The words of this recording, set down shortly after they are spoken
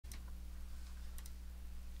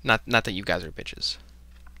Not that you guys are bitches.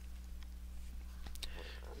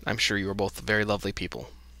 I'm sure you are both very lovely people.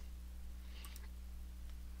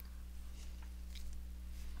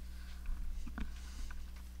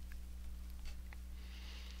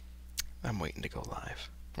 I'm waiting to go live.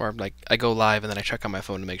 Or like I go live and then I check on my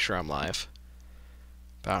phone to make sure I'm live.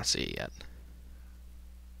 But I don't see it yet.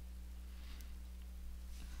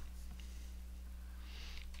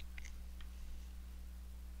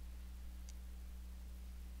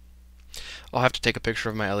 I'll have to take a picture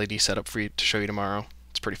of my LED setup for you to show you tomorrow.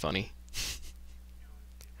 It's pretty funny.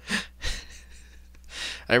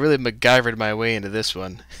 I really MacGyvered my way into this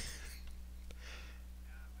one.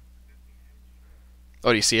 Oh,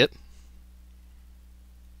 do you see it?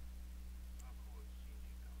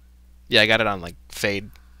 Yeah, I got it on like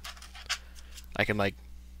fade. I can like,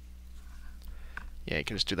 yeah, you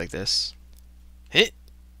can just do like this. Hit,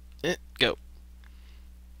 go.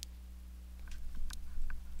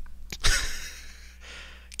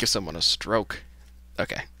 Give someone a stroke.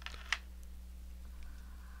 Okay.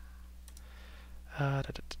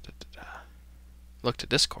 Look to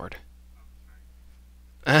Discord.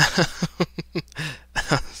 I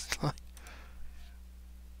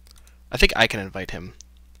think I can invite him.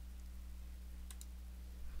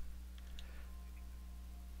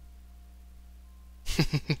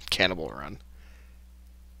 Cannibal run.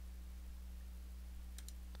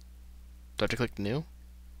 Do I have to click new?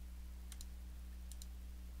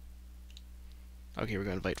 Okay, we're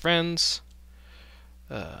going to invite friends.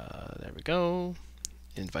 There we go.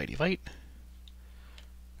 Invite.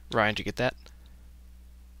 Ryan, did you get that?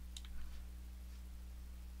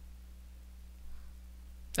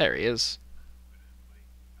 There he is.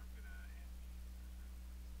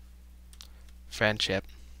 Friendship.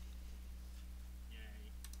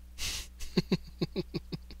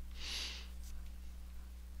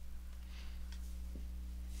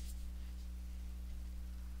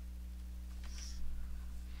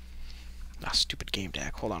 Ah, stupid game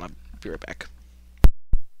deck. Hold on, I'll be right back.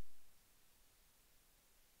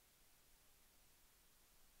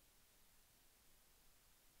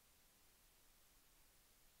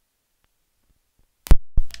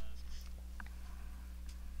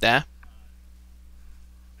 Yeah?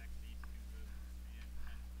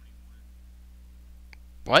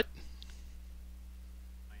 What?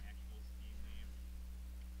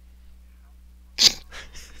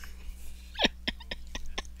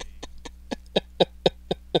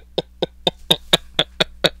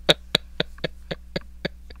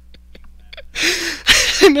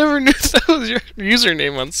 I never knew that was your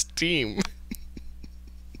username on Steam.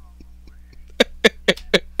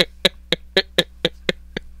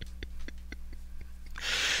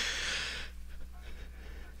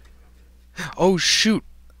 Oh shoot.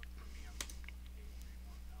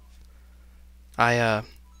 I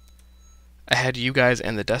had you guys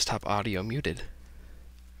and the desktop audio muted.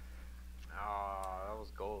 Oh, that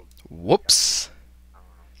was gold. Whoops.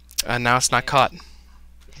 Now it's not caught.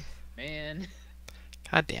 Man.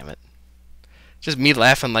 God damn it. Just me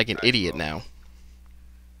laughing like an idiot now.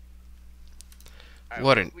 Right,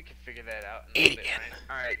 What an we can figure that out in a idiot. bit,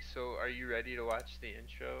 right? Alright, so are you ready to watch the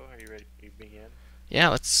intro? Are you ready to begin? Yeah,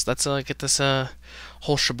 let's get this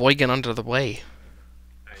whole sheboygan under the way.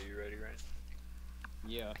 Are you ready, Ryan?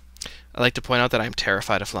 Yeah. I'd like to point out that I'm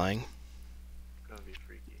terrified of flying. It's gonna be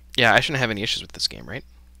freaky. Yeah, I shouldn't have any issues with this game, right?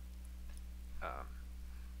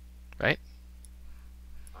 Right?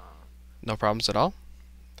 No problems at all?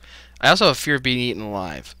 I also have fear of being eaten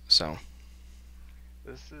alive, so...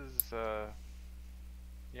 This is,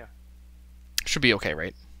 yeah. Should be okay,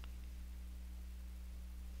 right?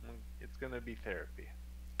 It's gonna be therapy.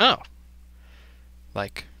 Oh.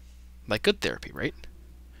 Like good therapy, right?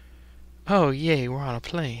 Oh, yay, we're on a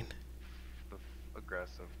plane. The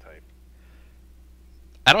aggressive type.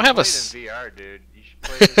 I don't have Play a... it in VR, dude. You should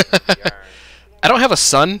play this in VR. I don't have a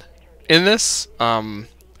son in this. I'm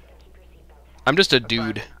just a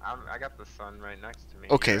dude. I got the sun right next to me.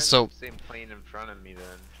 Okay, You're in so... the same plane in front of me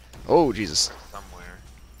then. Oh, Jesus. Somewhere.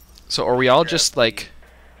 So are we all Grab just, the- like...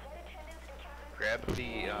 Grab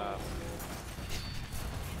the,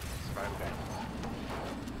 survival guide.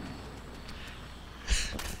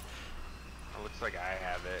 It looks like I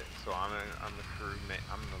have it, so I'm the crewmate.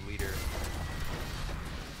 I'm the leader.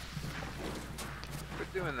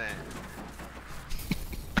 Quit doing that.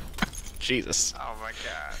 Jesus. Oh my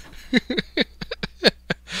god.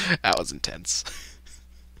 That was intense.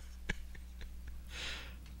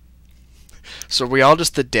 So are we all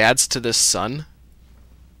just the dads to this son?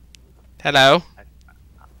 Hello?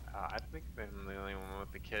 I think I'm the only one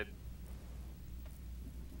with the kid.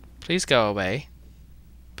 Please go away.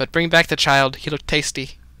 But bring back the child. He looked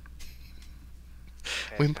tasty.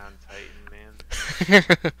 We... Attack on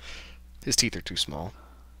Titan, man. His teeth are too small.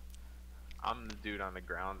 I'm the dude on the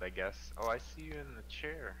ground, I guess. Oh, I see you in the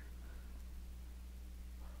chair.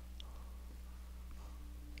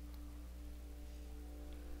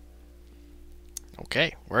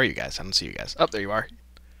 Okay, where are you guys? I don't see you guys. Oh, there you are.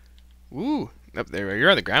 Ooh, up there. You're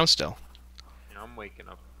on the ground still. Yeah, I'm waking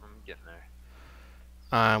up. I'm getting there.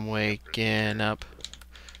 I'm waking up.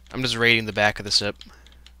 I'm just raiding the back of the ship.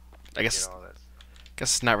 I Get guess all that.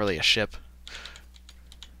 it's not really a ship.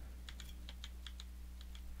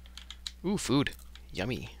 Ooh, food.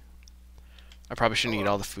 Yummy. I probably shouldn't eat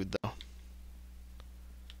all the food though.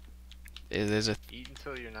 There's a Eat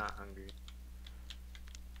until you're not hungry.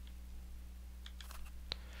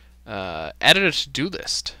 added a to-do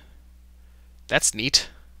list. That's neat.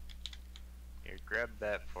 Here, grab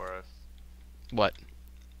that for us. What?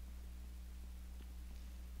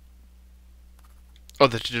 Oh,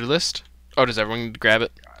 the to-do list? Oh, does everyone need to grab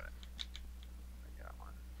it? Got it. I got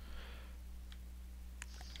one.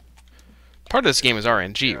 Part of this game is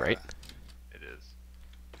RNG, Yeah, right? it is.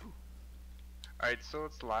 Alright, so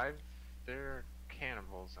it's live. There are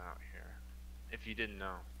cannibals out here. If you didn't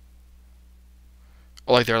know.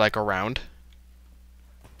 Oh, like they're like around?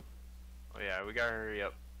 Oh yeah, we gotta hurry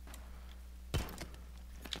up.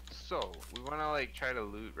 So, we wanna like try to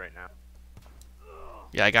loot right now.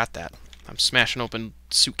 Yeah, I got that. I'm smashing open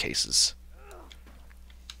suitcases.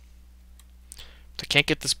 I can't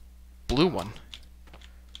get this blue one.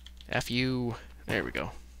 F you. There we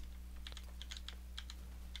go.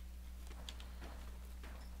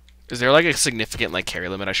 Is there like a significant like carry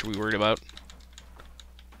limit I should be worried about?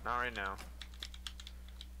 Not right now.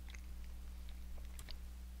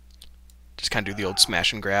 Just kind of do the old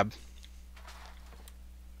smash and grab.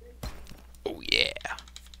 Oh yeah.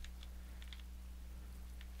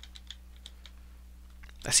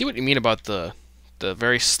 I see what you mean about the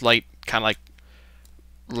very slight kind of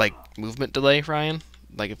like movement delay, Ryan.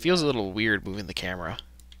 Like it feels a little weird moving the camera.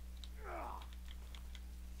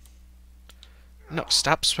 No,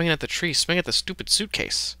 stop swinging at the tree. Swing at the stupid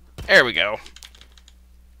suitcase. There we go.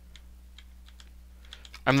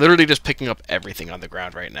 I'm literally just picking up everything on the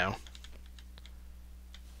ground right now.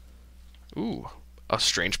 Ooh, a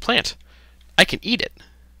strange plant. I can eat it.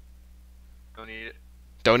 Don't eat it.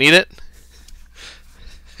 Don't eat it?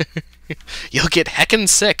 You'll get heckin'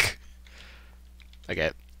 sick.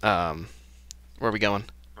 Okay, where are we going?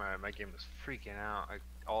 Alright, my game was freaking out. I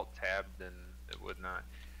alt-tabbed and it would not.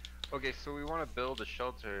 Okay, so we want to build a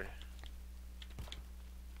shelter.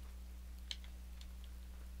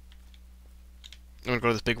 I'm gonna go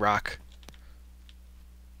to this big rock.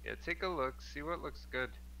 Yeah, take a look. See what looks good.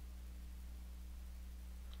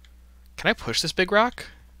 Can I push this big rock?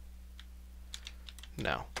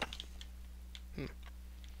 No.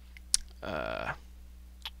 I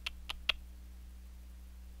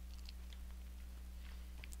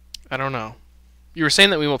don't know. You were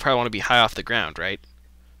saying that we will probably want to be high off the ground, right?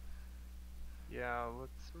 Yeah,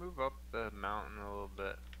 let's move up the mountain a little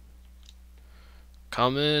bit.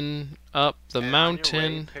 Coming up the And on your way,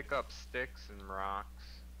 mountain. pick up sticks and rocks.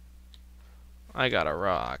 I got a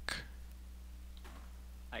rock.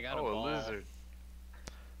 I got a Oh, a ball. lizard.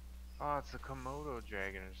 Oh, it's a Komodo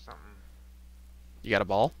dragon or something. You got a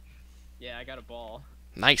ball? Yeah, I got a ball.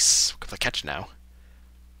 Nice. We'll catch now.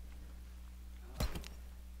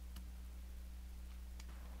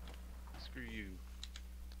 Screw you,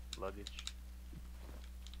 luggage.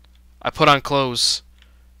 I put on clothes.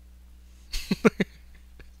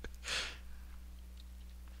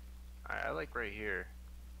 I like right here.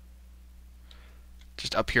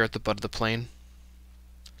 Just up here at the butt of the plane.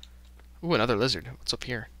 Ooh, another lizard. What's up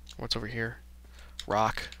here? What's over here?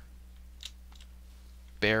 Rock.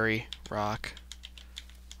 Berry. Rock.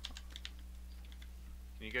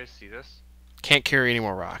 Can you guys see this? Can't carry any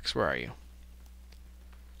more rocks. Where are you?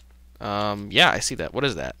 Yeah, I see that. What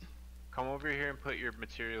is that? Come over here and put your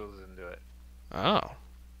materials into it. Oh.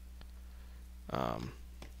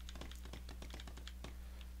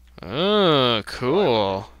 Oh,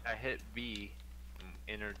 cool. I hit B,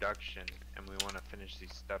 introduction, and we want to finish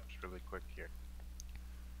these steps really quick here.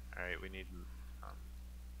 Alright, we need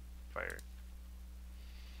fire.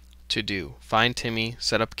 To do. Find Timmy,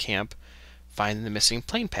 set up camp, find the missing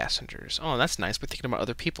plane passengers. Oh, that's nice. We're thinking about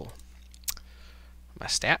other people. My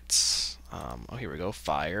stats. Oh, here we go.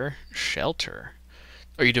 Fire, shelter.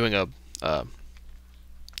 Are you doing a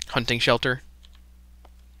hunting shelter?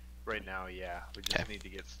 Right now, yeah. We just need to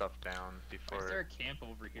get stuff down Why is there before. a camp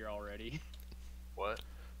over here already? What?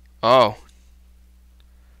 Oh.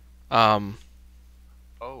 Oh.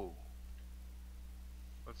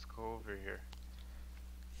 Let's go over here.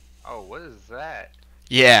 Oh, what is that?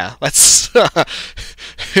 Yeah, let's.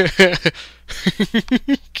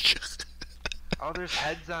 Oh, there's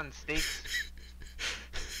heads on stakes.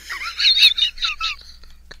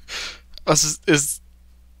 Oh, is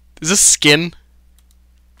this skin?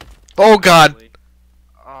 Oh god! Probably.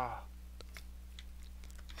 Oh,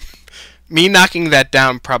 Me knocking that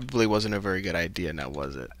down probably wasn't a very good idea, now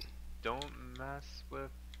was it? don't mess with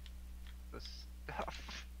the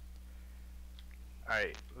stuff.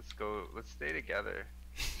 Alright, let's go. Let's stay together.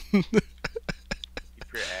 Keep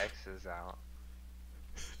your axes out.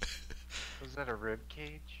 Was that a rib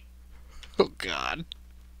cage? Oh god.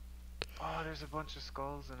 Oh, there's a bunch of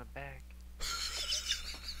skulls in a bag.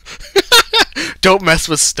 Don't mess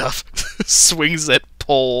with stuff. Swings that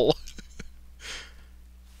pole.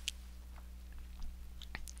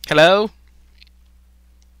 Hello?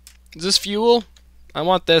 Is this fuel? I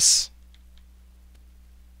want this.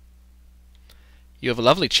 You have a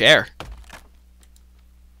lovely chair.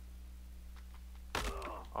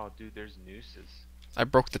 Oh, dude, there's nooses. I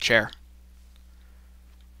broke the chair.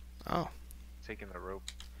 Oh. Taking the rope.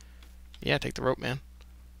 Yeah, take the rope, man.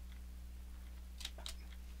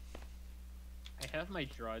 I have my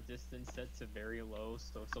draw distance set to very low,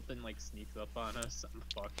 so if something like sneaks up on us, I'm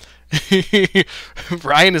fucked.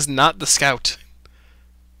 Ryan is not the scout.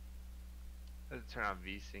 Let's turn on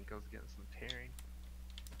V-Sync. I was getting some tearing.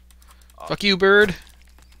 Oh, Fuck you, bird.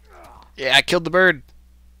 Yeah, I killed the bird.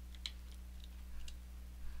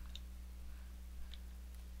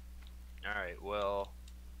 alright, well.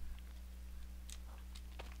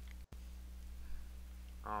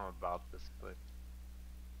 I don't know about this, but.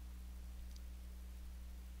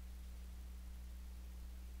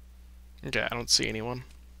 Okay, I don't see anyone.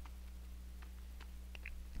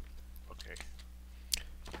 Okay.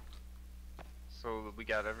 So we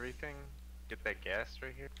got everything? Get that gas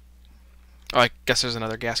right here? Oh, I guess there's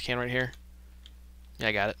another gas can right here. Yeah,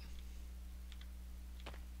 I got it.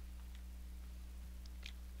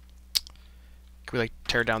 Can we, like,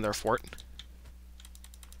 tear down their fort?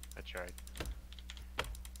 I tried.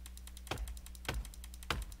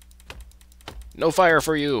 No fire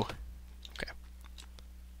for you! Okay.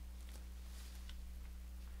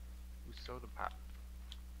 Ooh, soda pop.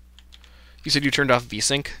 You said you turned off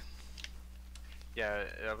V-Sync? Yeah,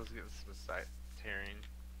 I was getting some side tearing.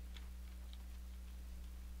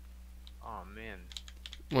 Oh man.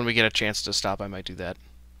 When we get a chance to stop, I might do that.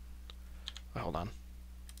 Oh, hold on.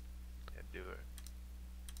 Yeah, do it.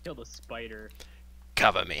 Killed a spider.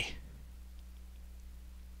 Cover me.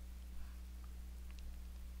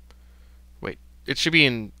 Wait, it should be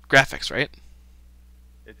in graphics, right?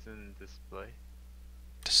 It's in display.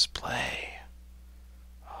 Display.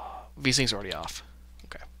 Oh, V-Sync's already off.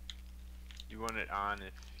 Okay. You want it on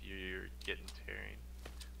if you're getting tearing.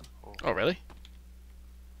 Oh, really?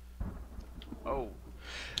 Oh,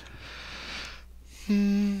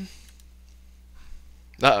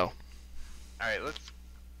 Uh-oh. alright, let's.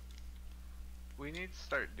 We need to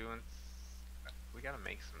start doing. We gotta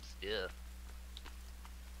make some stuff.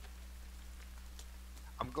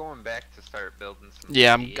 I'm going back to start building some.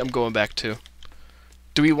 Yeah, I'm stuff. going back too.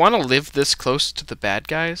 Do we want to live this close to the bad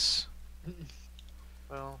guys?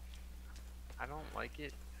 Well, I don't like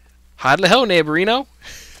it. Hide the hell, neighborino.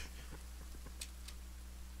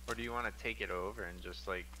 Or do you want to take it over and just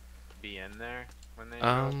like be in there when they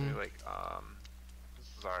go through? Like, this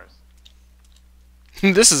is ours.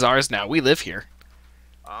 This is ours now. We live here.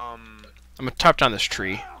 Um, I'm gonna top down this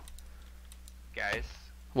tree. guys,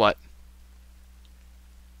 What?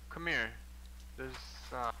 come here. There's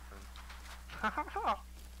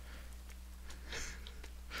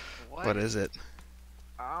What is it?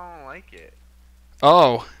 I don't like it.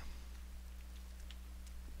 Oh.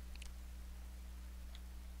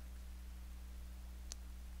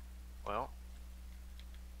 Well.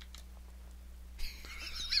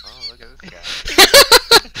 Oh, look at this guy.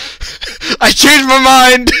 I changed my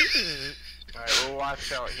mind. Alright, we'll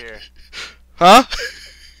watch out here. Huh?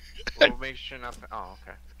 We'll make sure nothing. Oh,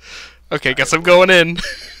 okay. Okay, guess I'm going in.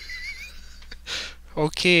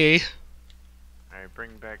 Okay. Alright,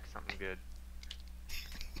 bring back something good.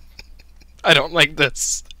 I don't like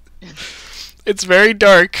this. It's very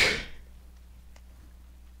dark.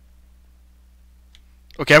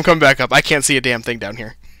 Okay, I'm coming back up. I can't see a damn thing down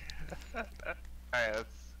here. Alright, let's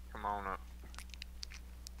come on up.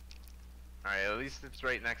 Alright, at least it's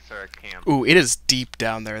right next to our camp. Ooh, it is deep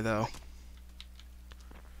down there, though.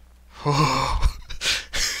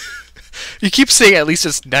 You keep saying at least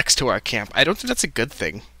it's next to our camp. I don't think that's a good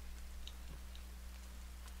thing.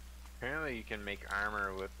 Apparently you can make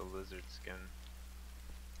armor with the lizard skin.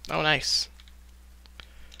 Oh, nice.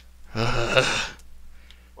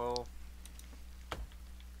 Well,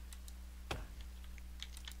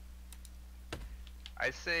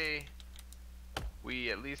 I say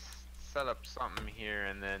we at least set up something here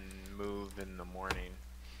and then move in the morning.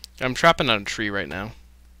 I'm trapping on a tree right now.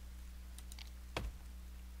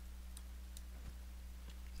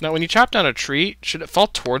 Now, when you chop down a tree, should it fall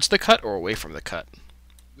towards the cut or away from the cut?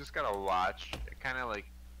 Just gotta watch. It kind of like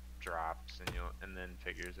drops and then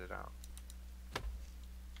figures it out.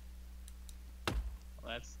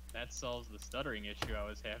 Well, that solves the stuttering issue I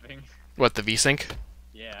was having. What, the V-Sync?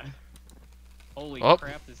 Yeah. Holy Oh.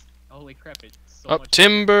 crap! Holy crap! It's so Up much.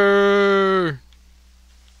 timber!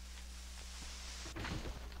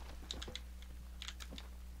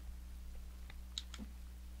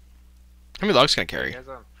 How many logs can I You carry? guys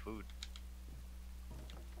on food?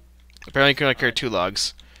 Apparently, I can only carry 2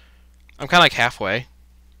 logs. I'm kind of like halfway.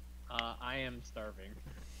 I am starving.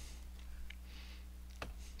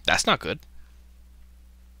 That's not good.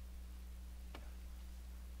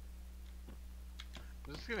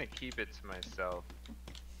 I'm just gonna keep it to myself.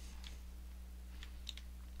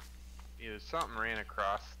 Either something ran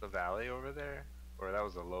across the valley over there, or that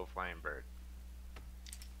was a low-flying bird.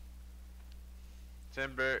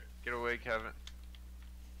 Timber, get away, Kevin.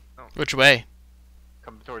 No, Which way?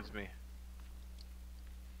 come towards me.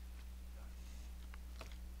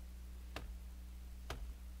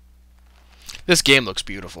 This game looks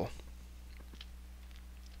beautiful.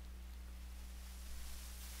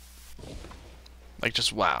 Like,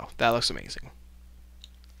 just wow. That looks amazing.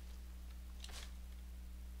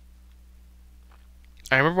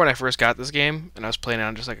 I remember when I first got this game, and I was playing it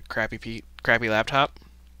on just like a crappy laptop.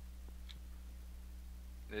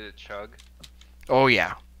 Did it chug? Oh,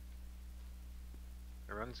 yeah.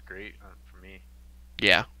 It runs great for me.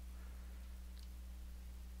 Yeah.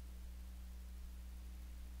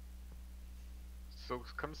 So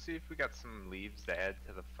come see if we got some leaves to add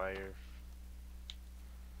to the fire.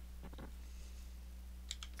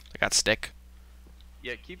 I got stick.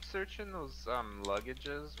 Yeah, keep searching those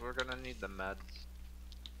luggages. We're gonna need the meds.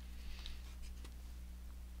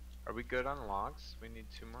 Are we good on logs? We need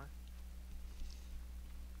 2 more.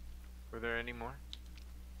 Were there any more?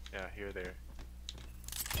 Yeah, here there.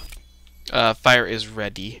 Fire is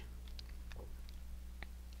ready.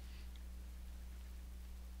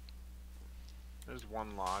 There's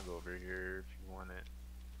 1 log over here if you want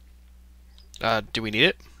it. Do we need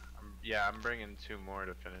it? Yeah, I'm bringing 2 more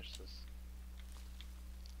to finish this.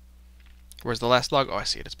 Where's the last log? Oh, I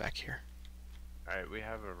see it. It's back here. Alright, we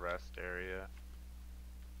have a rest area.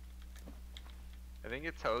 I think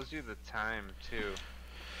it tells you the time too.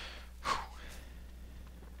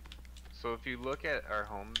 So if you look at our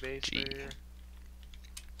home base Gee. here,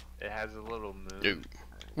 it has a little moon. Ew.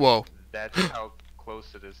 Whoa. That's how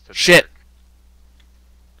close it is to Shit. dark.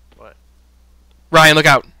 What? Ryan, look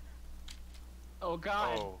out. Oh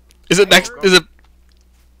God! Oh. Is it next? Is it?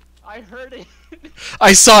 I heard it.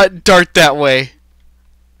 I saw it dart that way.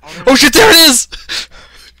 Oh shit! There it is.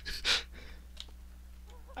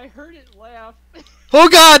 I heard it laugh. Oh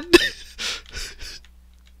god.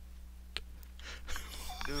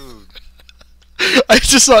 Dude, I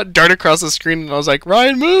just saw it dart across the screen, and I was like,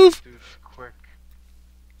 Ryan, move. dude, quick.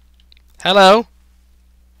 Hello.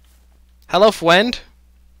 Hello, friend.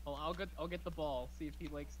 Well, I'll get the ball. See if he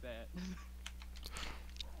likes that.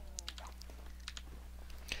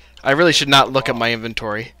 I really should not look at my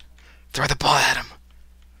inventory. Throw the ball at him.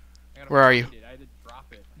 I gotta Where are you? find it. I had to drop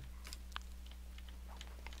it.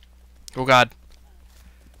 Oh god.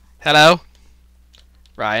 Hello.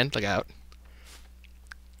 Ryan, look out.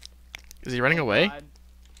 Is he running Oh, away? God.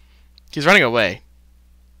 He's running away.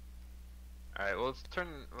 Alright, well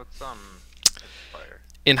let's fire.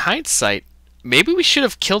 In hindsight, maybe we should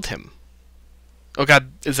have killed him. Oh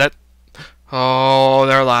god, is that... Oh,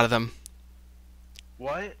 there are a lot of them.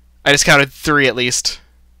 What? I just counted 3 at least.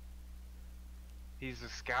 He's a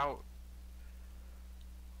scout.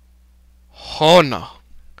 Oh no.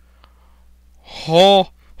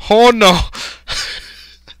 Oh no.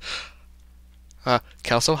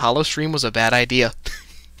 Kelso, Hallowstream was a bad idea.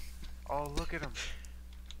 Oh, look at him.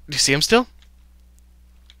 Do you see him still?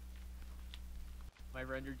 My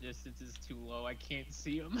render distance is too low. I can't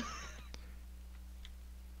see him.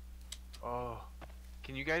 Oh.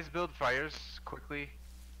 Can you guys build fires quickly?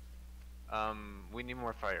 We need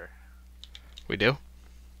more fire. We do.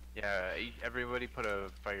 Yeah, everybody put a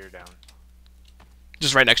fire down.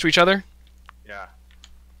 Just right next to each other? Yeah.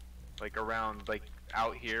 Like around, like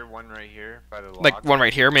out here, one right here by the log. Like one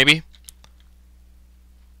right here, maybe?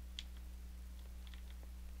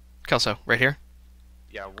 Kelso, right here?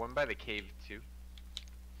 Yeah, one by the cave too.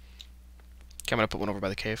 Okay, I'm gonna put one over by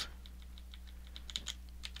the cave.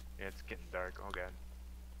 Yeah, it's getting dark. Oh god.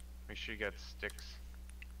 Make sure you got sticks.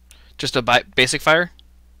 Just a basic fire?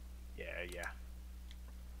 Yeah, yeah.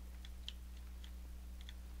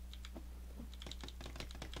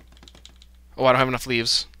 Oh, I don't have enough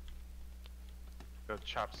leaves. Go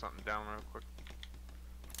chop something down real quick.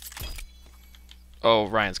 Oh,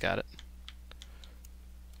 Ryan's got it.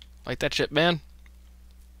 Like that shit, man.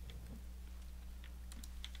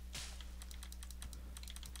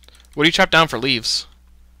 What do you chop down for leaves?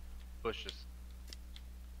 Bushes.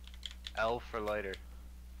 L for lighter.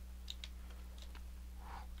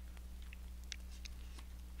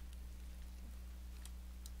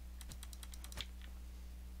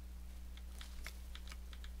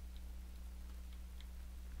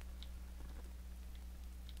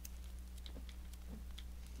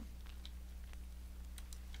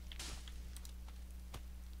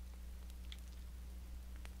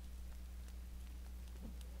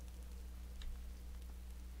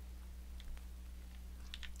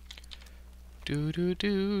 Do do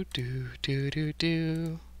do do do do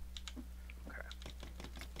do. Okay.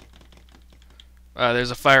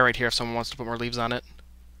 There's a fire right here if someone wants to put more leaves on it.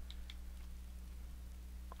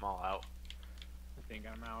 I'm all out. I think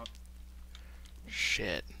I'm out.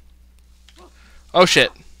 Shit. Oh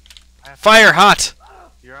shit. I have to- Fire hot!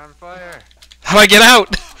 You're on fire. How do I get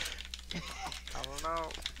out? I don't know.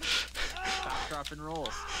 Stop, drop, and roll.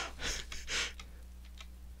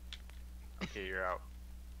 Okay, you're out.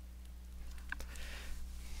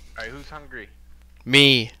 Alright, who's hungry?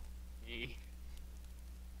 Me. Me.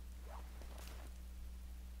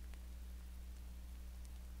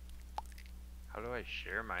 How do I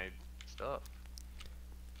share my stuff?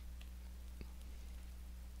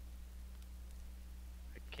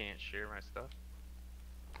 I can't share my stuff.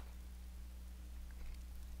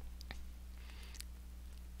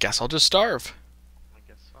 Guess I'll just starve. I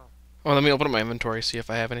guess so. Oh, let me open up my inventory, see if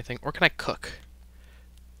I have anything. Or can I cook?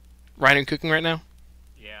 Ryan, are you cooking right now?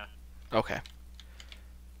 Yeah. Okay.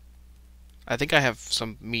 I think I have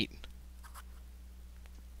some meat.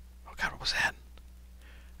 Oh god, what was that?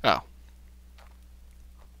 Oh.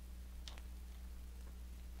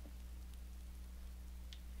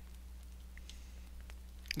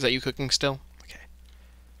 Is that you cooking still? Okay.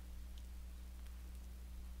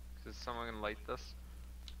 Is someone gonna light this?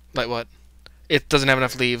 Like what? It doesn't have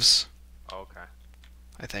enough leaves, Oh, okay.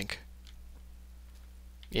 I think.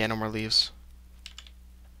 Yeah, no more leaves.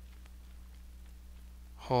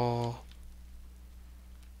 Oh.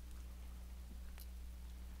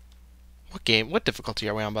 What game? What difficulty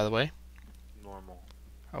are we on, by the way? Normal.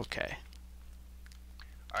 Okay.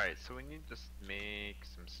 Alright, so we need to make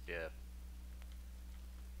some stuff.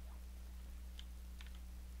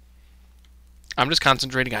 I'm just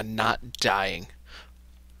concentrating on not dying.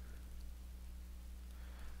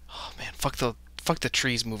 Oh man, fuck the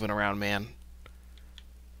trees moving around, man.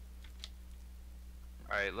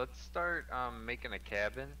 Alright, let's start making a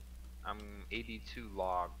cabin. I'm 82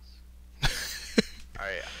 logs.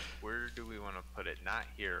 Alright, where do we want to put it? Not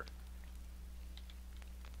here.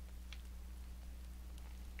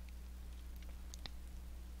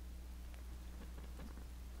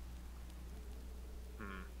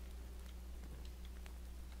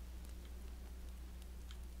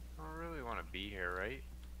 I don't really want to be here, right?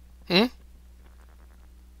 Hmm?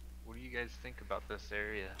 What do you guys think about this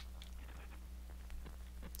area?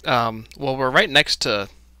 Well, we're right next to,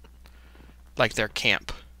 like, their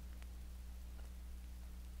camp.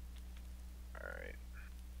 Alright.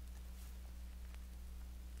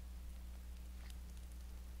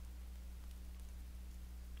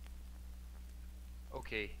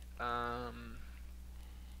 Okay,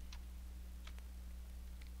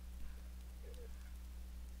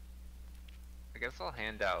 I guess I'll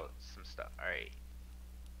hand out some stuff. Alright.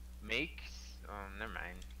 Never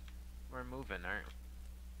mind. We're moving, aren't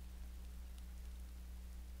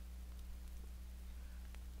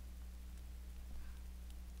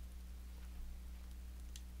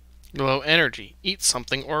Low energy. Eat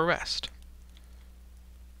something or rest.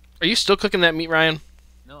 Are you still cooking that meat, Ryan?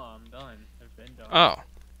 No, I'm done. I've been done. Oh.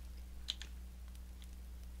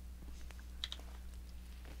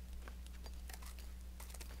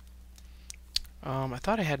 I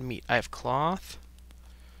thought I had meat. I have cloth.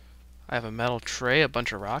 I have a metal tray, a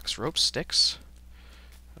bunch of rocks, rope, sticks.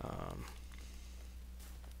 I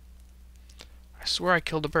swear I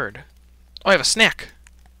killed a bird. Oh, I have a snack.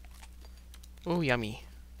 Oh, yummy.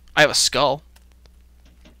 I have a skull.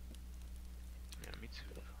 Yeah, me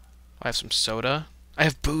too. I have some soda. I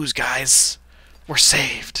have booze, guys. We're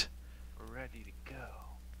saved. We're ready to go.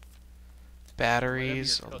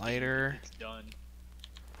 Batteries, Whatever a you're cooking, lighter. It's done.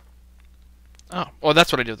 Oh, well,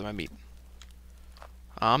 that's what I do with my meat.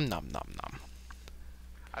 Nom nom nom.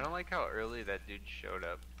 I don't like how early that dude showed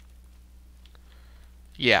up.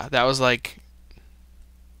 Yeah, that was like...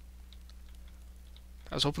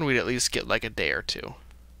 I was hoping we'd at least get like a day or two.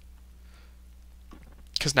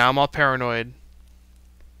 Because now I'm all paranoid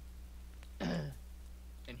And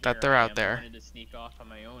that here they're I out am. I there. wanted to sneak off on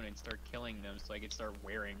my own and start killing them so I could start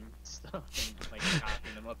wearing stuff and like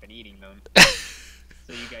chopping them up and eating them.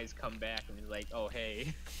 So you guys come back and be like, oh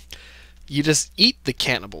hey. You just eat the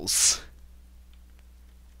cannibals.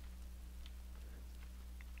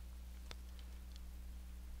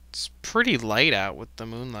 It's pretty light out with the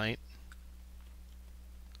moonlight.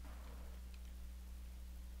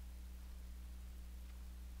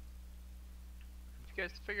 Have you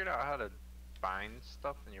guys figured out how to bind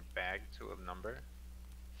stuff in your bag to a number?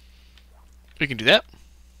 We can do that.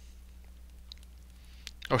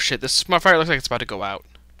 Oh shit, this fire looks like it's about to go out.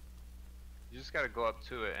 You just gotta go up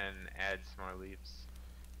to it and add some more leaves.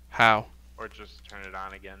 How? Or just turn it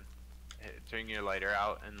on again. Turn your lighter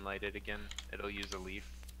out and light it again. It'll use a leaf.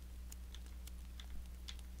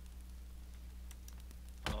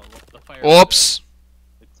 Oh, the fire. Oops!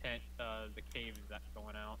 The tent, the cave is that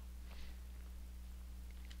going out.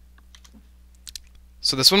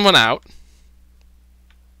 So this one went out.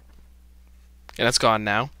 And it's gone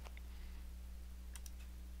now.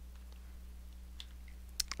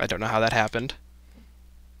 I don't know how that happened.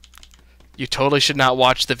 You totally should not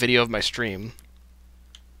watch the video of my stream.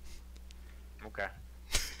 Okay.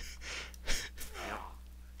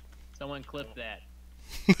 Someone clip that.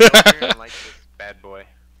 Get over here and light this bad boy.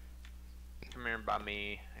 Come here by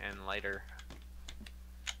me and lighter.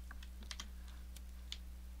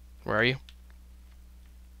 Where are you?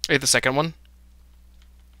 Wait, the second one?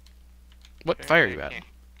 What fire are you at?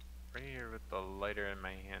 Right here with the lighter in my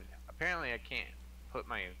hand. Apparently I can't put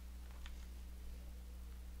my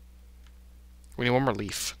We need one more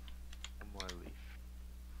leaf. one more leaf.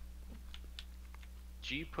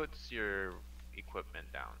 G puts your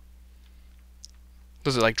equipment down.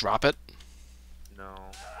 Does it like drop it? No.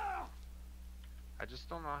 I just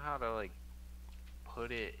don't know how to like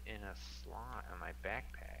put it in a slot in my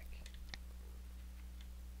backpack.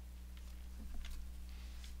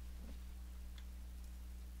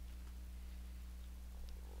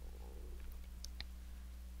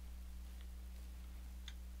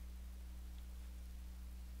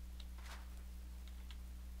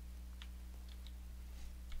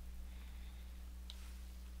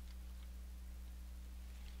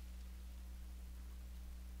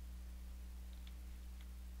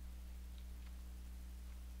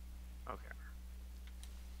 Okay.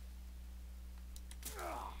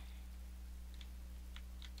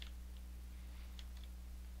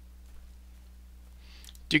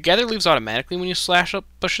 Do you gather leaves automatically when you slash up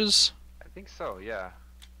bushes? I think so, yeah.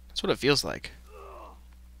 That's what it feels like.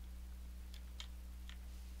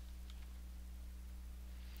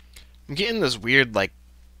 I'm getting this weird, like...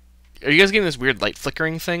 Are you guys getting this weird light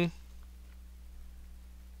flickering thing?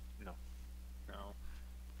 No. No.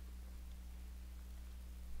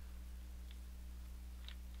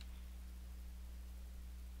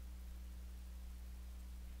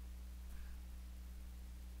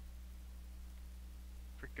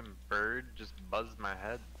 Freaking bird just buzzed my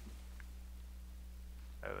head.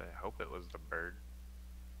 I hope it was the bird.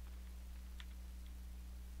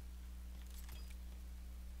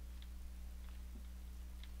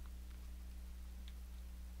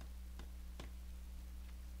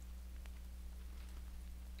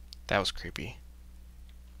 That was creepy.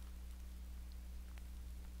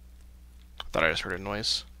 I thought I just heard a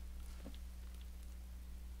noise.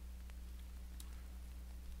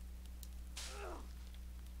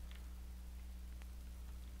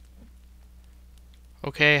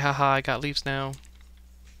 Okay, haha, I got leaves now.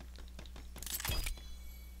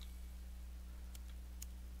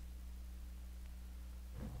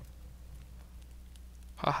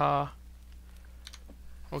 Haha.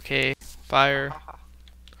 Okay, fire.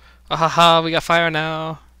 Haha, we got fire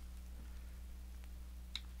now.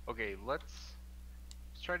 Okay, let's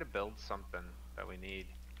try to build something that we need.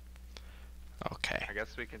 Okay. I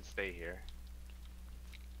guess we can stay here.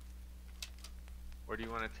 Or do you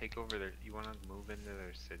want to take over their... You want to move into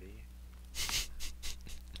their city?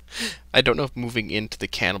 I don't know if moving into the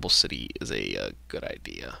cannibal city is a good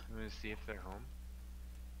idea. I'm going to see if they're home.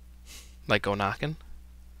 Like go knocking?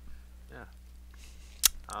 Yeah.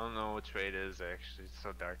 I don't know which way it is actually. It's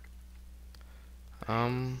so dark.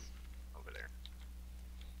 Over there.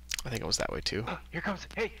 I think it was that way too. Here comes!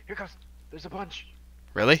 Hey! Here comes! There's a bunch!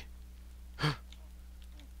 Really?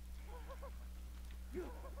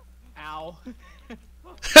 Ow.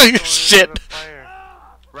 Going Shit! into the fire.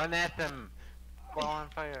 Run at them! Fall on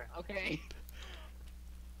fire. Okay.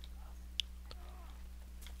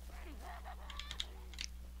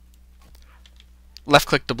 Left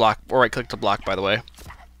click to block, or right click to block, by the way.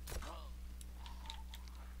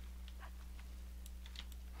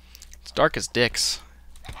 It's dark as dicks.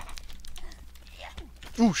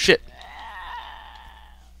 Ooh, shit.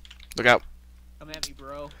 Look out. Come at me,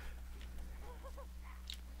 bro.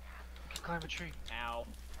 I can climb a tree. Ow.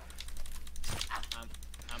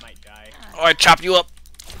 I might die. Oh, I chopped you up.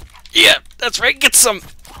 Yeah, that's right. Get some.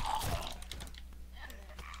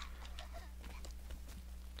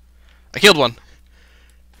 I killed one.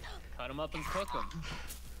 Cut him up and cook him.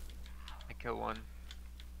 I killed one.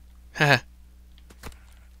 Haha.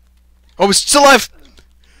 Oh, he's still alive.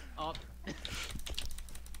 Oh.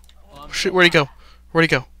 Well, Shit, where'd he go? Where'd he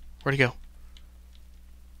go? Where'd he go?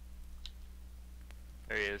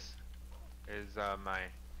 There he is. There's my.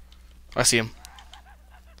 I see him.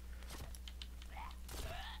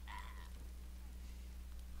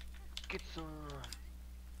 Get some.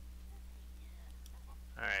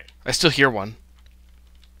 Alright. I still hear one.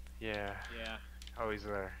 Yeah. Yeah. Oh, he's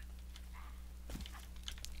there.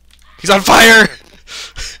 He's on fire!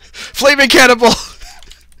 Flaming cannibal!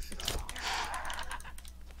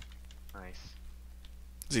 Nice.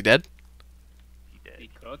 Is he dead? He did. He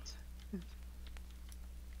cooked.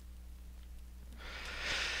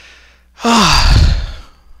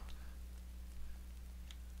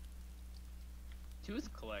 Tooth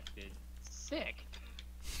collected. Sick.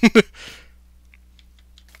 Like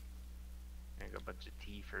a bunch of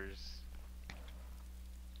teethers.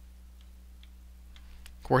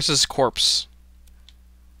 Where's his corpse?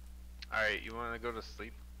 Alright, you wanna go to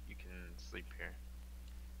sleep? You can sleep here.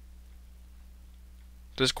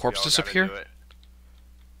 Does his We corpse all gotta disappear? do it.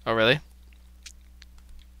 Oh, really?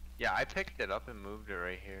 Yeah, I picked it up and moved it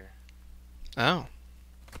right here. Oh.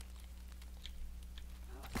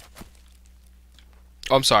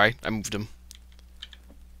 Oh, I'm sorry. I moved him.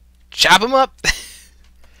 Chop him up!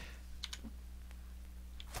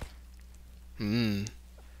 Hmm.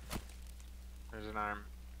 There's an arm.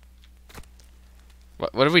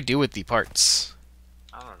 What do we do with the parts?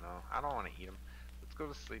 I don't know. I don't want to eat them. Let's go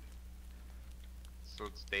to sleep. So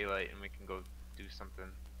it's daylight and we can go do something.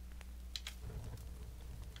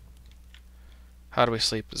 How do we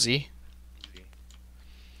sleep? Z? See.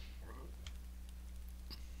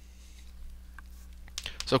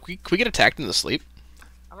 So can we get attacked in the sleep?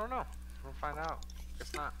 I don't know. We'll find out.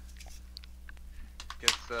 Guess not.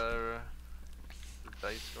 Guess the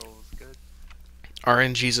dice roll was good.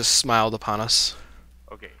 RN Jesus smiled upon us.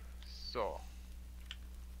 Okay, so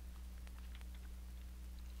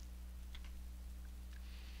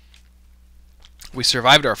We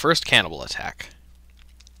survived our first cannibal attack.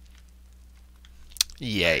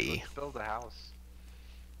 Yay. let's build a house.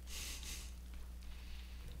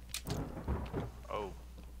 Oh,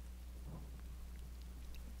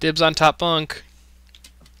 Dibs on top bunk.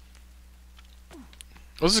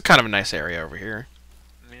 Well, this is kind of a nice area over here.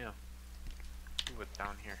 yeah. See what's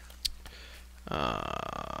down here.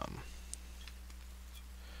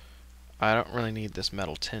 I don't really need this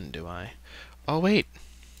metal tin, do I? Oh, wait.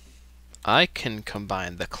 I can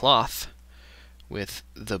combine the cloth with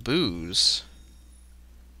the booze.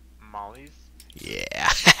 Molly's?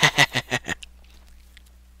 Yeah.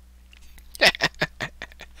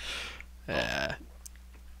 uh,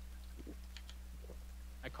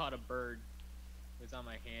 I caught a bird. It was on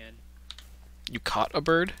my hand. you caught a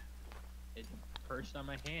bird? It perched on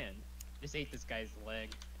my hand. Just ate this guy's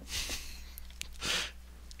leg.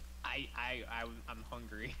 I'm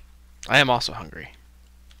hungry. I am also hungry.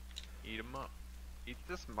 Eat 'em up. Eat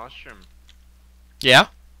this mushroom. Yeah?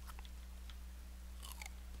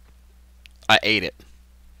 I ate it.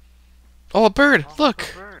 Oh, a bird! Oh,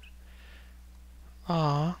 Look! a bird.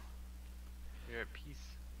 Aw. You're at peace.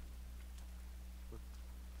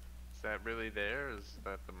 Is that really there? Or is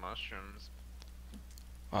that the mushrooms?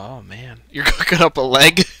 Oh, man. You're cooking up a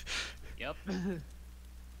leg? Yep.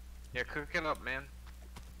 Yeah, cook it up, man.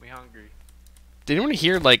 We hungry. Did anyone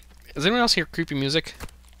hear, like... Does anyone else hear creepy music?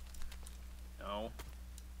 No.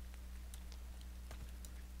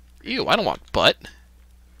 Ew, I don't want butt.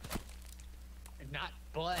 Not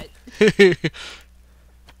butt.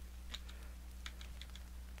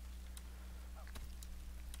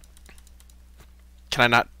 Can I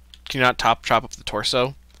not... Can you not chop up the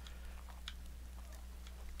torso?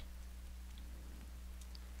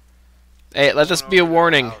 Hey, let this Going be a over to the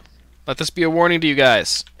warning. house. Let this be a warning to you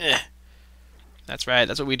guys. That's right,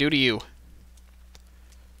 that's what we do to you.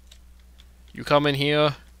 You come in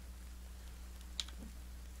here,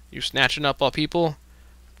 you snatching up our people,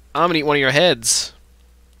 I'm gonna eat one of your heads.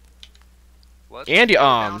 Let's And your go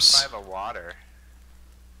arms. Down by the water.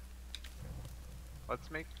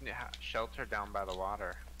 Let's make shelter down by the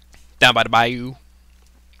water. Down by the bayou.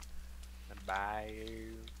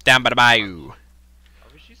 bayou. Down by the bayou. Why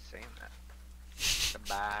was she saying that? The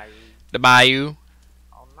bayou. The bayou.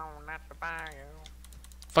 Oh no, not the bayou.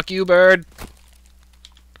 Fuck you, bird.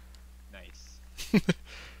 Nice.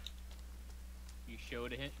 You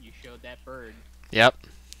showed it. You showed that bird. Yep.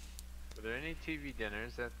 Were there any TV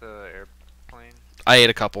dinners at the airplane? I ate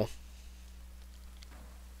a couple.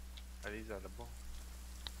 Are these edible?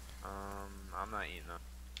 I'm not eating them.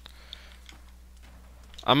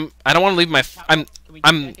 I don't want to leave my. Can we get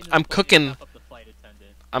I'm back into the boat and cooking. top up the flight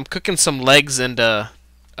attendant? I'm cooking some legs and a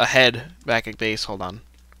head back at base. Hold on.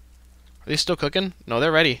 Are these still cooking? No,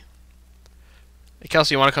 they're ready. Hey,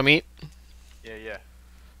 Kelsey, you want to come eat? Yeah, yeah.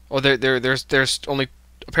 Oh, there's only.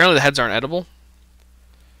 Apparently the heads aren't edible.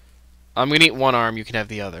 I'm gonna eat one arm. You can have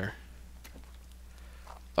the other.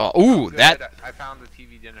 Oh, ooh, Good, that. I found the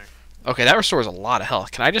TV dinner. Okay, that restores a lot of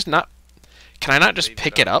health. Can I just not? Can I not just Save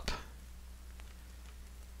pick it it up?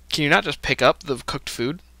 Can you not just pick up the cooked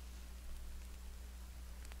food?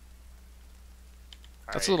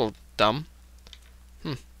 That's a Alright, little dumb.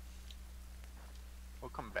 we'll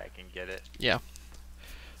come back and get it.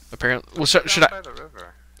 Apparently, well, Down should I? by the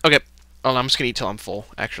river. Oh, I'm just gonna eat till I'm full.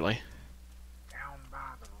 Actually, Down by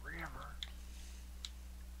the river.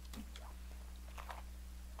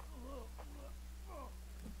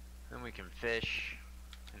 Then we can fish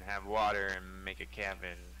and have water and make a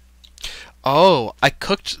cabin. oh, I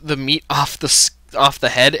cooked the meat off the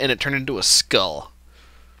head, and it turned into a skull.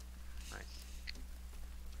 Nice.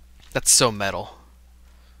 That's so metal.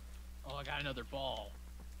 Oh, I got another ball.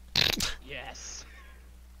 Yes.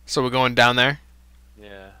 So we're going down there.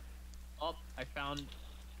 Yeah. Oh, I found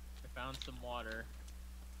some water.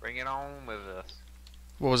 Bring it on with us.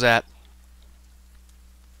 What was that?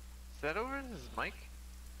 Is that over his mic?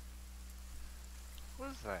 What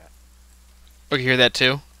is that? Oh, you hear that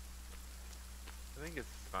too? I think it's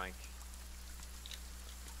his mic.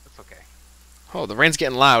 It's okay. Oh, the rain's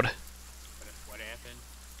getting loud. What happened?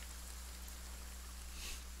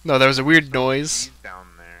 No, there was a weird Some noise. trees down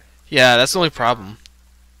there. Yeah, that's the only problem.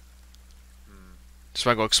 Hmm. Just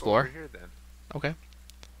wanna go Go explore. over here then. Okay.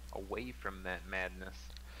 Away from that madness.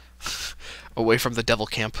 Away from the devil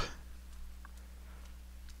camp.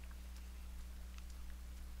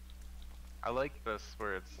 I like this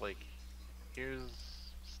where it's like, here's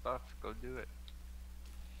stuff, go do it.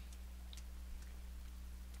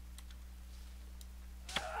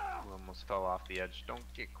 We almost fell off the edge. Don't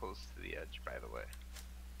get close to the edge, by the way.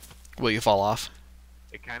 Will you fall off?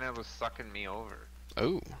 It kind of was sucking me over.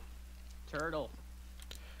 Oh. Turtle.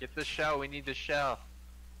 Get the shell, we need the shell.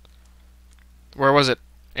 Where was it,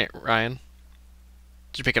 Ryan?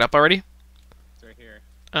 Did you pick it up already? It's right here.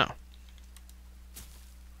 Oh.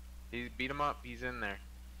 He beat him up, he's in there.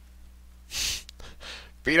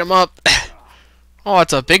 Beat him up. Oh,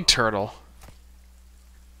 it's a big turtle.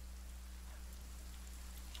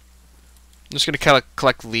 I'm just gonna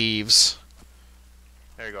collect leaves.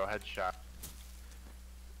 There you go, headshot.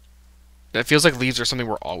 It feels like leaves are something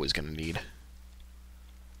we're always gonna need.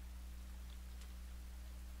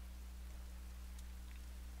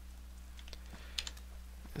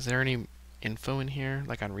 Is there any info in here,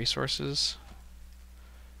 like on resources?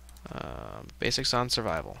 Basics on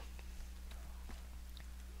survival.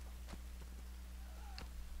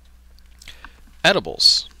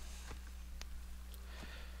 Edibles.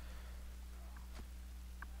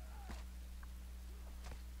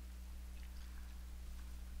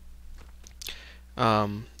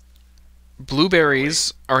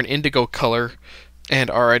 Blueberries are an indigo color and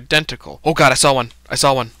are identical. Oh god, I saw one. I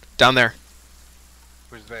saw one down there.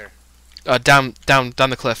 Who's there? Down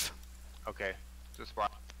the cliff. Okay, just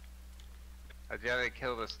watch. I gotta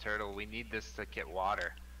kill this turtle. We need this to get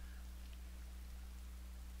water.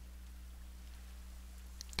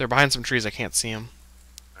 They're behind some trees. I can't see them.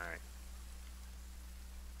 Alright.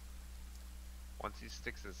 Once he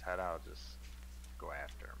sticks his head out, just go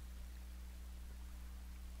after him.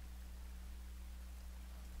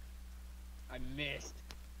 I missed.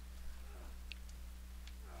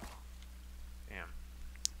 Damn.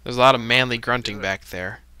 There's a lot of manly grunting back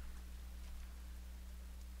there.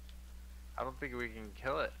 I don't think we can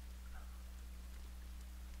kill it.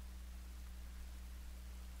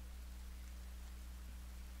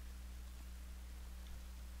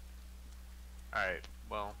 Alright,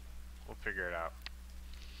 well, we'll figure it out.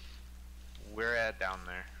 We're at down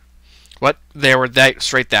there. What? They were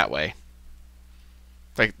straight that way.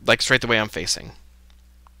 Like straight the way I'm facing.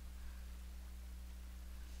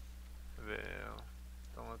 They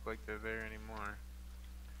don't look like they're there anymore.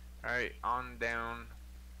 Alright, on down.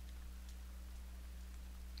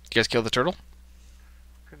 You guys kill the turtle?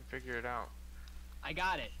 Couldn't figure it out. I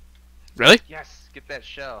got it. Really? Yes, get that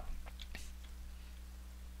shell.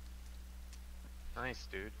 Nice,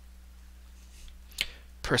 dude.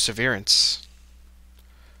 Perseverance.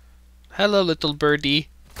 Hello, little birdie.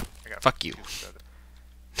 I got Fuck you. 2 feathers.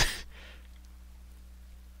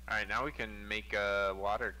 Alright, now we can make a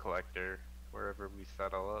water collector wherever we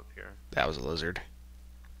settle up here. That was a lizard.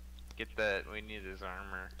 Get that, we need his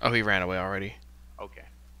armor. Oh, he ran away already. Okay.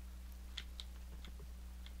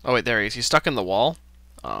 Oh, wait, there he is. He's stuck in the wall.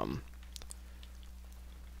 Ooh,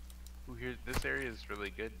 here, this area is really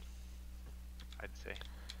good, I'd say.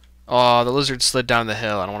 Oh, the lizard slid down the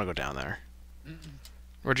hill. I don't want to go down there.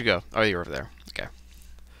 Where'd you go? Oh, you were over there. Okay.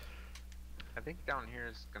 I think down here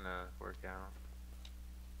is gonna work out.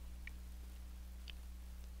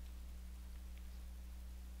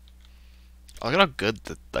 Oh, look at how good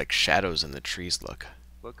the like shadows in the trees look.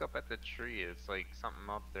 Look up at the tree, it's like something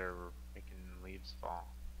up there making leaves fall.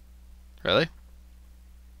 Really?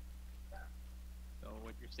 So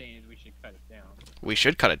what you're saying is we should cut it down. We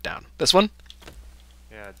should cut it down. This one?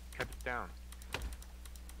 Yeah, cut it down.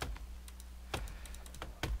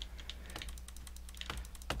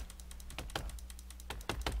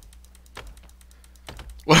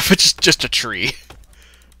 What if it's just a tree?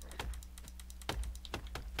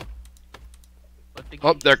 Let the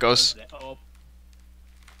Oh, game there it just goes. does that. Oh,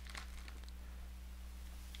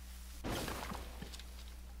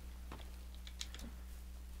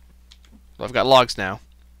 Well, I've got logs now.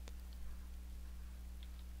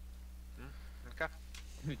 Okay.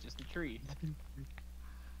 just a tree.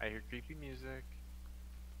 I hear creepy music.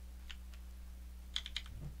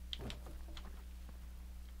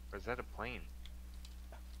 Or is that a plane?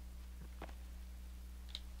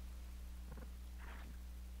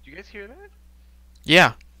 Do you guys hear that?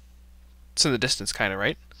 Yeah. It's in the distance, kind of,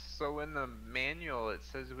 right? So in the manual it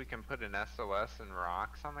says we can put an SOS and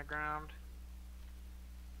rocks on the ground.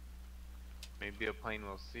 Maybe a plane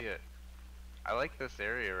will see it. I like this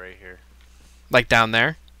area right here. Like down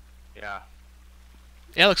there. Yeah.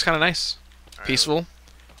 Yeah, it looks kind of nice. Alright, Peaceful.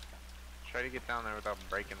 let's try to get down there without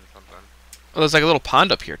breaking something. Oh, there's like a little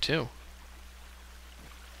pond up here, too.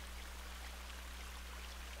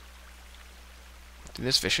 Dude,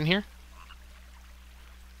 there's fish in here?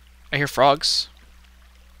 I hear frogs.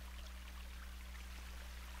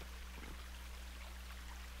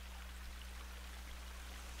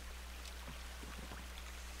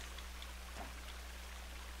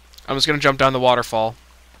 I'm just gonna jump down the waterfall.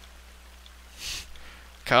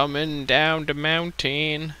 Coming down the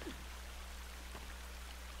mountain.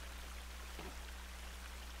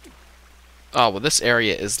 Oh, well, this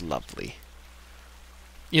area is lovely.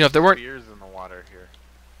 You know, if there weren't... Beers in the water here.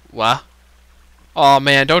 What? Oh,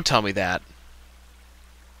 man, don't tell me that.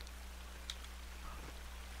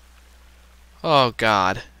 Oh,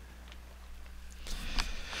 God.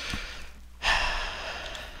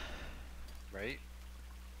 Right?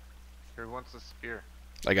 Who wants a spear?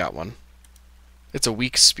 I got one. It's a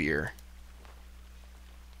weak spear.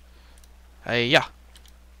 Hey, yeah.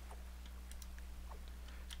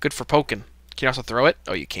 Good for poking. Can you also throw it?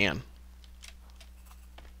 Oh, you can.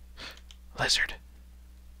 Lizard.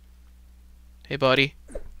 Hey, buddy.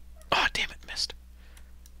 Oh, damn it, missed.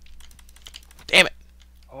 Damn it.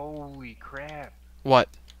 Holy crap. What?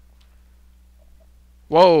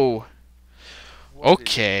 Whoa. What is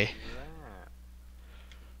Okay. that?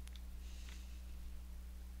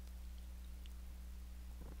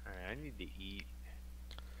 Alright, I need to eat.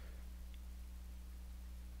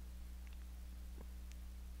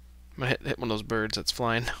 I'm gonna hit one of those birds that's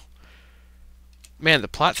flying. Man, the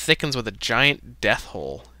plot thickens with a giant death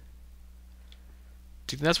hole.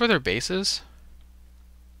 Do you think that's where their base is?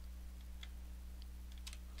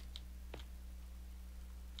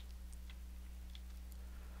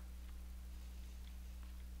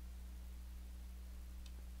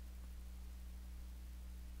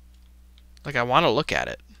 Like, I want to look at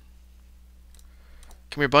it.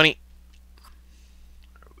 Come here, bunny.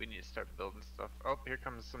 We need to start building stuff. Oh, here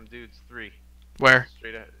comes some dudes. 3. Where?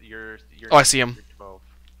 Straight at your Oh, I see 'em. your 12.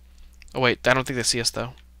 Oh, wait. I don't think they see us,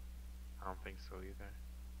 though. I don't think so either.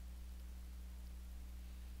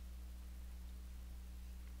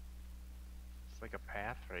 It's like a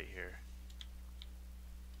path right here.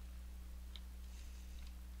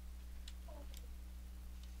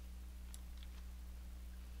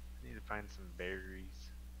 I need to find some berries.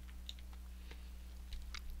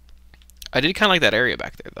 I did kind of like that area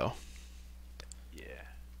back there, though. Yeah.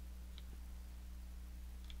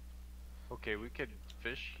 Okay, we could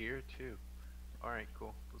fish here too. Alright,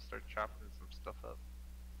 cool. We'll start chopping some stuff up.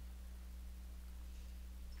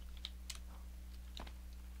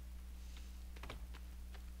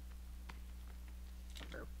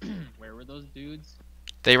 Where those dudes?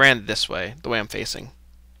 They ran this way, the way I'm facing.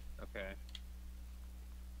 Okay.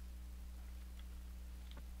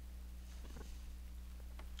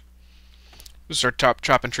 Just start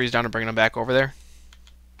chopping trees down and bringing them back over there.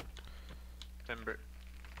 Timber.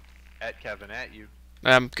 At Kevin, at you.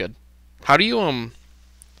 I'm good. How do you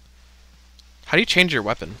change your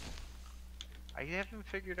weapon? I haven't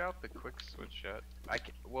figured out the quick switch yet.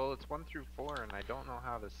 Well, it's 1 through 4, and I don't know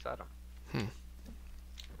how to set them.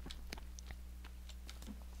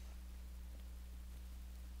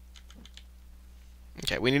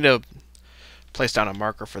 Okay, we need to place down a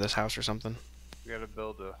marker for this house or something. We gotta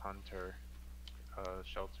build a hunter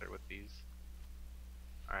shelter with these.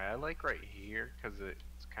 Alright, I like right here because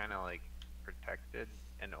it's kind of like protected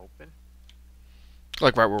and open.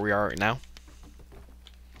 Like right where we are right now.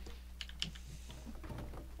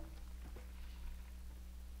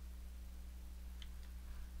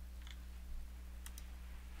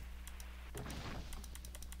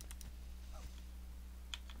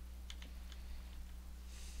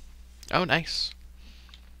 Oh, nice.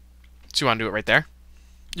 So you want to do it right there?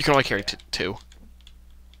 You can only carry two.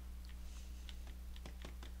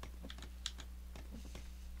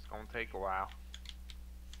 It's gonna take a while.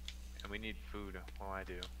 And we need food. Well, I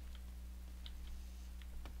do.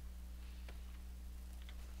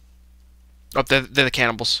 Oh, they're the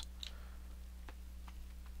cannibals.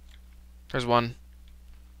 There's 1,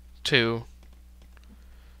 2,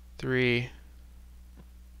 3.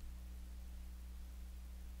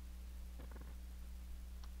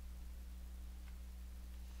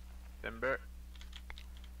 Timber.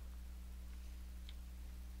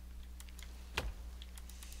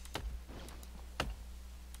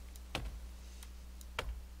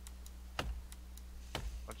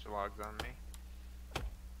 Bunch of logs on me.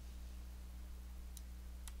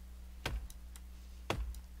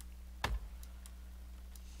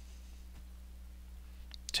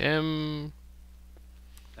 Tim.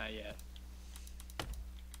 Not yet.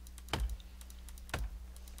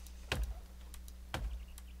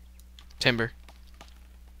 Timber.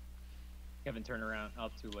 Kevin, turn around. Oh,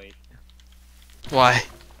 too late. Why?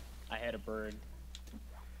 I had a bird in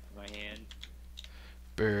my hand.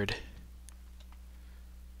 Bird.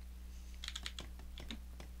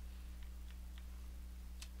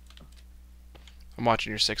 I'm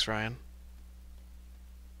watching your 6, Ryan.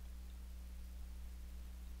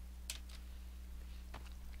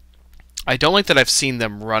 I don't like that I've seen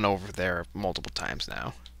them run over there multiple times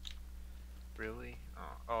now. Really?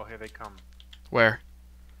 Oh, here they come. Where?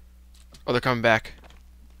 Oh, they're coming back.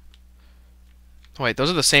 Oh, wait, those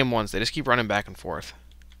are the same ones. They just keep running back and forth.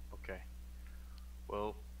 Okay.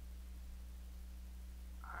 Well,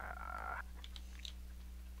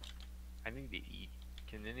 I need to eat.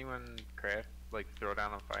 Can anyone craft, like, throw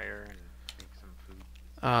down a fire and make some food?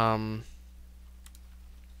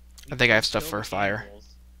 I think I have stuff for a fire.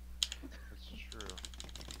 That's true.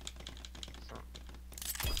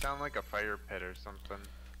 Sound like a fire pit or something.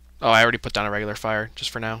 Oh, I already put down a regular fire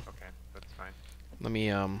just for now. Okay, that's fine. Let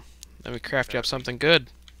me craft you up something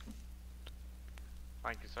good.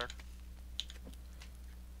 Thank you, sir.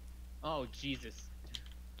 Oh, Jesus.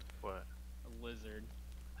 What? A lizard.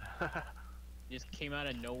 Just came out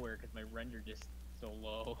of nowhere because my render just so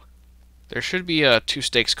low. There should be 2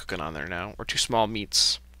 steaks cooking on there now, or 2 small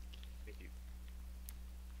meats. Thank you.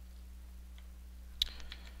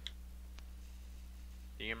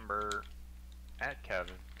 Timber at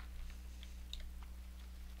Kevin.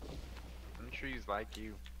 Some trees like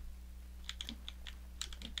you.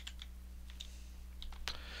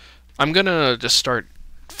 I'm gonna just start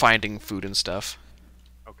finding food and stuff.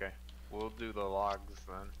 Okay, we'll do the logs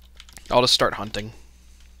then. I'll just start hunting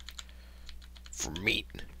for meat.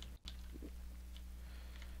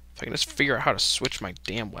 If I can just figure out how to switch my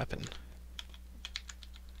damn weapon.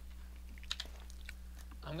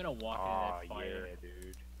 I'm gonna walk Oh into that fire. yeah,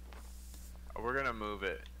 dude. We're gonna move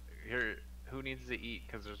it. Here, who needs to eat?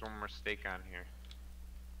 Cause there's one more steak on here.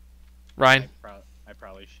 Ryan? I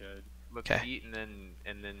probably should. Let's 'Kay. eat and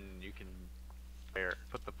then you can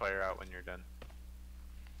put the fire out when you're done.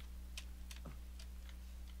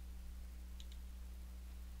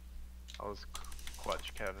 I was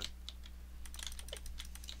clutch, Kevin.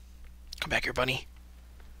 Come back here, bunny.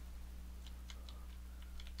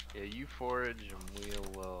 Yeah, you forage and we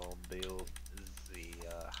will build the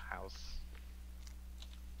house.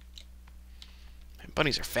 Man,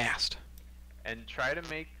 bunnies are fast. And try to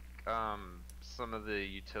make some of the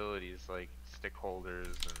utilities like stick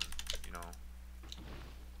holders and, you know.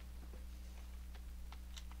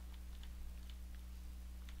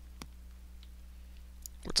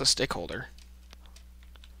 What's a stick holder?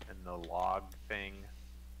 And the log thing.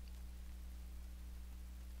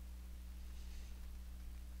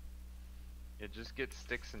 Yeah, just get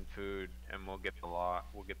sticks and food, and we'll get the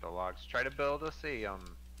logs. Try to build us a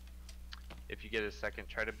if you get a second,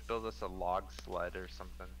 try to build us a log sled or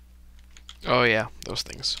something. Oh yeah, those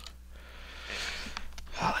things. Yeah.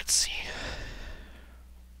 Oh, let's see.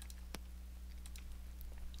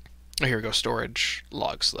 Oh, here we go. Storage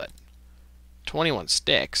log sled. 21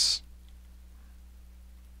 sticks.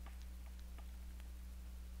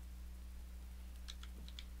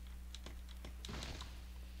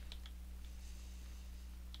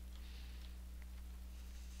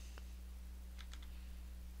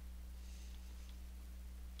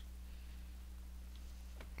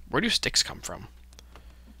 Where do sticks come from?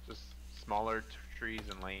 Just smaller trees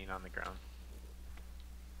and laying on the ground.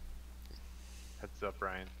 Heads up,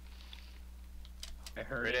 Ryan. I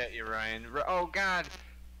heard Right it. at you, Ryan. Oh God!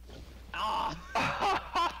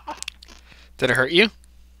 Ah! Did it hurt you?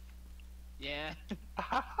 Yeah.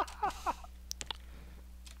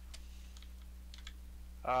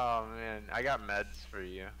 Oh man, I got meds for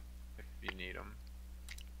you if you need them.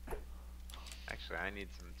 Actually, I need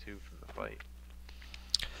some too from the fight.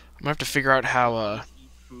 I'm gonna have to figure out how. Just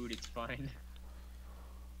eat food. It's fine.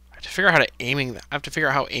 I have to figure out how to aiming. I have to figure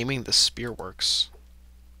out how aiming the spear works.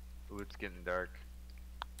 Ooh, it's getting dark.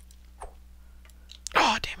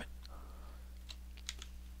 Oh damn it!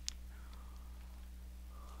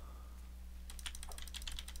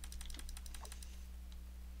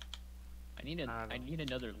 I need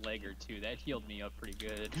another leg or two. That healed me up pretty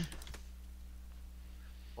good.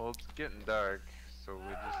 Well, it's getting dark, so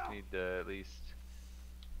we just need to at least.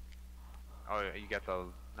 Oh, you got the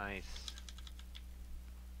nice.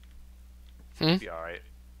 Hmm? Be all right.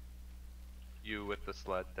 You with the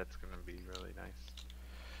sled, that's gonna be really nice.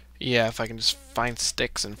 Yeah, if I can just find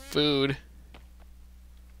sticks and food.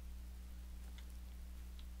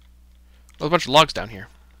 There's a bunch of logs down here.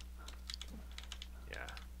 Yeah.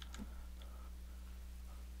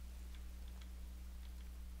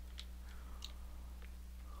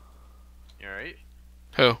 You alright?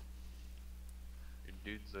 Who? Your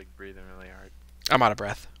dude's like breathing really hard. I'm out of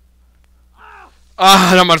breath.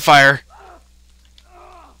 Ah, and I'm on fire.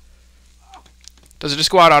 Does it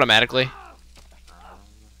just go out automatically?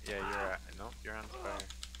 Yeah, you're at. Nope, you're on fire.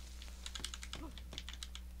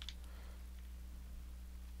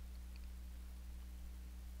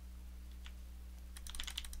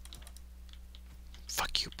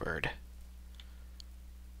 Fuck you, bird.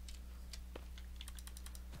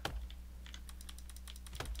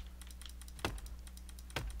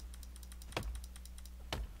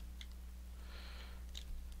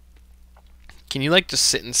 Can you like just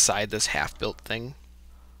sit inside this half-built thing?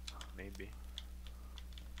 Maybe.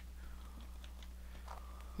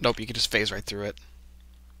 Nope, you can just phase right through it.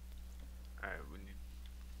 Alright, we need.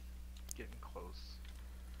 Getting close.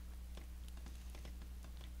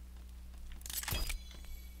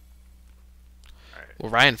 Alright. Well,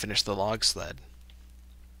 Ryan finished the log sled.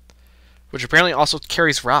 Which apparently also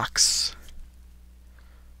carries rocks.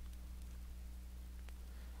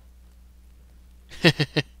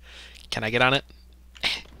 Can I get on it?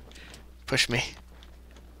 Push me.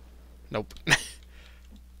 Nope.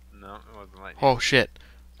 No, it wasn't letting Oh, shit.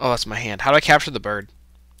 Oh, that's my hand. How do I capture the bird?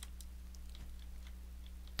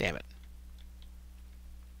 Damn it.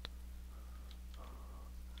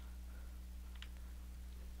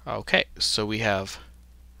 Okay, so we have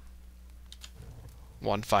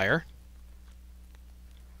one fire.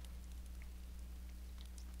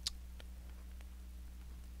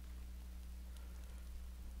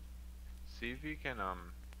 See if you can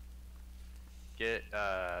get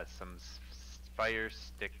some fire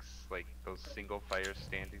sticks, like those single fire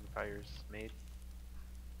standing fires made.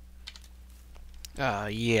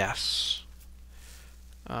 Yes.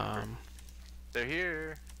 They're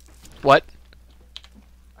here. What?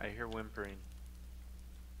 I hear whimpering.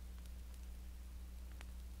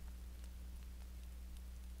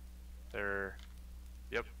 They're.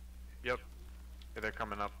 Yep. Yep. Yeah, they're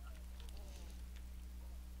coming up.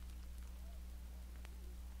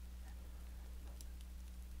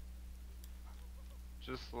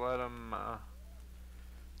 Just let them.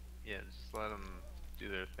 Yeah, just let them do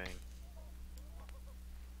their thing.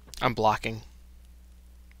 I'm blocking.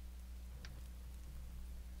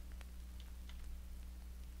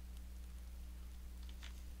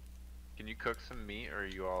 Can you cook some meat, or are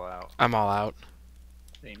you all out? I'm all out.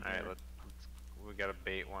 Same All right, here. we gotta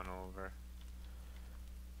bait one over.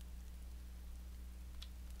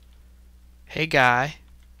 Hey, guy.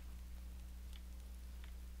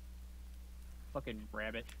 Fucking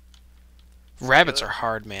rabbit. Rabbits are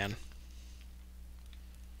hard, man.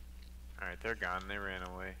 All right, they're gone. They ran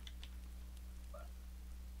away.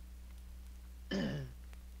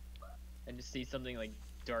 And just see something like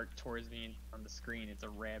dart towards me on the screen. It's a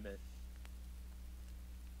rabbit.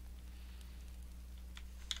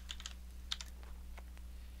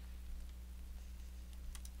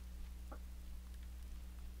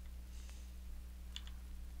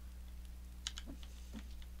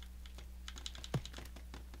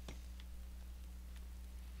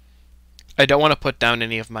 I don't want to put down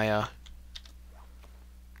any of my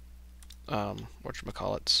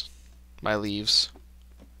whatchamacallits, my leaves.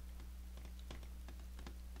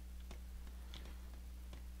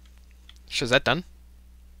 Is that done?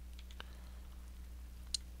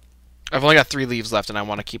 I've only got 3 leaves left, and I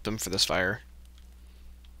want to keep them for this fire.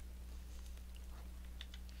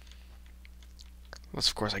 Unless,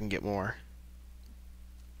 of course, I can get more.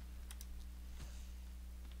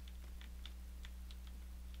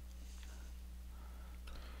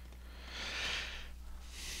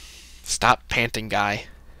 Stop panting, guy.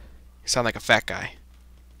 You sound like a fat guy.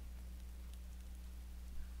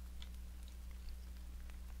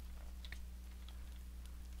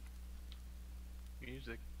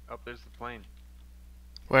 Music. Oh, there's the plane.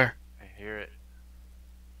 Where? I hear it.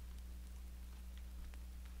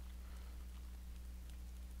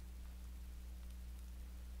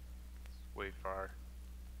 It's way far.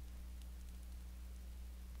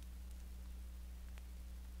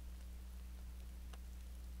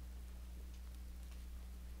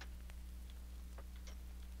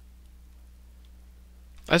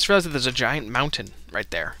 I just realized that there's a giant mountain right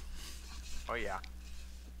there. Oh yeah.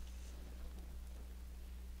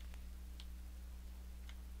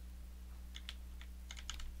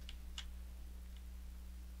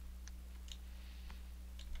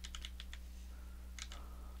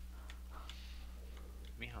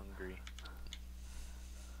 Me hungry.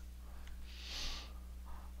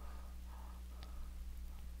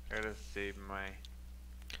 Try to save my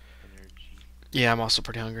energy. Yeah, I'm also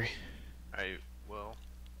pretty hungry. I will.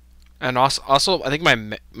 And also, I think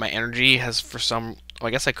my energy has for some. Well, I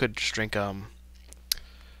guess I could just drink.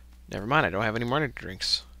 Never mind. I don't have any more energy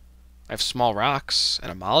drinks. I have small rocks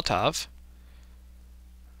and a Molotov.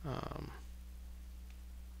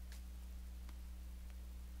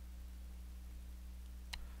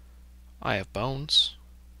 I have bones.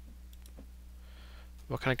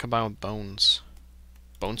 What can I combine with bones?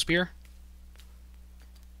 Bone spear?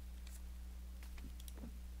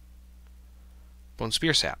 Bone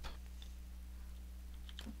spear sap.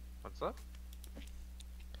 What's up?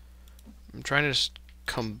 I'm trying to just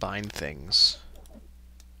combine things.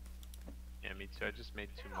 Yeah, me too. I just made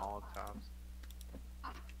 2 Molotovs.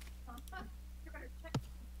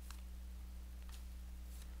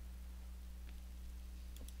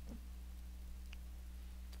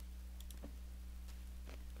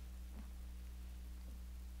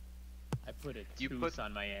 I put a You tooth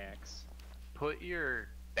on my axe. Put your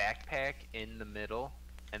backpack in the middle,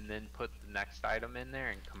 and then put the next item in there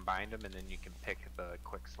and combine them, and then you can pick the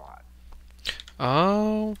quick slot.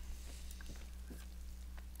 Oh.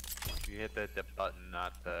 You hit the button,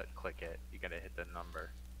 not the click it. You gotta hit the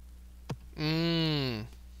number. Mmm.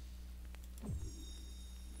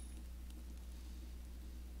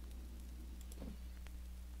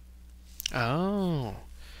 Oh.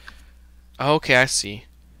 Okay, I see.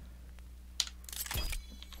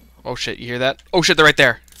 Oh shit, you hear that? Oh shit, they're right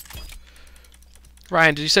there.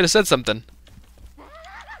 Ryan, did you say it said something?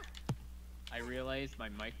 I realized my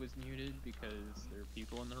mic was muted because there are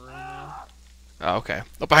people in the room now. Oh, okay.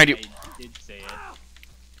 Oh, behind you. I did say it.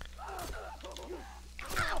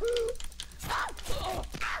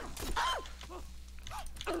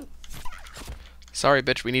 Sorry,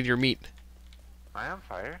 bitch, we need your meat. Am I on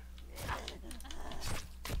fire?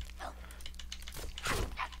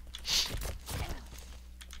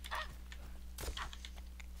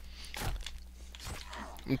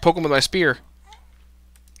 I'm poking him with my spear.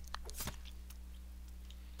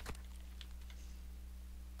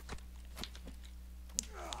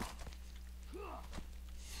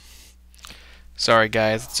 Sorry,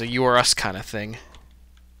 guys. It's a you or us kind of thing.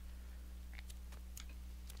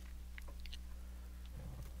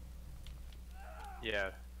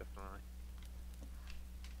 Yeah, definitely.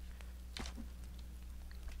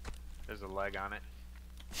 There's a leg on it.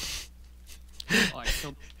 Oh,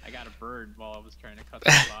 I got a bird while I was trying to cut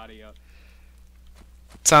the body up.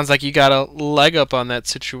 Sounds like you got a leg up on that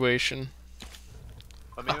situation.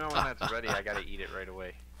 Let me know when that's ready. I gotta eat it right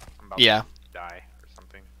away. I'm about Yeah. to die or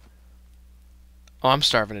something. Oh, I'm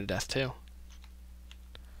starving to death, too.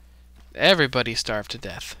 Everybody starved to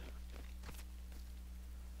death.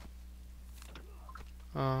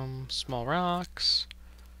 Small rocks.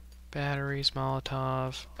 Batteries,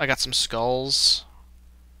 Molotov. I got some skulls.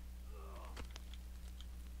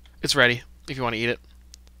 It's ready. if you want to eat it.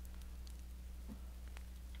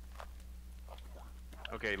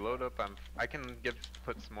 Okay, load up. I can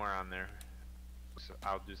put some more on there. So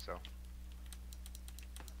I'll do so.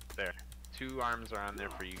 There. 2 arms are on there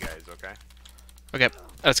for you guys. Okay. Okay,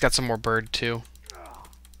 it's got some more bird too.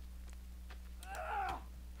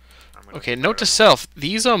 Okay, note to self: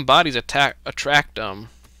 these bodies attract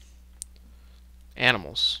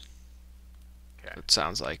animals. Okay. It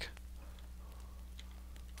sounds like.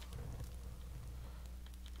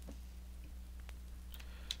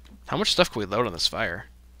 How much stuff can we load on this fire?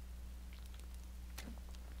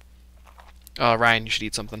 Ryan, you should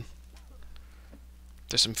eat something.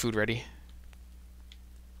 There's some food ready.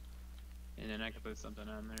 And then I can put something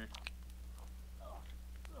on there.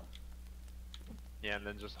 Yeah, and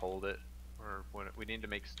then just hold it. Or we need to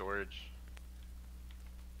make storage.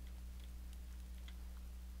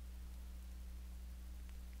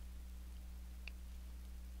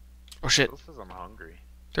 Oh shit, This says I'm hungry.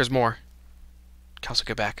 there's more. Kelso,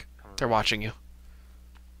 get back. They're watching you.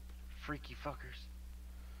 Freaky fuckers.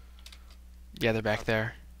 Yeah, they're back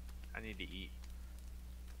there. I need to eat.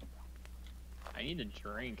 I need a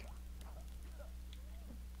drink.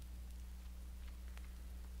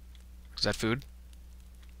 Is that food?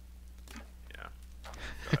 Yeah. Go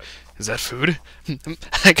ahead. Is that food?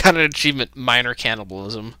 I got an achievement, minor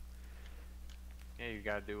cannibalism. Yeah, you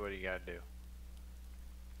gotta do what you gotta do.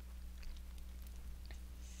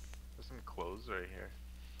 There's some clothes right here.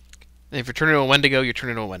 And if you turn into a Wendigo, you turn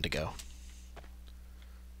into a Wendigo.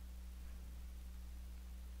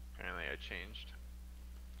 Apparently I changed.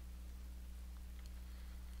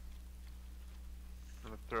 I'm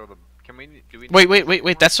gonna throw the. Can we? Do we?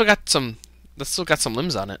 Wait. That's still got some. That's still got some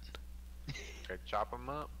limbs on it. Okay, chop them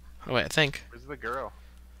up. Oh wait, I think. Where's the girl?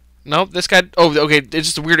 Nope, this guy. Oh, okay. It's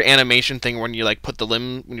just a weird animation thing when you like put the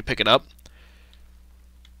limb when you pick it up.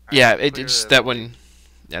 Yeah, Alright, it's clear that the one. lake.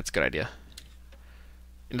 Yeah, that's a good idea.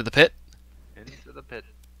 Into the pit. Into the pit.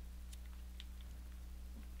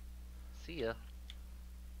 See ya.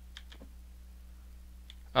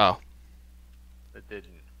 Oh, It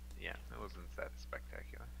didn't. Yeah, it wasn't that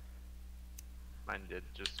spectacular. Mine did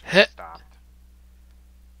just Hit. stopped.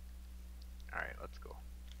 Alright, let's go.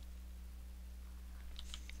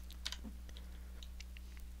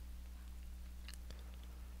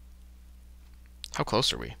 how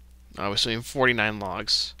close are we? Oh, we're seeing 49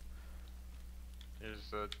 logs.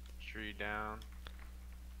 There's a tree down.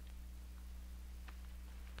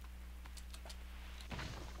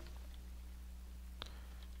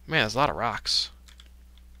 Man, there's a lot of rocks.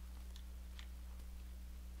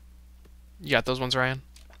 You got those ones, Ryan?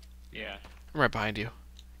 Yeah. I'm right behind you.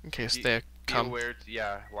 In case Be- they Be come. aware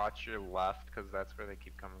yeah, watch your left, because that's where they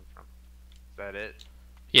keep coming from. Is that it?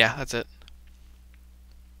 Yeah, that's it.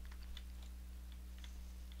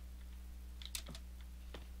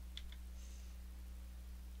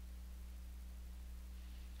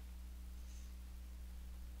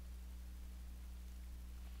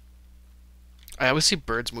 I always see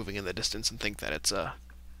birds moving in the distance and think that it's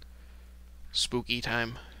spooky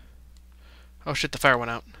time. Oh shit, the fire went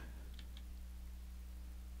out.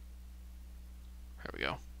 There we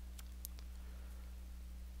go.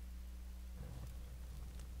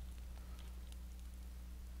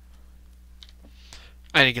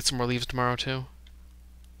 I need to get some more leaves tomorrow too.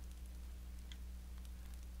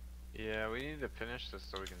 Yeah, we need to finish this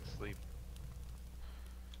so we can sleep.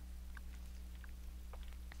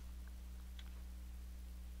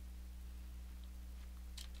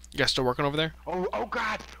 You guys still working over there? Oh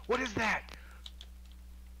god! What is that?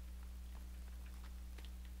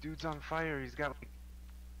 Dude's on fire. He's got like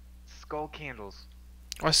skull candles.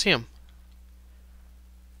 Oh, I see him.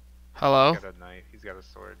 Hello? He's got a knife. He's got a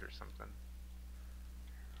sword or something.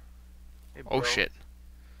 Hey, Oh bro. shit.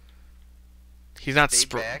 He's not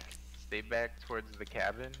Stay back towards the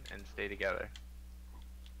cabin and stay together.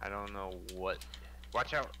 I don't know what.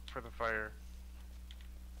 Watch out for the fire.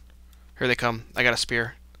 Here they come. I got a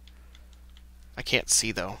spear. I can't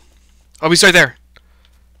see though. Oh, he's right there.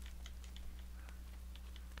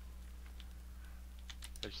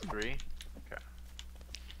 There's 3. Okay.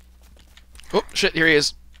 Oh shit, here he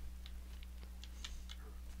is.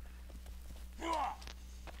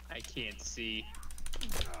 I can't see.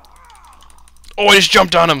 Oh, I just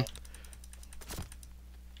jumped on him.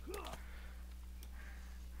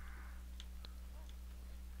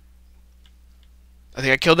 I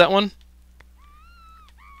think I killed that one.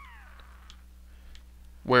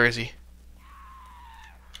 Where is he?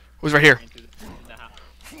 Who's right here? Into the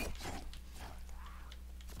house.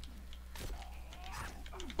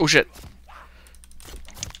 Oh shit.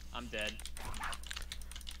 I'm dead.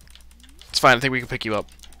 It's fine. I think we can pick you up.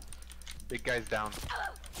 Big guy's down.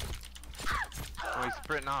 Oh, he's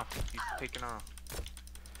sprinting off. He's taking off.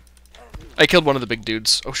 I killed one of the big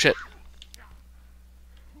dudes. Oh shit.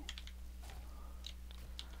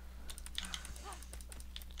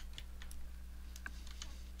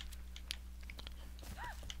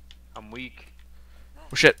 I'm weak.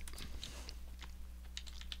 Oh shit.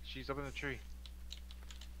 She's up in the tree.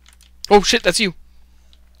 Oh shit, that's you.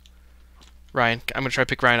 Ryan, I'm gonna try to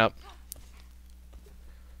pick Ryan up.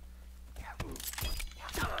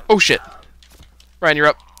 Oh shit. Ryan, you're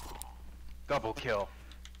up. Double kill.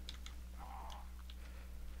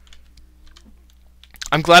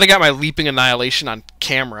 I'm glad I got my leaping annihilation on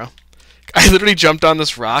camera. I literally jumped on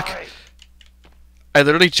this rock. Alright. I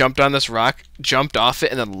literally jumped on this rock, jumped off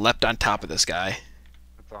it, and then leapt on top of this guy.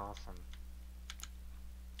 That's awesome.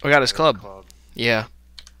 I got his club. Club. Yeah.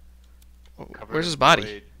 Covered Where's in his body?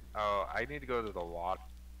 blade. Oh, I need to go to the water.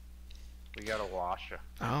 We gotta wash it.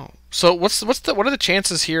 Oh. So what are the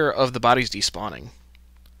chances here of the bodies despawning?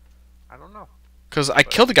 I don't know. Because I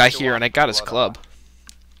But killed a guy still here want and I got his blood club. off.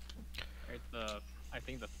 I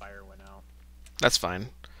think the fire went out. That's fine.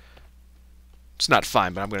 It's not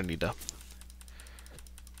fine, but I'm gonna need to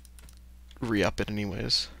re-up it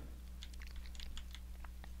anyways.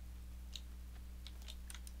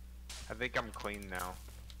 I think I'm clean now.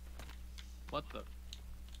 What the?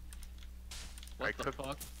 What Alright, the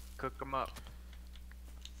fuck? Cook them up.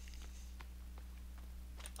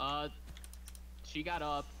 She got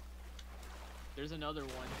up. There's another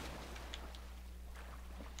one.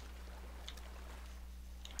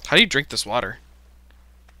 How do you drink this water?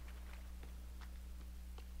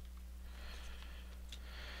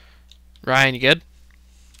 Ryan, you good?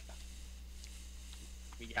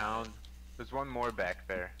 We got Down. There's one more back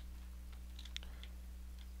there.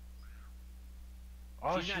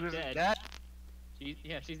 Oh, She's she not was dead. dead.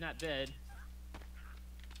 She's not dead.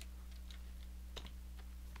 I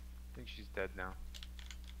think she's dead now.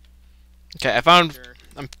 Okay, I found. Sure.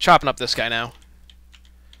 I'm chopping up this guy now.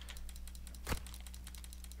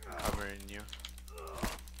 Covering you.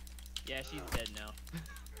 Yeah, she's dead now.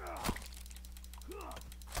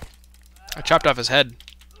 I chopped off his head.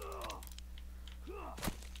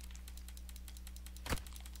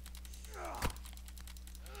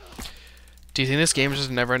 Do you think this game is just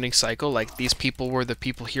a never-ending cycle? Like these people were the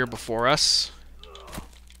people here before us?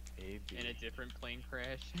 Maybe. In a different plane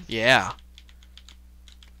crash. Yeah.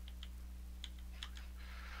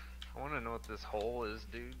 I want to know what this hole is,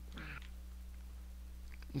 dude.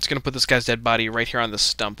 I'm just gonna put this guy's dead body right here on this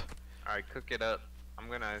stump. Alright, cook it up. I'm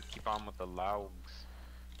gonna keep on with the logs.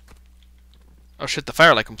 Oh shit, the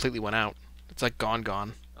fire like completely went out. It's like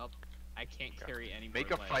gone. I can't carry any more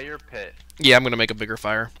Make a lead. fire pit. Yeah, I'm gonna make a bigger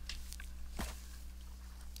fire.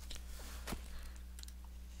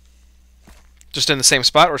 Just in the same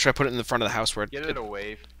spot, or should I put it in the front of the house where Get it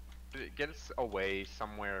away. Get us away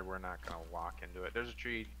somewhere we're not gonna walk into it. There's a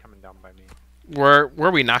tree coming down by me. where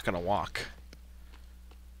are we not gonna walk?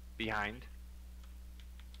 Behind.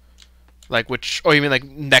 Like which? Oh, you mean like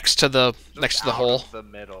next to the Just out hole? of the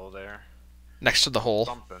middle there. Next to the hole.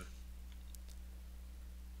 Something.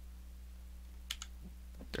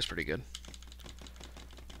 That's pretty good.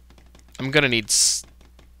 I'm gonna need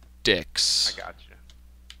sticks. I got you.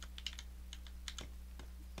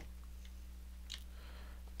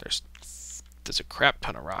 There's a crap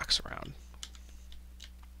ton of rocks around.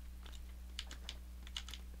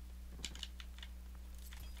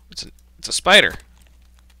 It's a spider.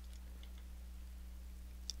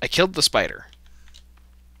 I killed the spider.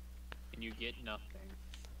 And you get nothing.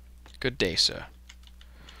 Good day, sir.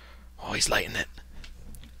 Oh, he's lighting it.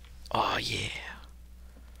 Oh yeah.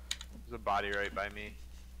 There's a body right by me.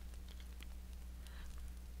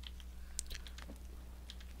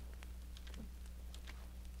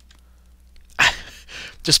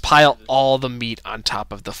 Just pile all the meat on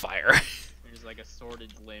top of the fire. There's like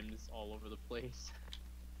assorted limbs all over the place.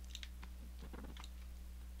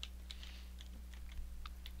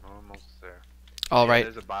 Almost there. All Yeah, right.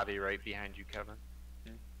 There's a body right behind you, Kevin.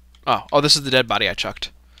 Oh, this is the dead body I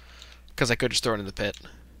chucked. Because I could just throw it in the pit.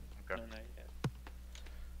 Okay. No, not yet.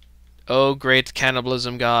 Oh, great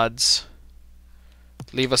cannibalism gods.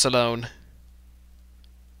 Leave us alone.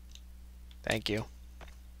 Thank you.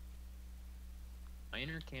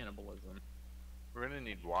 Minor cannibalism. We're gonna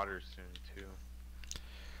need water soon too.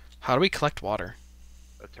 How do we collect water?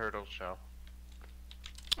 A turtle shell.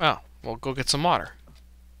 Oh, well, go get some water.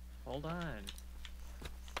 Hold on.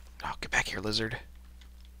 Oh, get back here, lizard.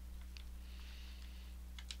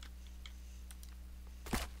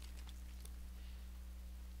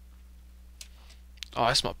 Oh,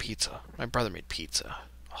 I smell pizza. My brother made pizza.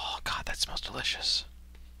 Oh, God, that smells delicious.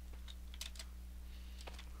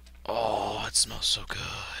 it smells so good.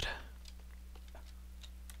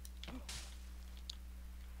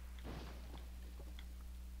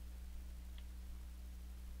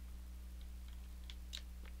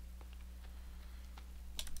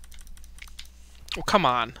 Oh, come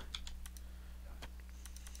on.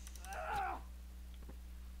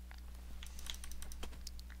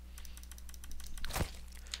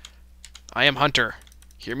 I am Hunter.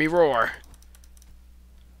 Hear me roar.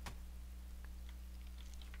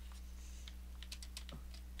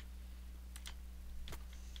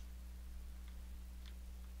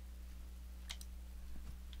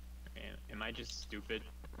 Am I just stupid?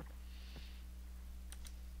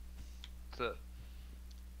 So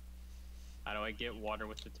How do I get water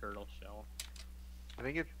with the turtle shell? I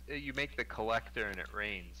think you make the collector and it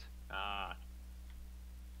rains. Ah,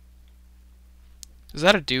 Is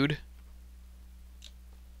that a dude?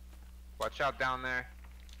 Watch out down there.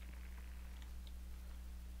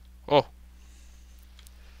 Oh.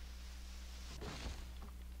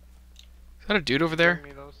 Is that a dude over there?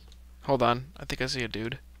 Bring me those. Hold on. I think I see a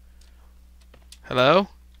dude. Hello?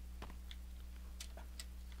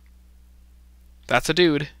 That's a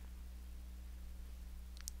dude.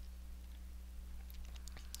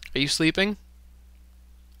 Are you sleeping?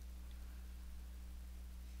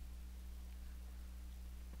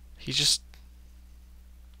 He's just...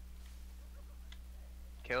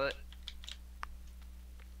 Kill it.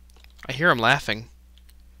 I hear him laughing.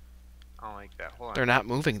 I don't like that. Hold on. They're not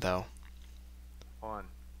moving, though. Hold on.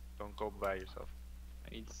 Don't go by yourself.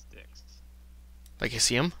 I need sticks. Like, you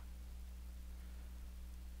see him?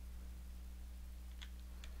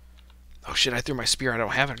 Oh shit, I threw my spear. I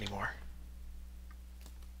don't have it anymore.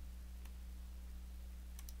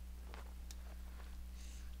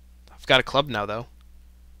 I've got a club now, though.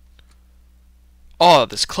 Oh,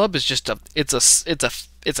 this club is just a...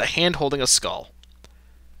 It's a hand holding a skull.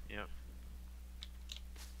 Yep.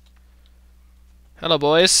 Hello,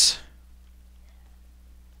 boys.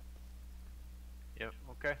 Yep.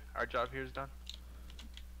 Okay. Our job here is done.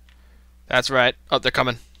 That's right. Oh, they're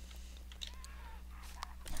coming.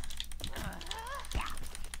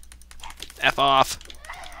 F off.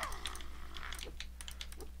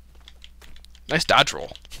 Nice dodge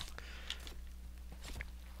roll.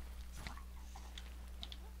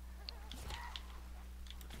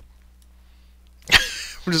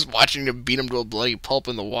 We're just watching him beat him to a bloody pulp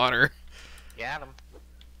in the water. Got him.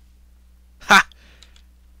 Ha!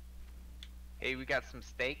 Hey, we got some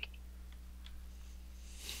steak.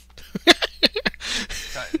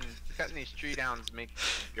 Cutting these tree downs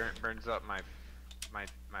burns up my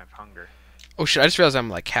hunger. Oh shit, I just realized I'm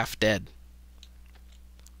like half dead.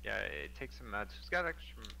 Yeah, it takes some meds. Who's got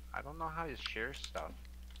extra? I don't know how you share stuff.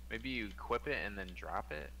 Maybe you equip it and then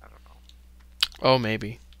drop it. I don't know. Oh,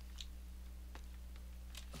 maybe.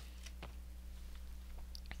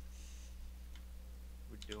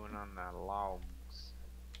 We're doing on the logs.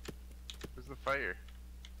 Where's the fire?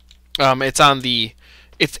 It's on the...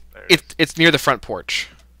 There it is. It's near the front porch.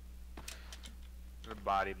 The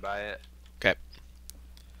body by it. Okay.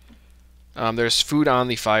 There's food on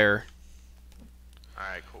the fire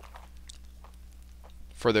Alright, cool.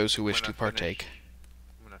 for those who I'm wish gonna to partake.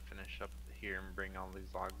 I'm gonna finish up here and bring all these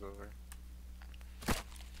logs over.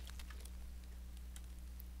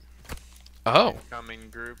 Oh, Incoming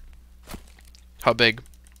group. how big?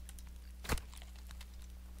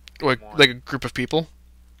 Like One. a group of people?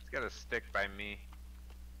 It's got a stick by me.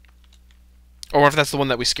 Or if that's the one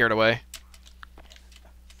that we scared away.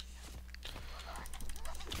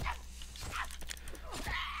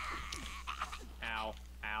 ow,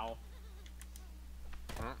 ow.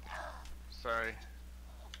 Oh, sorry.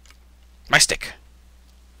 My stick.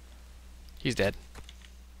 He's dead.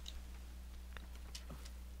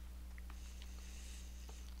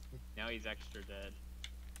 Now he's extra dead.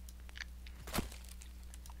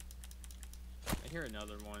 I hear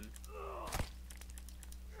another one.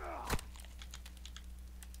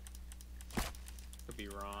 Could be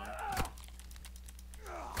wrong.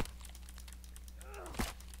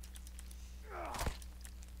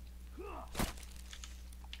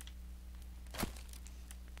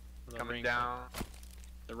 The Coming rain down.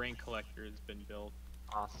 The rain collector has been built.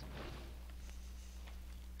 Awesome.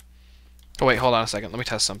 Oh wait, hold on a second. Let me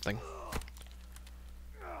test something.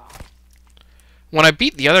 When I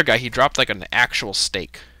beat the other guy, he dropped like an actual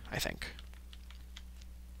steak, I think.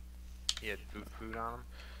 He had food on him.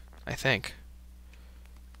 I think.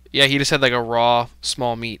 Yeah, he just had like a raw,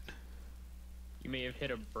 small meat. You may have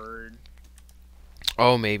hit a bird.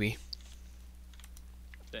 Oh, maybe.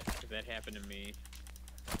 That happened to me.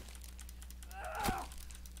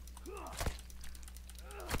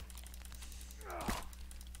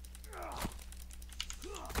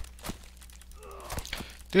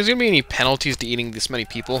 There's gonna be any penalties to eating this many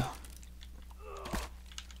people?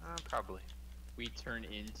 Probably. We turn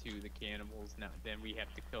into the cannibals now. Then we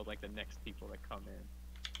have to kill like the next people that come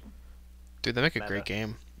in. Dude, they make a Meta. great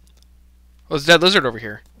game. Oh, there's that lizard over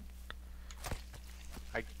here.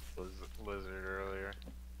 I was lizard earlier.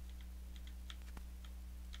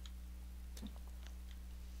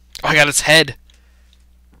 Oh, I got its head.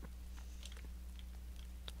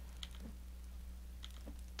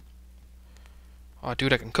 Oh,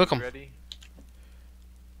 dude, I can cook them. Ready?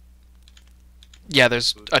 Yeah,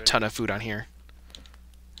 there's Food a ready? ton of food on here.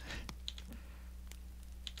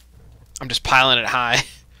 I'm just piling it high.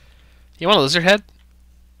 You want a lizard head?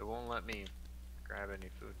 It won't let me grab any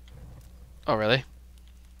food. Oh, really?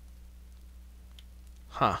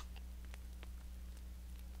 Huh.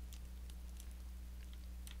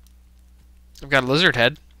 I've got a lizard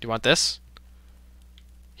head. Do you want this?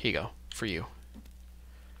 Here you go. For you.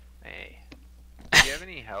 Hey. Do you have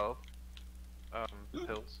any health?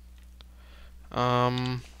 Pills?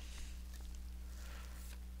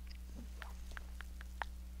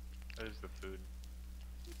 There's the food.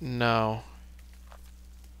 No.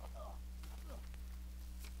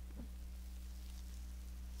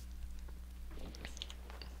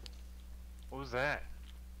 What was that?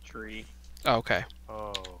 Tree. Oh, okay.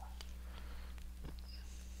 Oh.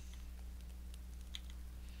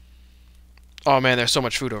 Oh, man, there's so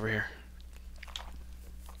much food over here.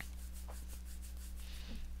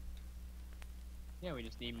 Yeah, we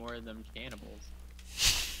just need more of them cannibals.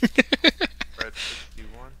 Red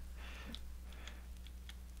 61.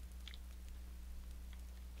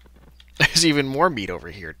 There's even more meat over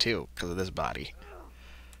here, too, because of this body.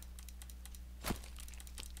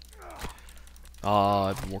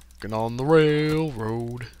 I've been working on the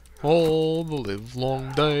railroad all the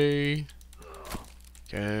livelong day.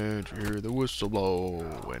 Can't you hear the whistle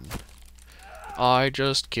blowing? I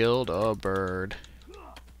just killed a bird.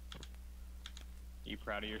 You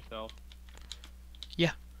proud of yourself?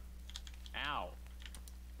 Yeah. Ow.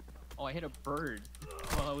 Oh, I hit a bird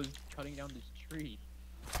while I was cutting down this tree.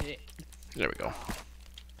 Sick. There we go.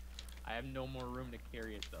 I have no more room to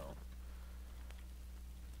carry it though.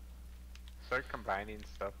 Start combining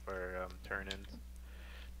stuff for turn-ins.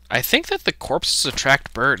 I think that the corpses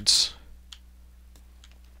attract birds.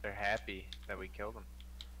 They're happy that we killed them.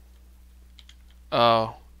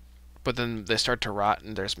 Oh. But then they start to rot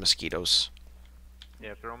and there's mosquitoes.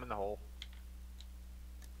 Yeah, throw them in the hole.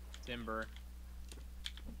 Timber.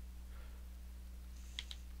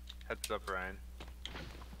 Heads up, Ryan.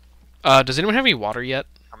 Does anyone have any water yet?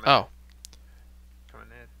 Coming, Oh. coming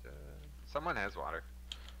in. Someone has water.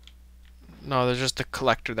 No, there's just the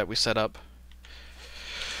collector that we set up.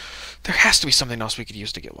 There has to be something else we could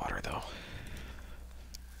use to get water, though.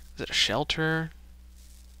 Is it a shelter?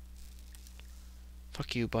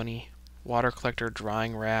 Fuck you, bunny. Water collector,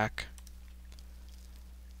 drying rack.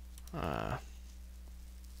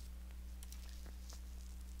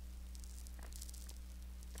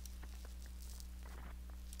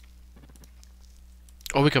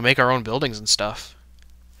 Oh, we can make our own buildings and stuff.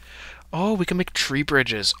 Oh, we can make tree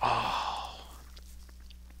bridges. Oh.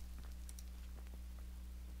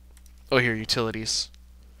 Oh, here, utilities.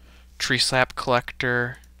 Tree sap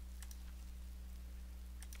collector.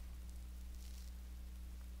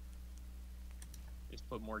 Just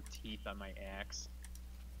put more teeth on my axe.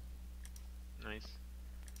 Nice.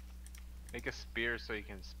 Make a spear so you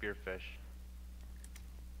can spearfish.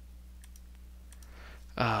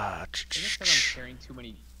 Uh, I guess that I'm carrying too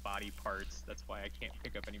many body parts. That's why I can't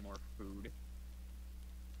pick up any more food.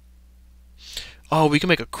 oh, we can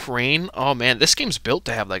make a crane. Oh man, this game's built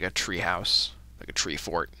to have like a tree house, like a tree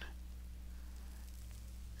fort.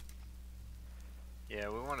 Yeah,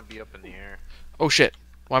 we want to be up in the air. Oh shit!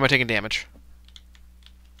 Why am I taking damage?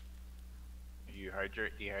 Are you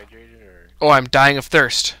dehydrated or? Oh, I'm dying of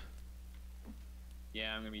thirst.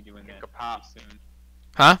 Yeah, I'm gonna be doing Take that a pop. pretty soon.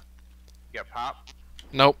 Huh? You got pop?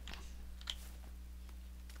 Nope.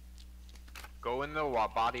 Go in the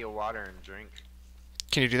body of water and drink.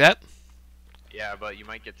 Can you do that? Yeah, but you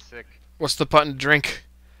might get sick. What's the button to drink?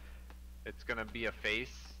 It's gonna be a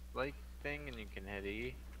face-like thing, and you can hit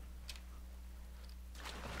E.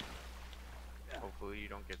 Hopefully you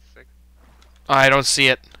don't get sick. I don't see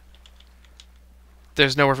it.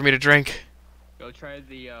 There's nowhere for me to drink. Go try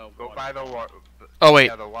the Go by the water. Oh wait.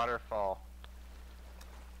 Yeah, the waterfall.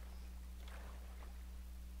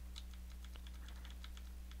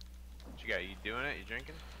 What you got? You doing it? You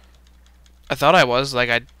drinking? I thought I was like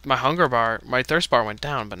my my thirst bar went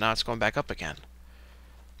down, but now it's going back up again.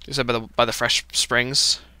 You said by the fresh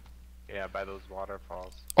springs. Yeah, by those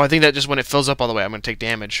waterfalls. Oh, I think that just when it fills up all the way, I'm gonna take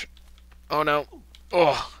damage. Oh no.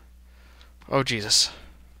 Oh. Oh, Jesus.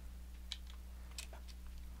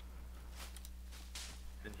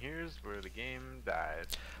 And here's where the game dies.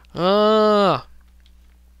 Ah.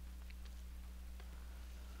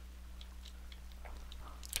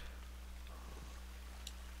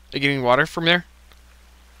 Are you getting water from there?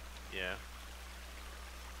 Yeah.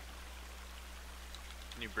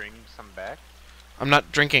 Can you bring some back? I'm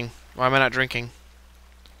not drinking. Why am I not drinking?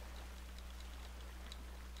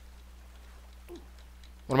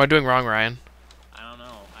 What am I doing wrong, Ryan? I don't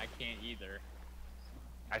know. I can't either.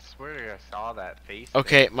 I swear to God, I saw that face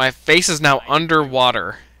Okay, there. my face is now I do.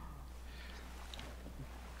 underwater.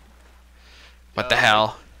 What the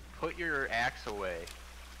hell? Put your axe away.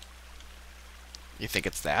 You think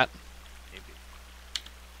it's that? Maybe.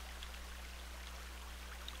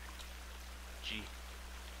 Gee.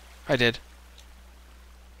 I did.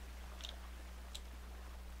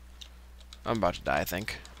 I'm about to die, I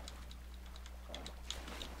think.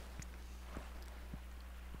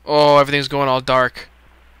 Oh, everything's going all dark.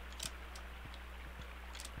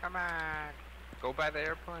 Come on. Go by the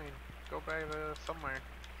airplane. Go by the somewhere.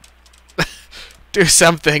 Do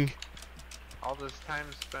something. All this time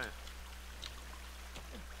spent.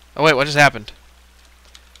 Oh, wait, what just happened?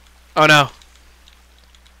 Oh, no.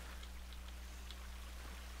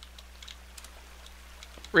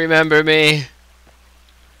 Remember me.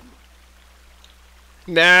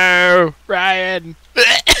 No, Ryan. Can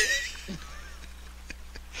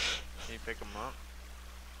you pick them up?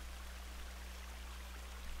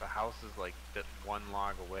 The house is like one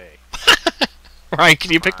log away. Ryan,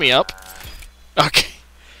 can you pick me up? Okay.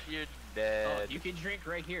 You're Oh, dead. you can drink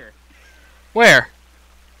right here. Where?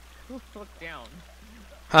 Look down.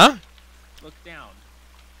 Huh? Look down.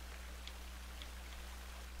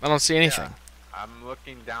 I don't see anything. I'm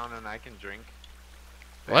looking down and I can drink.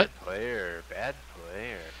 What? Bad player. Bad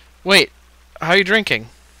player. Wait, how are you drinking?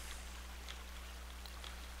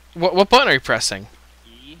 What button are you pressing?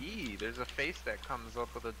 E. E. There's a face that comes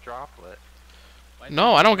up with a droplet. Why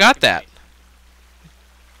No, is I don't got that.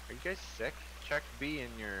 Are you guys sick? Check B in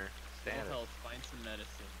your Full status. health, find some medicine.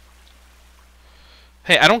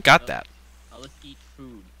 Hey, I don't got that. Now let's eat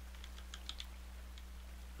food.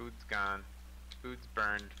 Food's gone. Food's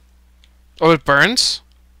burned. Oh, it burns?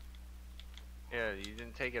 Yeah, you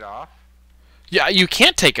didn't take it off? Yeah, you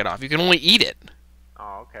can't take it off. You can only eat it.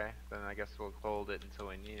 Oh, okay. Then I guess we'll hold it until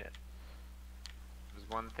we need it. There's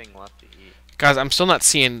one thing left to eat. Guys, I'm still not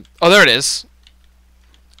seeing... Oh, there it is.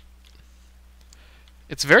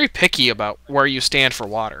 It's very picky about where you stand for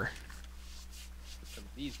water. Put some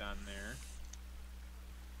of these on there.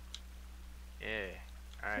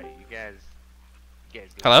 Yeah. Alright, you guys go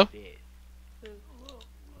Hello? to bed.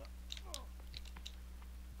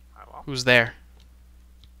 Well, Who's there?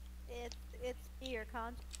 It's me, your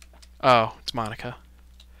con. Oh, it's Monica.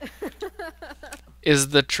 Is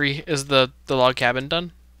the log cabin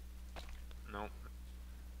done? no.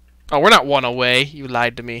 Oh, we're not one away. You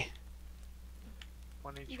lied to me.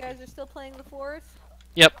 One You HP. guys are still playing the forest?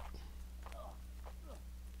 Yep.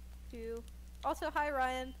 Two. Also, hi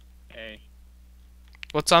Ryan. Hey.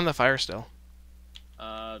 What's on the fire still?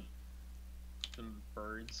 Some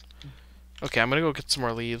birds. Okay, I'm gonna go get some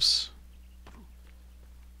more leaves.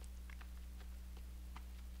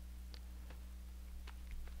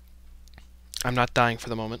 I'm not dying for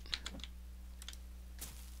the moment.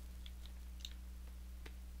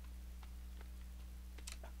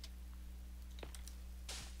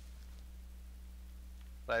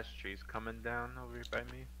 Last tree's coming down over here by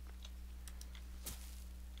me.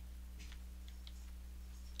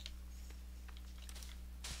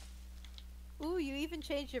 Ooh, you even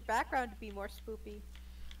changed your background to be more spoopy.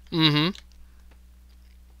 Mm-hmm.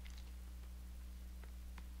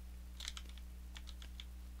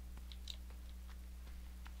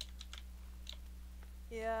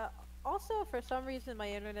 Yeah. Also, for some reason, my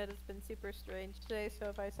internet has been super strange today, so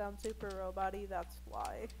if I sound super robot-y, that's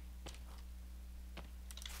why.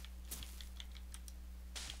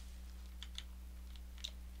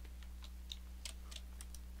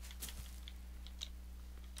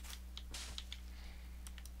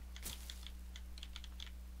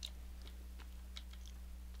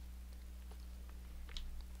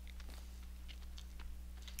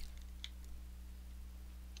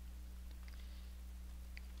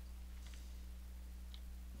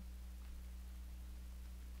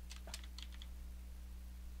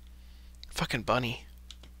 Fucking bunny.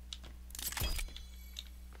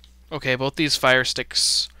 Okay, both these fire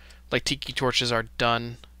sticks, like tiki torches, are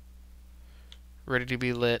done. Ready to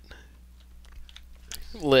be lit.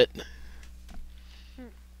 Lit.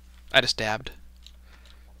 I just dabbed.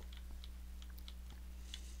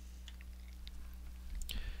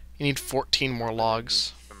 You need 14 more I'm gonna need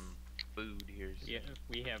logs. some food here. Yeah,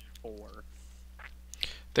 we have 4.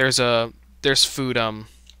 There's food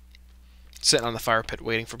sitting on the fire pit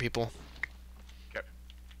waiting for people. Okay.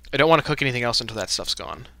 I don't want to cook anything else until that stuff's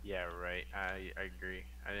gone. Yeah, right. I agree.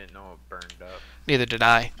 I didn't know it burned up. Neither did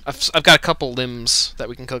I. I've got a couple limbs that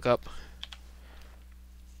we can cook up.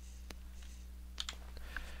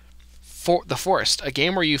 For the Forest, a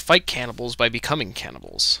game where you fight cannibals by becoming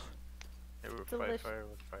cannibals. They would Delicious. fight fire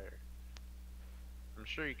with fire. I'm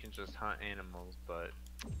sure you can just hunt animals, but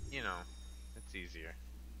you know, it's easier.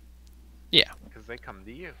 Yeah. Because they come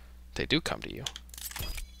to you. They do come to you.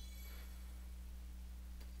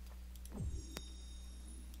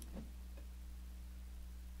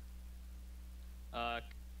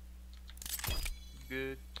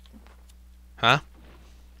 Good. Huh?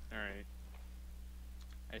 Alright.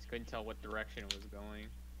 I just couldn't tell what direction it was going.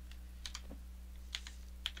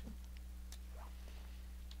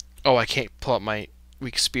 Oh, I can't pull up my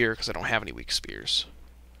weak spear because I don't have any weak spears.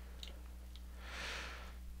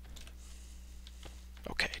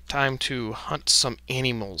 Okay, time to hunt some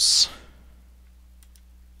animals.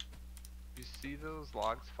 You see those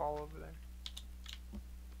logs fall over there?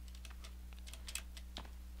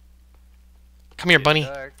 Come here, Get bunny.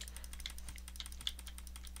 back.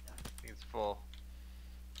 I think it's full.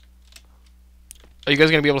 Are you guys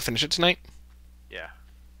gonna be able to finish it tonight? Yeah.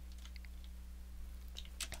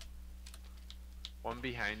 One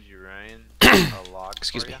behind you, Ryan. A log.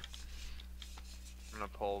 Excuse for me. ya. I'm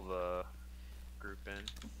gonna pull the group in.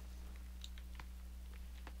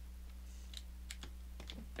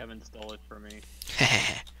 Kevin stole it from me.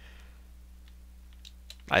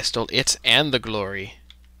 I stole it and the glory.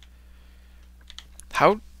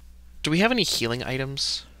 How... Do we have any healing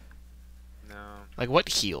items? No. Like, what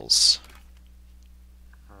heals?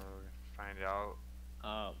 Find out.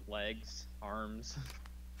 Legs, arms.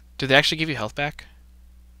 Do they actually give you health back?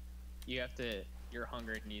 You have to. Your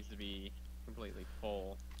hunger needs to be completely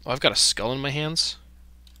full. Oh, I've got a skull in my hands.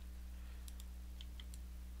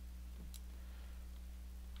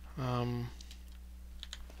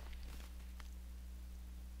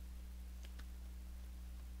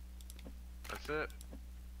 That's it.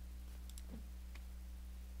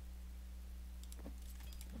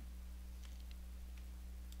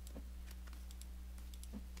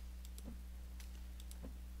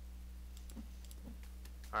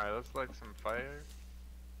 Alright, let's light some fire.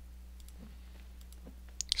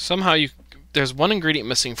 Somehow you... There's one ingredient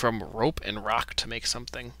missing from rope and rock to make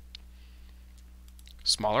something.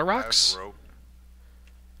 Smaller I have rocks? rope.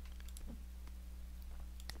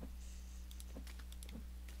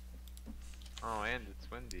 Oh, and it's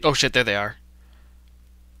windy. Oh shit, there they are.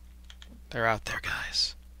 They're out there,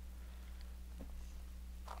 guys.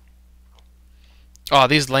 Oh,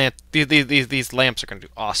 these lamps are gonna do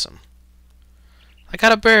awesome. I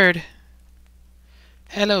got a bird.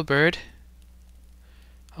 Hello, bird.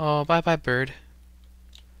 Oh, bye-bye, bird.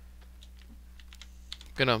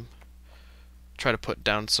 Gonna try to put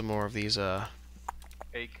down some more of these,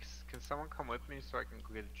 Hey, can someone come with me so I can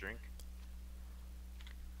go get a drink?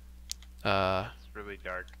 It's really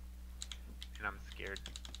dark. And I'm scared.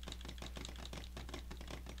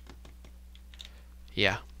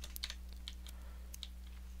 yeah.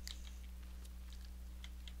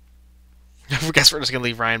 I guess we're just gonna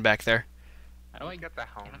leave Ryan back there. How do I get the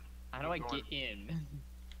home? How do I Keep get in?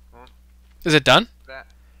 Is it done? That.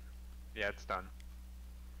 Yeah, it's done.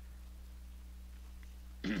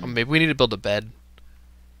 Oh, maybe we need to build a bed.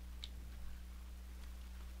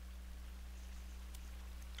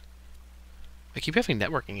 I keep having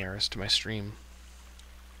networking errors to my stream.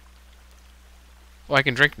 Oh, I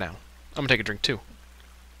can drink now. I'm gonna take a drink too.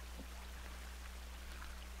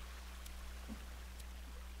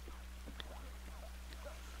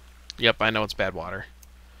 Yep, I know it's bad water.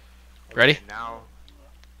 Ready? Okay, now.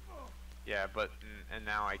 Yeah, but and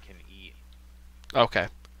now I can eat Okay.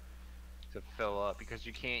 to fill up because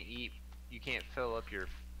you can't eat. You can't fill up your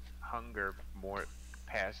hunger more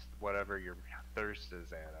past whatever your thirst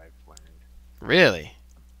is at. I've learned. Really?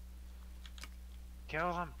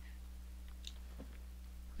 Kill him.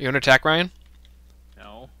 You want to attack Ryan?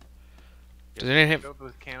 No. Does anyone have... Filled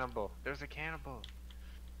with cannibal. There's a cannibal.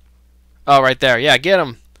 Oh, right there. Yeah, get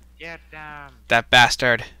him. Get them. That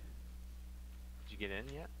bastard. Did you get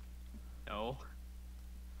in yet? No.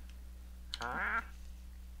 Huh?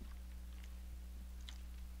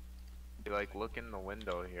 You like look in the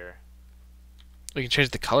window here. We can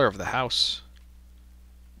change the color of the house.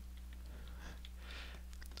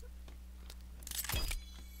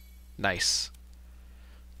 Nice.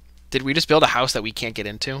 Did we just build a house that we can't get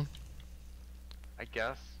into? I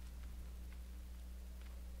guess.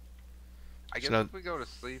 I guess now, if we go to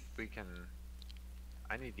sleep, we can.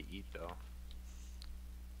 I need to eat though.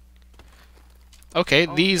 okay,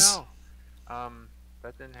 Oh these. no.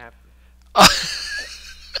 That didn't happen.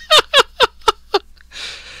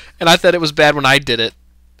 And I thought it was bad when I did it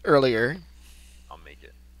earlier. I'll make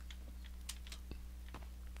it.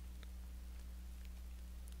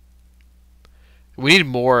 We need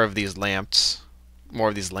more of these lamps. More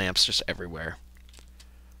of these lamps just everywhere.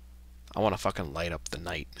 I want to fucking light up the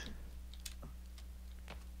night.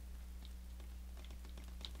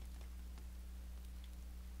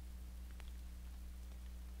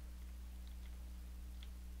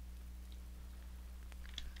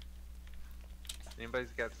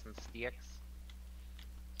 Anybody's got some sticks?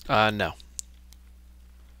 No.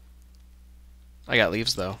 I got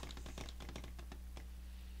leaves though.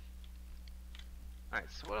 Alright,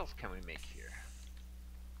 so what else can we make here?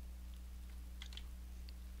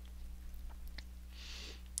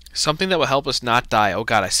 Something that will help us not die. Oh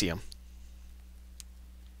god, I see them.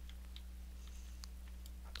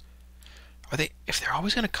 Are they? If they're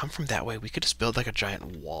always gonna come from that way, we could just build like a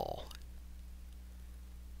giant wall.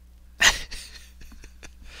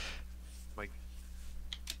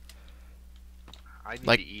 I need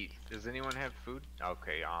Like- to eat. Does anyone have food?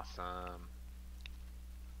 Okay, awesome.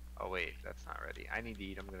 Oh wait, that's not ready. I need to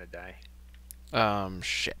eat. I'm gonna die.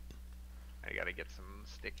 Shit. I gotta get some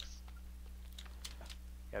sticks.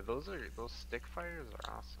 Yeah, those stick fires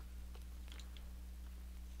are awesome.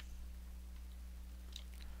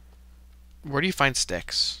 Where do you find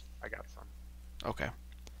sticks? I got some. Okay.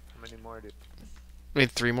 How many more do? We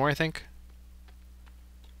need 3 more, I think.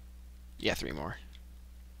 Yeah, 3 more.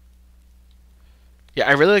 Yeah,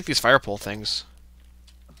 I really like these fire pole things.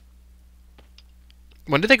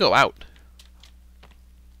 When did they go out?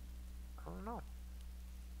 I don't know.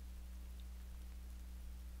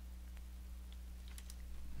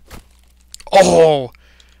 Oh!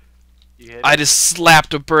 You hit I it? just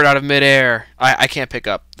slapped a bird out of midair. I can't pick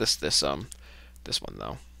up this one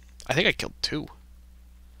though. I think I killed 2.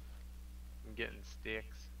 I'm getting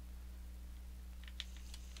sticks.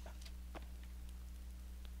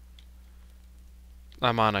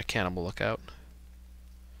 I'm on a cannibal lookout.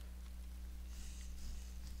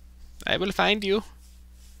 I will find you.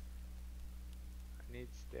 I need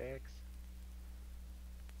sticks.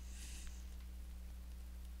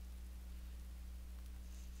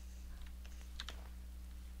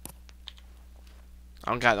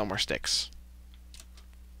 I don't got no more sticks.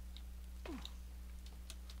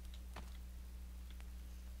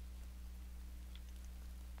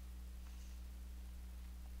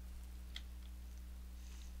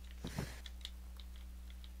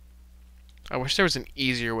 I wish there was an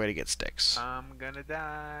easier way to get sticks. I'm gonna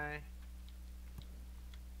die.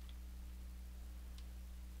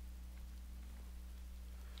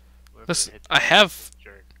 Whoever Listen, hit I that have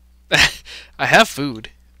jerk. I have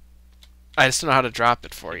food. I just don't know how to drop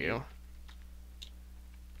it for Can you. you-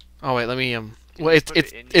 Oh wait, let me Can well, you put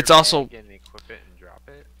it in it's your also, bag and equip it and drop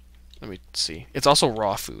it. let me see. It's also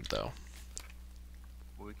raw food though.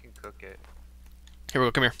 We can cook it. Here we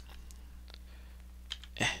go. Come here.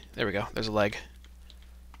 There we go. There's a leg.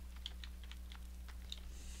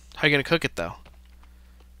 How you gonna cook it though?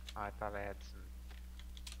 I thought I had some.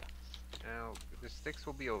 No, the sticks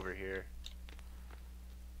will be over here.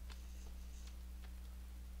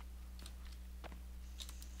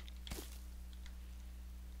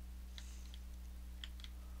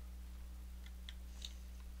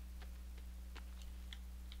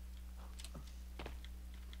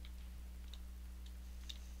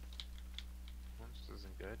 This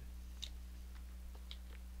isn't good.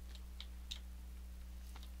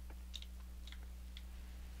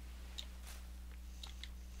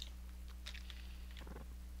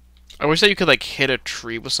 I wish that you could like hit a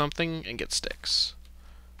tree with something and get sticks.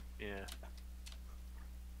 Yeah.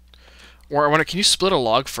 Or I wonder, can you split a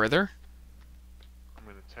log further? I'm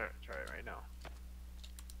gonna try it right now.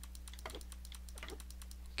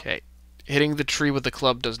 Okay. Hitting the tree with the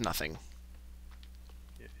club does nothing.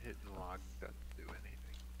 Hitting the log doesn't do anything.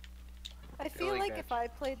 I feel feel like like that- if I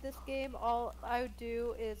played this game, all I would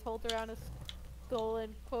do is hold around a skull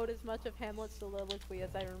and quote as much of Hamlet's soliloquy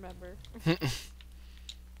as I remember.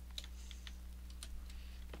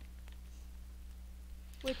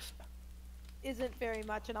 Which isn't very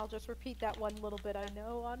much, and I'll just repeat that one little bit I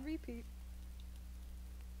know on repeat.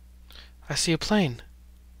 I see a plane.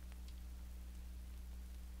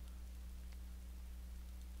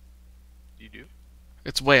 You do?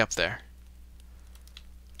 It's way up there.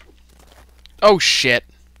 Oh shit.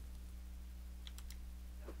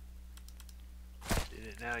 Did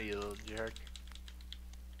it now, you little jerk.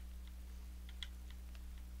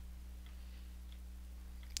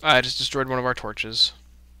 I just destroyed one of our torches.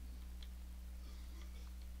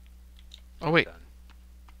 Oh wait. Done.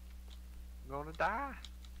 I'm gonna die.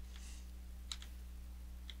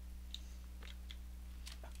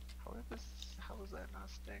 How is that not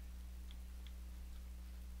stick?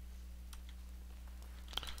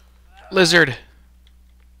 Lizard.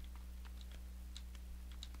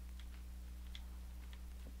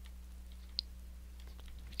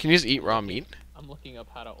 Can you just eat raw meat? I'm looking up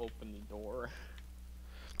how to open the door.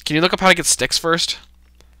 Can you look up how to get sticks first?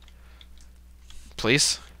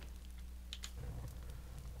 Please?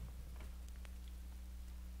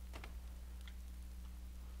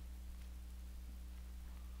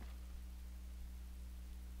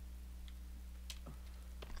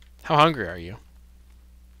 How hungry are you?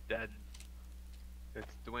 Dead.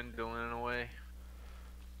 It's dwindling away.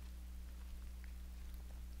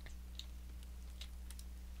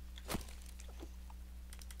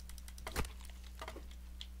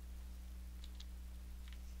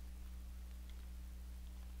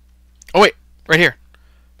 Oh wait, right here.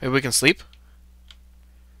 Maybe we can sleep?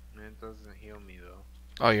 It doesn't heal me though.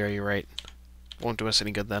 Oh, you're right. Won't do us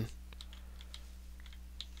any good then.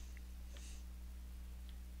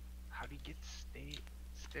 How do you get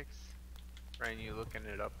sticks? Ryan, you looking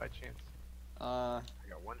it up by chance? I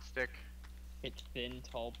got one stick. Hit thin,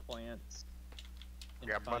 tall plants. I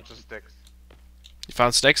got a bunch of sticks. You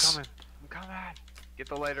found sticks? I'm coming. Get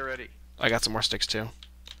the lighter ready. I got some more sticks too.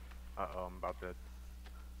 Uh-oh, I'm about to...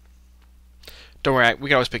 Don't worry, we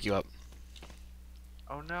can always pick you up.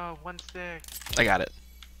 Oh no, one stick. I got it.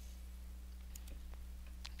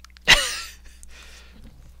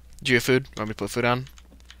 Do you have food? Want me to put food on?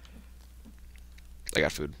 I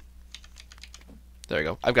got food. There we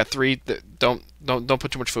go. I've got 3. Don't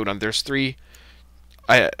put too much food on. There's 3.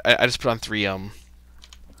 I just put on 3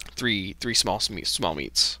 3 small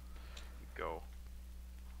meats. Go.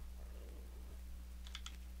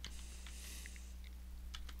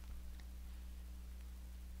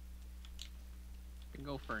 I can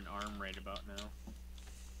go for an arm right about now.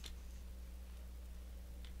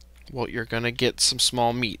 Well, you're gonna get some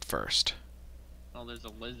small meat first. Oh, there's a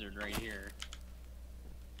lizard right here.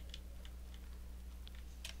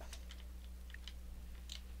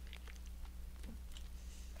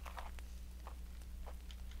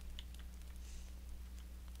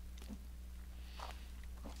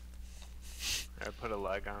 I put a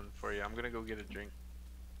leg on for you. I'm gonna go get a drink.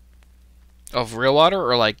 Of real water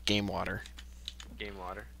or like game water? Game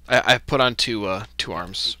water. I put on 2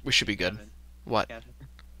 arms. We should be good. Kevin, What? Kevin,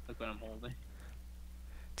 look what I'm holding.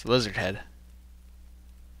 It's a lizard head.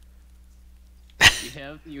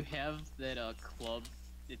 You have that club,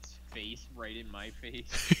 its face right in my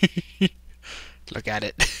face. Look at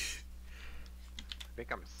it. I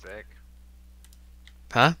think I'm sick.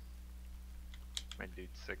 Huh? My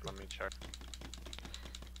dude's sick. Let me check.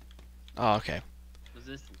 Oh, okay. Was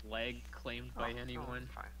this leg claimed by anyone?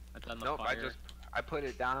 Fine. That's on the Nope. fire. I put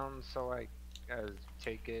it down so I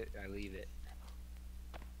take it. I leave it.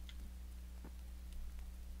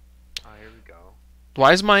 Oh, here we go.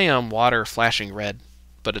 Why is my water flashing red,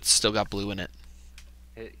 but it's still got blue in it?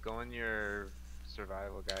 Go in your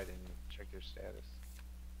survival guide and check your status.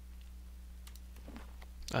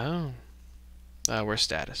 Oh. Where's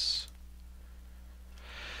status?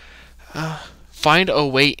 Find a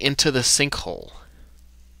way into the sinkhole.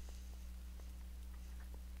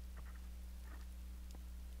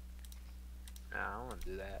 Nah, I don't want to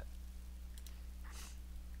do that.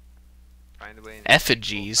 Find a way. In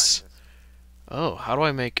Effigies. Oh, how do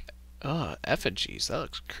I make... effigies. That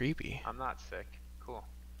looks creepy. I'm not sick. Cool.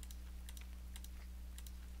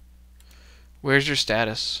 Where's your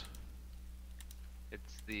status?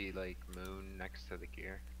 It's the like moon next to the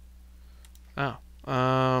gear. Oh.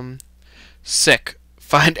 Sick.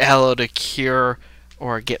 Find aloe to cure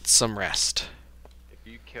or get some rest. If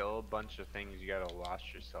you kill a bunch of things, you gotta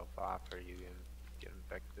wash yourself off, or you can get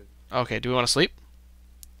infected. Okay, do we want to sleep?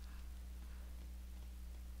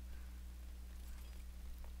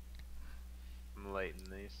 I'm lighting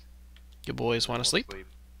these. You boys and want to we'll sleep?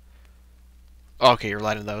 Oh, okay, you're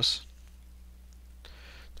lighting those.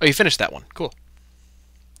 Oh, you finished that one. Cool.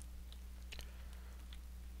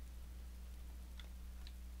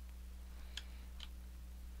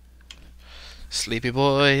 Sleepy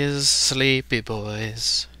boys, sleepy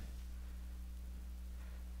boys.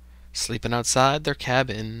 Sleeping outside their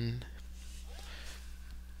cabin.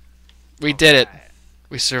 We did it.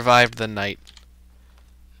 We survived the night.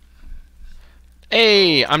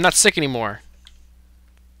 Hey, I'm not sick anymore.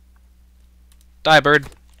 Die, bird.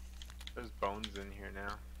 There's bones in here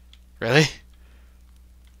now.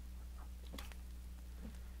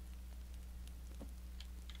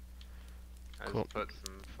 Cool. put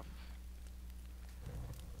some.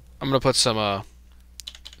 I'm gonna put some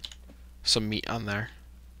meat on there.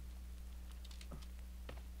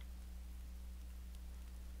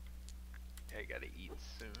 I gotta eat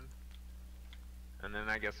soon. And then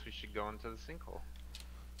I guess we should go into the sinkhole.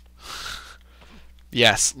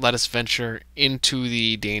 Yes, let us venture into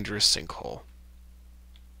the dangerous sinkhole.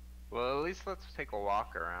 Well, at least let's take a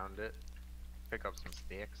walk around it. Pick up some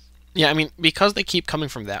sticks. Yeah, I mean, because they keep coming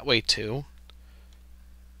from that way too,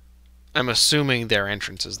 I'm assuming their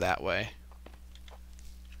entrance is that way.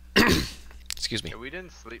 Excuse me. Yeah, we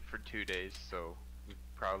didn't sleep for 2 days, so we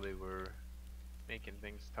probably were making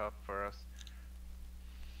things tough for us.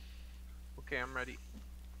 Okay, I'm ready.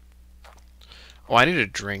 Oh, I need a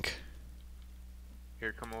drink.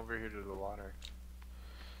 Here, come over here to the water.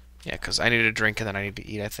 Yeah, because I need a drink and then I need to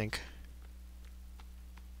eat, I think.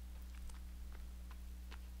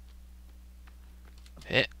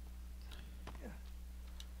 Hit.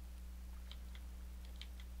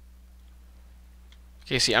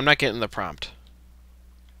 Okay, see, I'm not getting the prompt.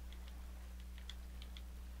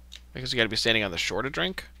 Because you gotta be standing on the shore to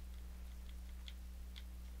drink?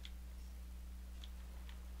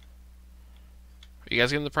 Are you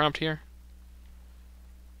guys getting the prompt here?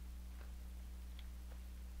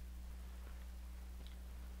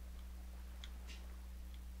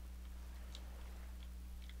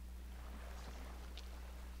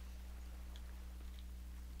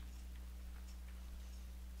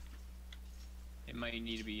 It might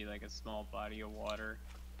need to be like a small body of water.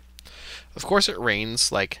 Of course it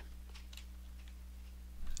rains, like,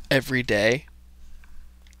 every day.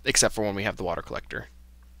 Except for when we have the water collector.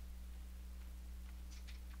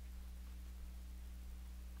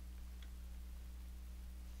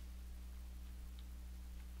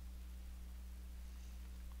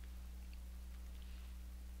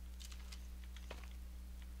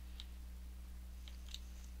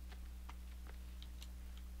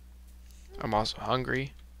 I'm also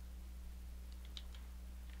hungry.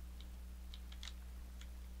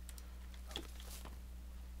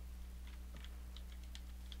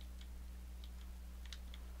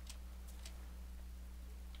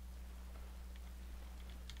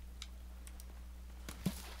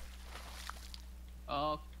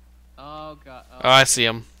 Oh god. Oh, I see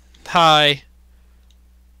him. Hi.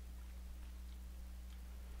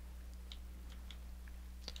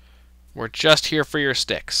 We're just here for your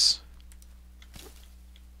sticks.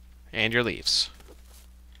 And your leaves.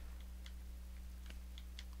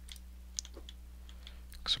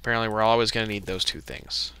 Because apparently we're always going to need those two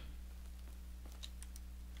things.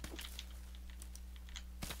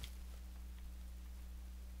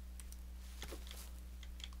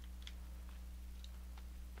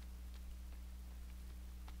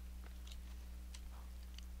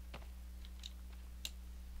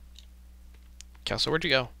 Kelso, where'd you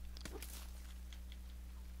go?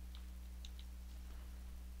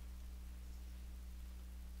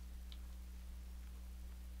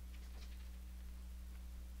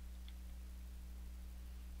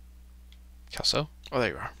 Kelso? Oh, there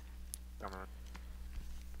you are. Come on.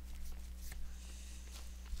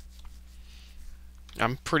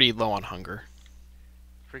 I'm pretty low on hunger.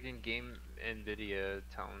 Freaking game NVIDIA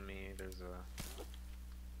telling me there's a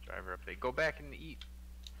driver update. Go back and eat.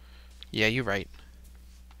 Yeah, you're right.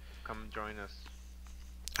 Come join us.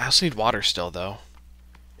 I also need water still, though.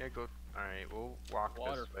 Yeah, go. Alright, we'll walk this way.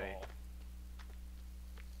 Waterfall.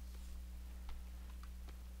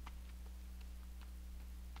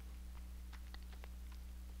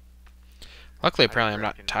 Luckily, I apparently, I'm not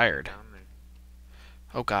reckon tired. down there.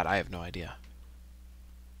 Oh god, I have no idea.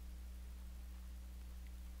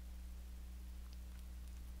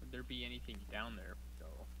 Would there be anything down there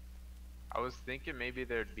though? I was thinking maybe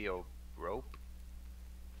there'd be a rope.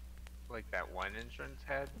 Like that one entrance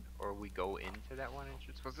had. Or we go into that one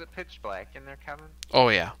entrance. Was it pitch black in there, Kevin? Oh,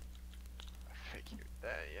 yeah. I figured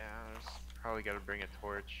that, yeah. There's probably gotta bring a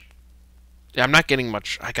torch. Yeah, I'm not getting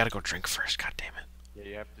much. I gotta go drink first, god damn it. Yeah,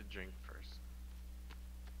 you have to drink first.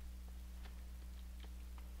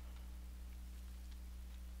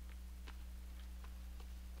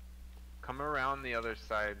 Come around the other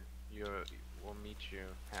side. We'll meet you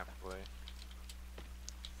halfway.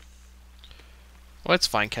 Well, it's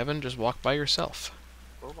fine, Kevin. Just walk by yourself.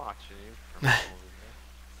 We're watching you from over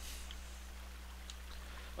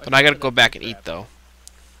But I gotta go back and eat, though.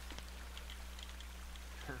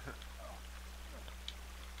 there.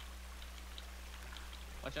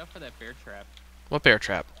 Watch out for that bear trap. What bear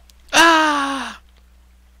trap? Ah!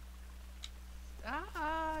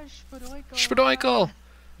 Ah, Shpadoiko. Shpadoiko!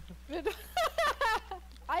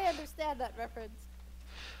 I understand that reference.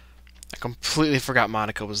 I completely forgot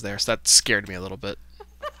Monica was there, so that scared me a little bit.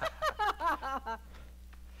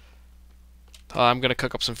 I'm gonna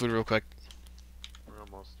cook up some food real quick. We're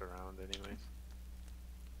almost around, anyways.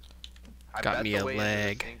 I Got bet me the a way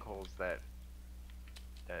leg. into the sinkhole's that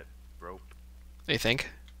rope, You think?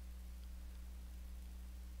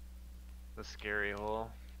 the scary hole.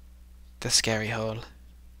 The scary hole.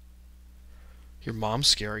 Your mom's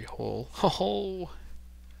scary hole. Ho ho.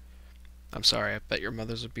 I'm sorry. I bet your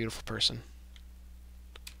mother's a beautiful person.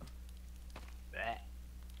 Bleh,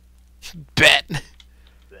 Bet.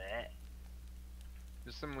 bleh.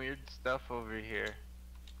 There's some weird stuff over here.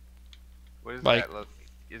 What does Like- that look?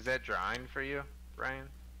 Is that drawing for you, Ryan?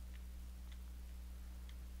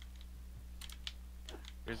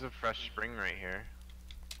 There's a fresh spring right here.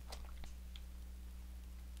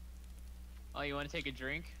 Oh, you want to take a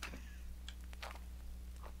drink?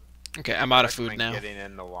 Okay, I'm out I of food recommend now. Getting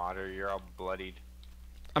in the water, you're all bloodied.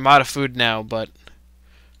 I'm out of food now, but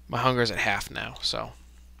my hunger's at half now, so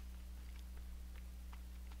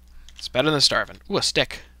it's better than starving. Ooh, a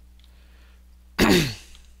stick.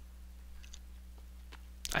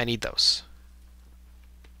 I need those.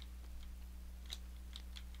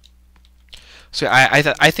 So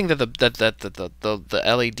I think that the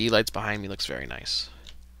LED lights behind me looks very nice,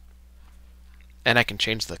 and I can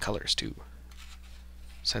change the colors too.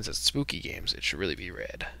 Since it's spooky games, it should really be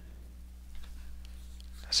red.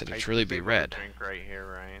 I said it should really be Disable the red. Drink right here,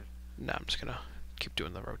 Ryan. No, I'm just gonna keep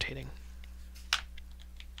doing the rotating.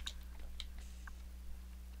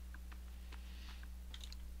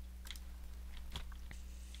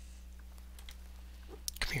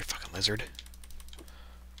 Come here, fucking lizard.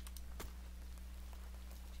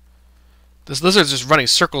 This lizard's just running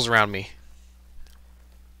circles around me.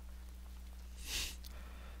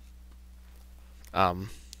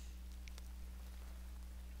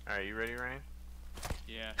 Alright, you ready, Ryan?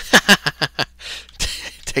 Yeah.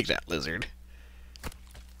 Take that, lizard.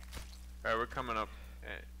 Alright, we're coming up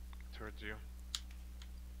towards you.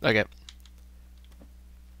 Okay.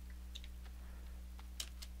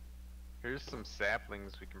 Here's some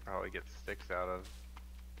saplings we can probably get sticks out of.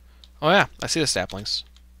 Oh yeah, I see the saplings.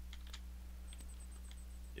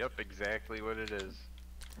 Yep, exactly what it is.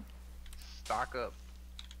 Stock up.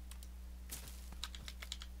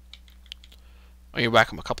 Oh, you whack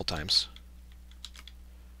them a couple times.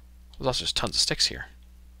 There's also just tons of sticks here.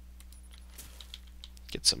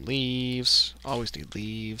 Get some leaves. Always need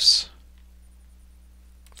leaves.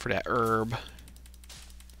 For that herb.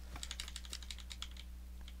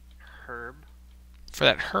 Herb. For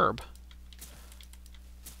that herb.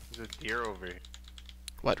 There's a deer over here.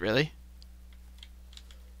 What, really?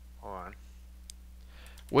 Hold on.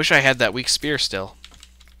 Wish I had that weak spear still.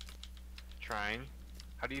 Trying.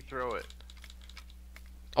 How do you throw it?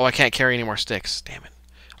 Oh, I can't carry any more sticks. Damn it.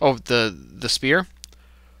 Oh, the spear?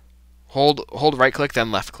 Hold right click,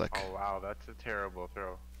 then left click. Oh wow, that's a terrible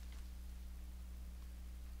throw.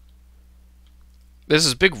 There's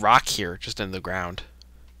this big rock here, just in the ground.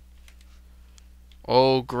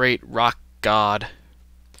 Oh, great rock god.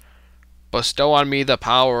 Bestow on me the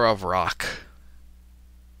power of rock.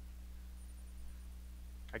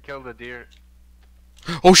 I killed a deer.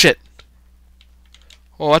 Oh, shit.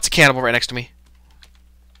 Oh, that's a cannibal right next to me.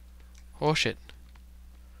 Oh, shit.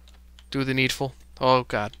 Do the needful. Oh,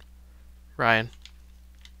 God. Ryan,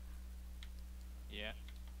 Yeah.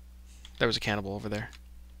 there was a cannibal over there.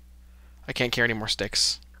 I can't carry any more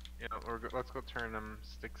sticks. You know, let's go turn them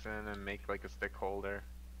sticks in and make like a stick holder.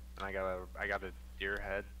 And I got a deer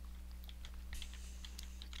head.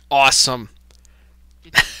 Awesome.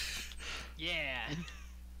 Yeah.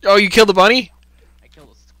 Oh, you killed the bunny? I killed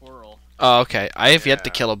a squirrel. Oh, okay. I have yet to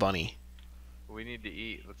Yeah. kill a bunny. We need to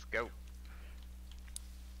eat. Let's go.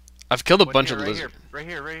 I've killed a One bunch here, of right lizards. here, right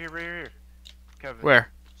here, right here, right here. Kevin. Where?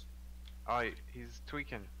 Oh, he's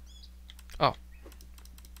tweaking. Oh.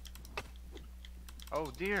 Oh,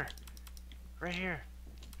 deer. Right here.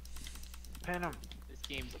 Pin him. This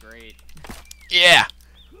game's great. Yeah.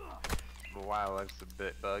 Wow, that's a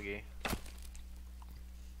bit buggy.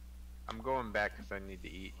 I'm going back because I need to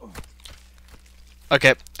eat.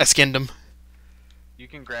 Okay, I skinned him. You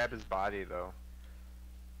can grab his body though.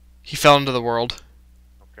 He fell into the world.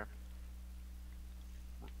 Okay.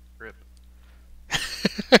 Rip.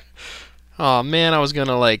 Oh man, I was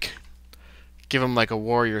gonna like give him like a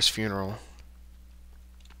warrior's funeral.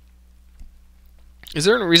 Is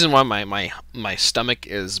there a reason why my stomach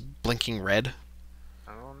is blinking red?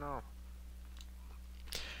 I don't know.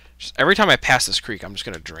 Just every time I pass this creek, I'm just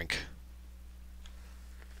gonna drink.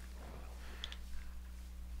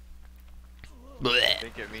 I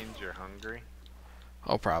think it means you're hungry.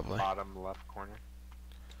 Oh, probably. Bottom left corner.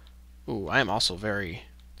 Ooh, I am also very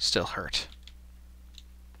still hurt.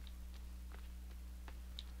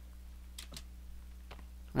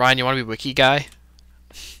 Ryan, you want to be wiki guy?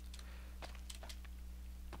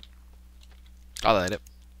 I'll light it.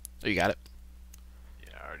 Oh, you got it.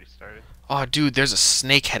 Yeah, I already started. Oh, dude, there's a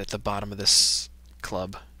snake head at the bottom of this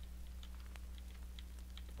club.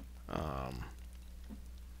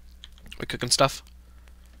 We cooking stuff?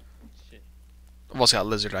 Shit. I've also got a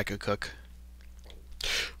lizard I could cook.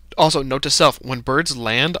 Also, note to self, when birds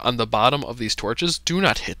land on the bottom of these torches, do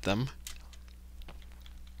not hit them.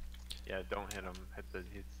 Yeah, don't hit them. Hit the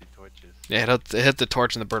torches. Yeah, hit the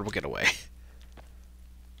torch and the bird will get away.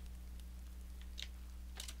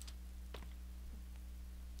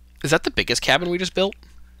 Is that the biggest cabin we just built?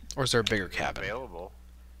 Or is there a bigger It's cabin? available.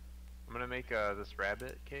 I'm gonna make this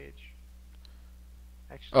rabbit cage.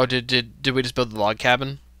 Actually, Oh, did we just build the log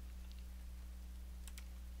cabin?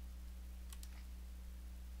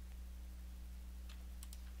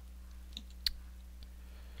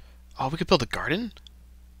 Oh, we could build a garden?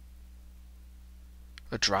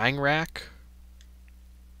 A drying rack?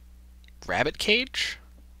 Rabbit cage?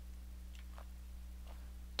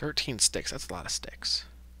 13 sticks. That's a lot of sticks.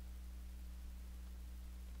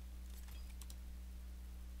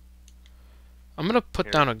 I'm gonna put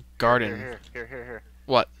Here. down a garden. Here.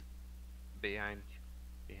 What? Behind.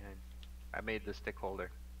 I made the stick holder.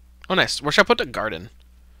 Oh, nice. Where should I put the garden?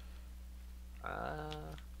 In a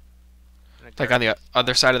Like on the garden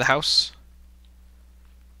other spot. side of the house?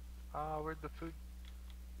 Where'd the food?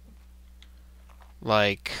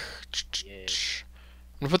 Like... Yeah.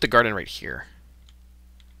 I'm gonna put the garden right here.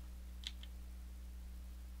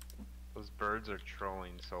 Those birds are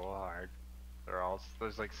trolling so hard.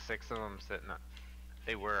 There's like 6 of them sitting on.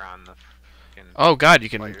 They were on the fucking. Oh god, you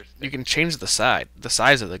fire can stick. change the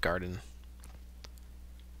size of the garden.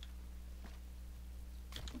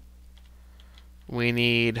 We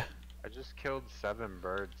need I just killed 7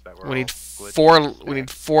 birds that were. we need all glitched four in the we need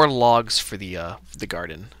stack. 4 logs for the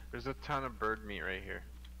garden. There's a ton of bird meat right here.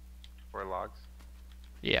 4 logs.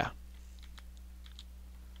 Yeah.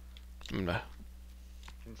 I'm gonna,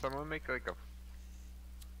 Can someone make like a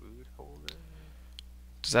food holder?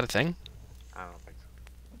 is that a thing? I don't think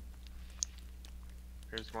so.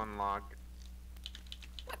 Here's 1 log.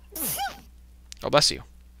 Oh, bless you.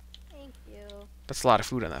 Thank you. That's a lot of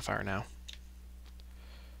food on that fire now.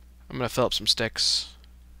 I'm gonna fill up some sticks.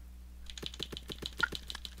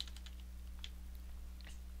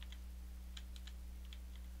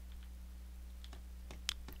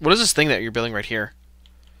 What is this thing that you're building right here?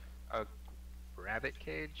 A rabbit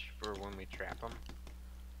cage for when we trap them.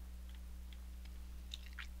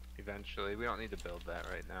 Eventually, we don't need to build that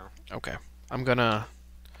right now. Okay. I'm gonna...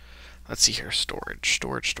 Let's see here. Storage.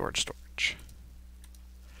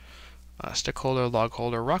 Stick holder, log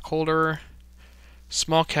holder, rock holder,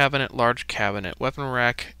 small cabinet, large cabinet, weapon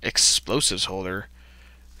rack, explosives holder,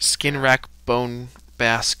 skin rack, bone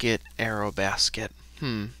basket, arrow basket.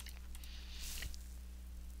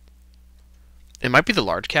 It might be the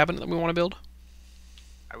large cabinet that we want to build.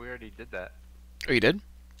 We already did that. Oh, you did?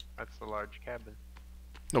 That's the large cabin.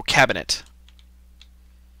 No, cabinet.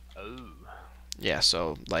 Oh. Yeah,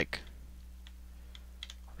 so, like...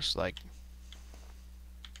 Just, like...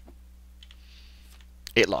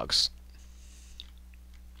 8 logs.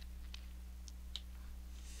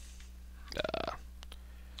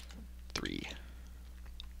 3.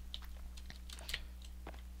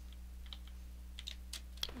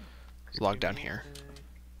 Log down here.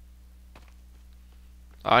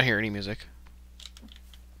 I don't hear any music.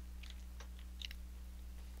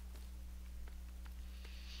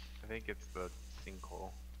 I think it's the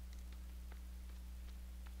sinkhole.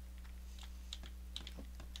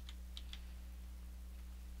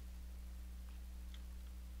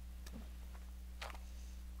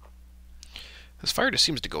 This fire just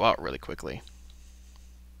seems to go out really quickly.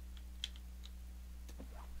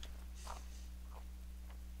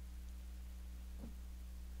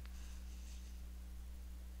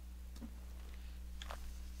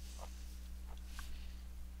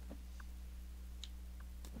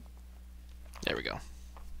 There we go.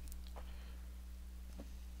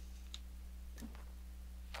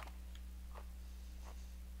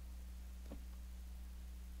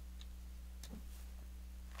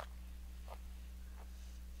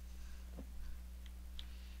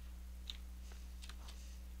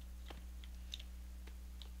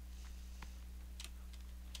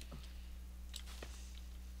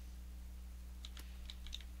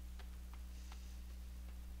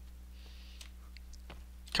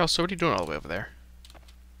 Kelso, what are you doing all the way over there?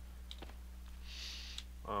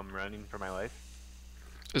 Running for my life.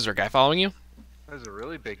 Is there a guy following you? There's a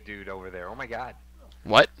really big dude over there. Oh my god.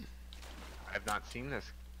 What? I've not seen this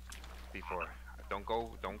before. Don't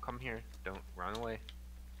come here. Don't run away.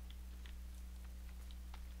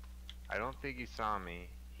 I don't think he saw me.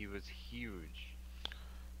 He was huge.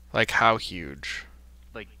 Like how huge?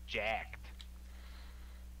 Like jacked.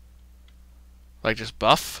 Like just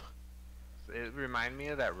buff? It reminded me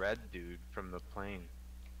of that red dude from the plane.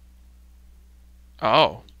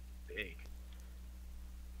 Oh. Big.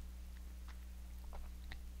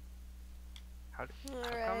 How come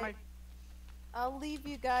Alright. I'll leave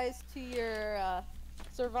you guys to your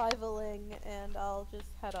survivaling, and I'll just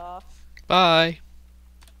head off. Bye.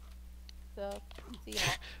 So, see y'all.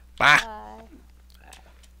 Bye. Bye.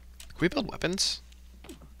 Can we build weapons?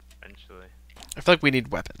 Eventually. I feel like we need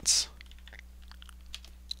weapons.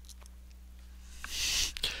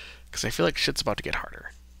 Because I feel like shit's about to get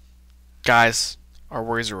harder. Guys, our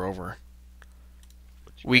worries are over.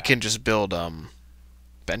 We can just build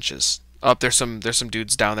benches. Oh, there's some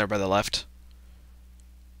dudes down there by the left.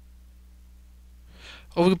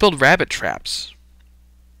 Oh, we can build rabbit traps.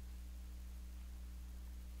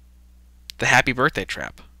 The happy birthday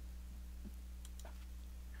trap.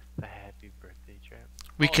 The happy birthday trap.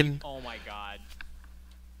 We can. Oh my god.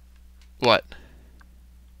 What?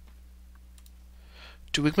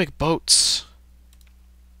 Dude, we can make boats.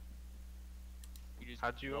 You just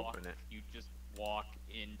How'd you open it? You just walk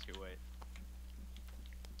into it.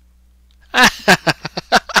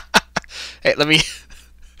 Hey, let me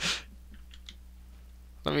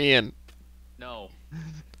in. No.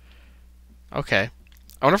 Okay.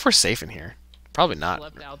 I wonder if we're safe in here. Probably not.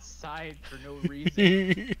 Slept outside for no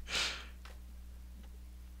reason.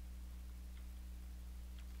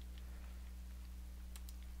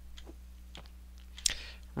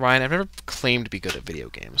 Ryan, I've never claimed to be good at video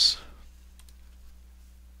games.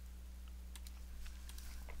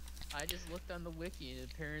 I just looked on the wiki, and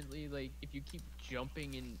apparently, like, if you keep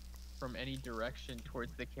jumping in from any direction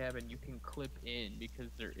towards the cabin, you can clip in because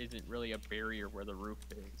there isn't really a barrier where the roof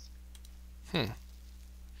is.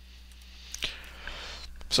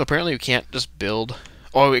 So apparently you can't just build.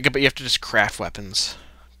 Oh, but you have to just craft weapons.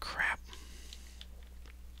 Crap.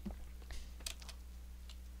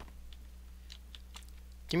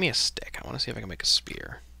 Give me a stick. I want to see if I can make a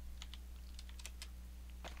spear.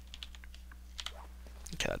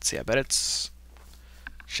 Okay, let's see. I bet it's...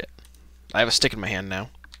 Shit. I have a stick in my hand now.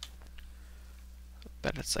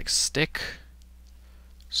 Bet it's like stick,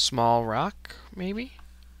 small rock, maybe?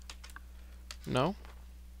 No?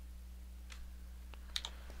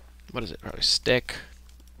 What is it? Probably stick,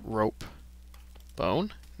 rope,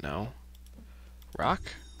 bone? No. Rock?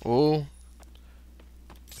 Ooh.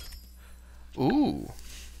 Ooh.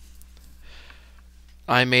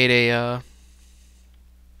 I made a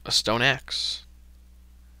stone axe.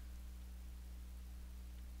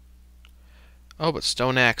 Oh, but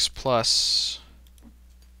stone axe plus...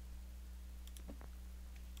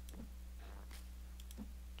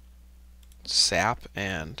 sap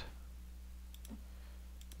and...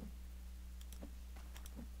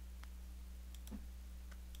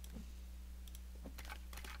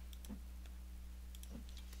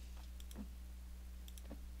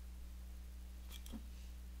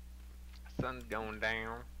 Sun's going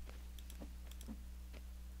down.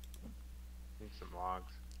 Need some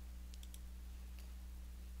logs.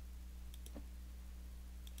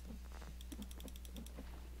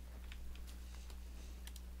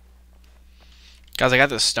 Guys, I got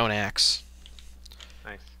this stone axe.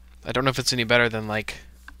 Nice. I don't know if it's any better than, like,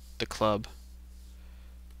 the club.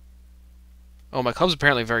 Oh, my club's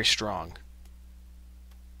apparently very strong.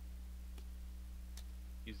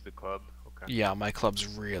 Use the club. Okay. Yeah, my club's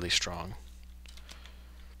really strong.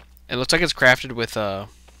 It looks like it's crafted with, if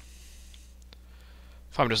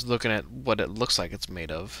I'm just looking at what it looks like it's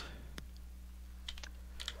made of.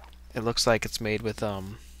 It looks like it's made with,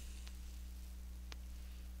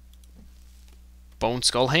 bone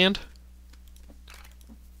skull hand?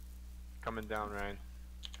 Coming down, Ryan.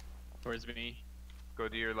 Towards me. Go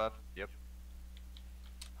to your left. Yep.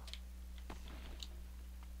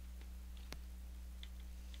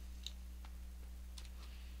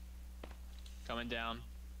 Coming down.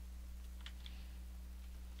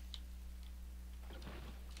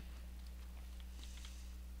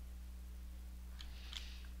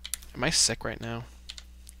 Am I sick right now?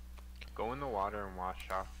 Go in the water and wash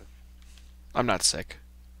off the... I'm not sick.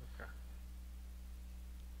 Okay.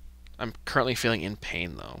 I'm currently feeling in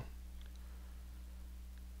pain, though.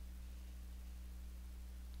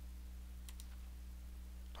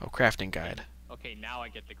 Oh, crafting guide. Okay, now I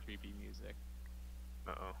get the creepy music.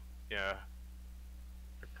 Uh-oh. Yeah.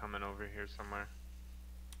 They're coming over here somewhere.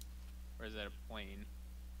 Or is that a plane?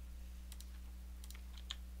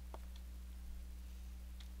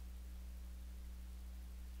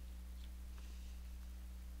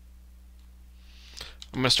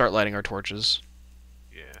 I'm gonna start lighting our torches.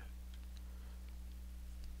 Yeah.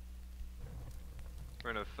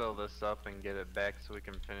 We're gonna fill this up and get it back so we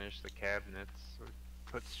can finish the cabinets. So we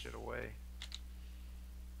put shit away.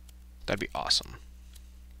 That'd be awesome.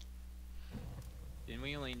 Didn't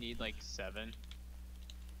we only need like 7?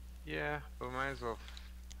 Yeah, but we might as well.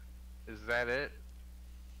 Is that it?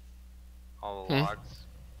 All the logs?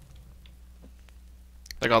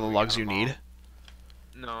 Like all the We logs got you 'em all. need.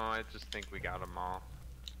 No, I just think we got them all.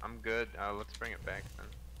 I'm good. Let's bring it back then.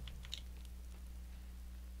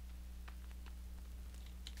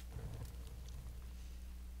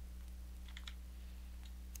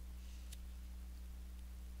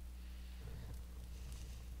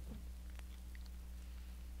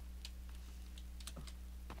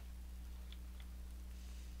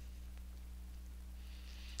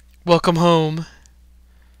 Welcome home,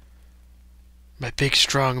 my big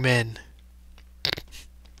strong men.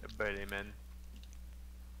 Buddy, man.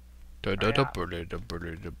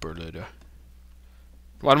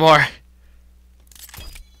 One more.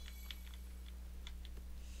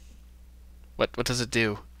 What does it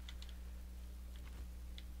do?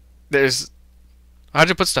 There's. How'd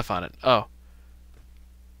you put stuff on it? Oh.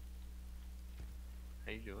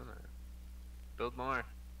 How you doing that? Build more.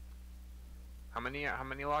 How many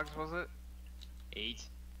logs was it? 8.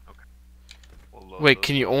 We'll load Wait, those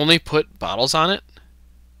can you up. only put bottles on it?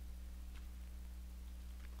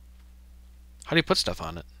 How do you put stuff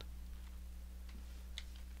on it?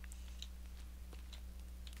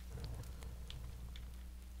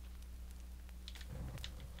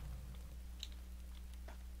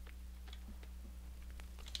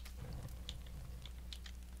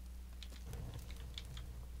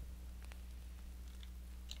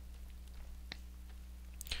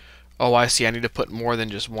 Oh, I see. I need to put more than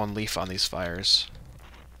just one leaf on these fires.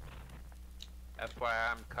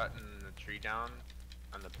 FYI, I'm cutting the tree down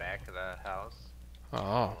on the back of the house.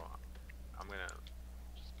 Oh. So I'm gonna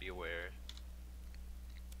just be aware.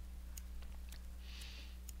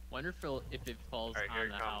 Wonder if it falls Alright, here on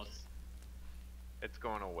it the comes. house. It's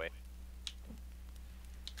going away.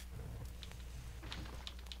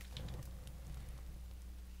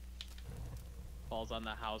 Falls on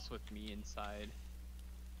the house with me inside.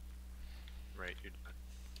 Right, you're done.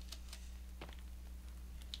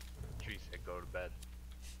 Tree said go to bed.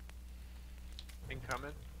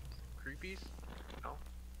 Incoming? Creepies? No?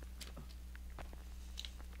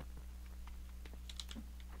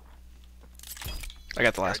 I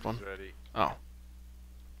got the last Garden's one. ready. Oh.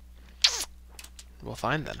 We'll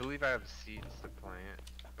find I then. believe I have seeds to plant,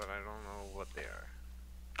 but I don't know what they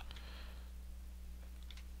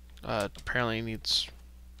are. Apparently needs.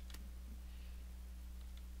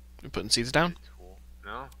 You putting seeds down? A tool.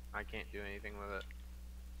 No, I can't do anything with it.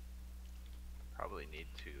 Probably need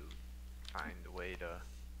to find a way to,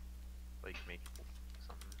 like, make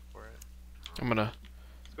something for it. I'm gonna.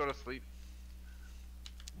 Let's go to sleep.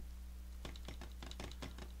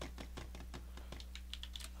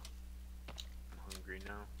 I'm hungry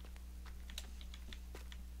now.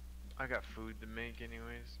 I got food to make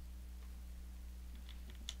anyways.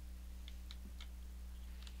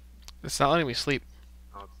 It's not letting me sleep.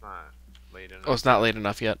 Oh, it's not late enough. Oh, it's not late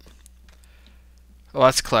enough yet. Oh,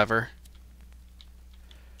 that's clever.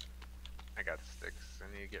 I got sticks I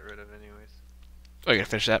need to get rid of anyways. Oh, you gotta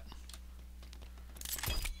finish that.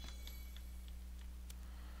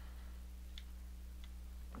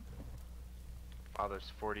 Wow,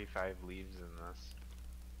 there's 45 leaves in this.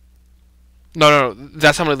 No,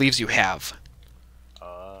 that's how many leaves you have.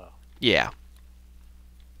 Yeah.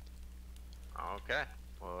 Okay.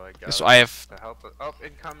 Well, I got So I have. to help it. Oh,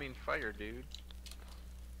 incoming fire, dude.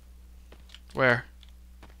 Where?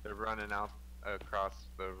 They're running out across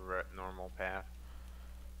the normal path.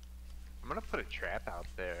 I'm gonna put a trap out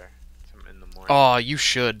there in the morning. Oh, you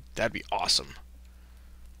should. That'd be awesome.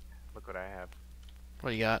 Look what I have.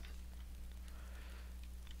 What do you got?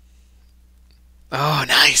 Oh,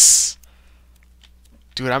 nice.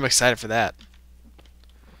 Dude, I'm excited for that.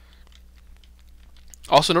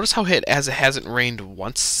 Also, notice how it hasn't rained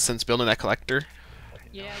once since building that collector.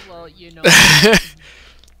 Yeah, well, you know,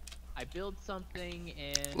 I build something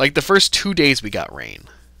and Like the first 2 days we got rain.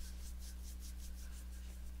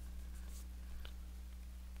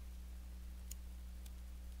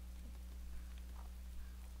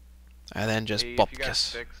 And then just Hey, if you got bupkis.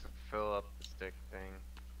 sticks, fill up the stick thing.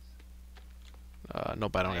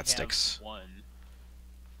 Nope, I don't got have sticks. 1.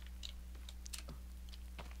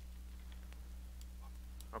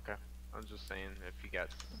 Okay. I'm just saying if you got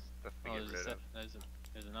stuff to Oh, get rid of.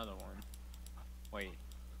 there's another one. Wait.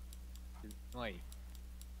 Wait.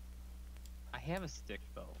 I have a stick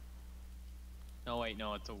bow. No, wait,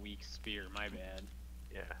 no, it's a weak spear. My bad.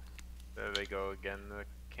 Yeah. There they go again. The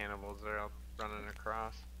cannibals are out running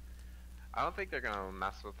across. I don't think they're gonna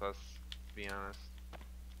mess with us, to be honest.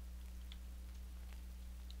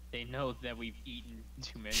 They know that we've eaten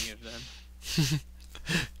too many of them.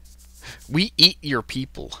 We eat your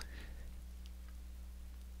people.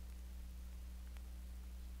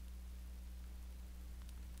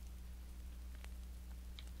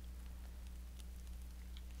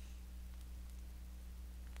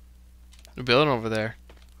 They're building over there.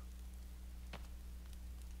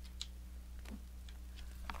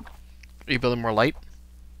 Are you building more light?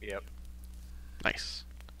 Yep. Nice.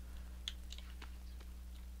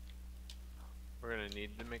 We're gonna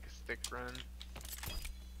need to make a stick run.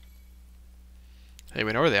 Hey,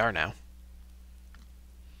 we know where they are now.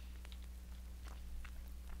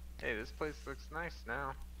 Hey, this place looks nice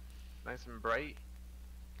now. Nice and bright.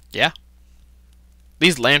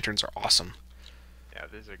 These lanterns are awesome. Yeah,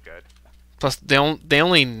 these are good. Plus, they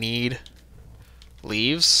only need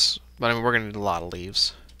leaves, but I mean, we're gonna need a lot of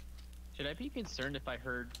leaves. Should I be concerned if I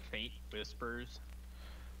heard faint whispers?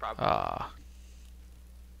 Probably.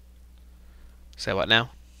 Say what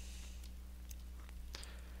now?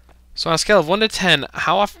 So on a scale of 1 to 10,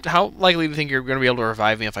 how likely do you think you're going to be able to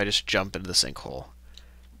revive me if I just jump into the sinkhole?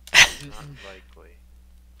 Not likely.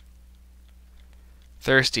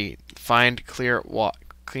 Thirsty. Find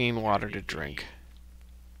clean water to drink.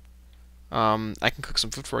 I can cook some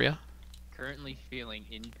food for you. Currently feeling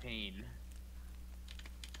in pain.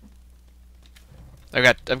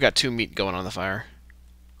 I've got 2 meat going on the fire.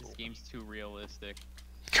 This game's too realistic.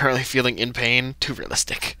 Currently feeling in pain. Too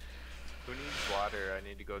realistic. Who needs water? I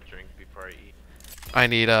need to go drink before I eat. I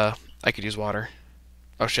need I could use water.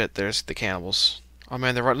 Oh shit, there's the cannibals. Oh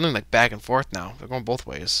man, they're running like back and forth now. They're going both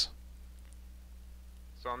ways.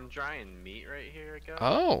 So I'm drying meat right here, I guess.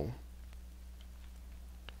 Oh.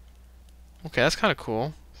 Okay, that's kind of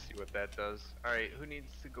cool. See what that does. Alright, who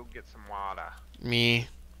needs to go get some water? Me.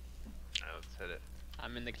 Alright, let's hit it.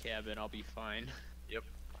 I'm in the cabin, I'll be fine.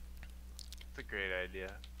 It's a great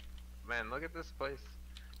idea. Man, look at this place.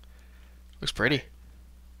 Looks pretty.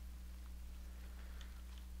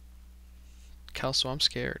 Kelso, I'm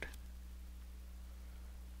scared.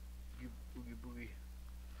 You boogie boogie.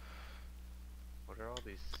 What are all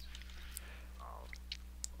these? Oh.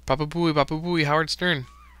 Papa Booey, Howard Stern.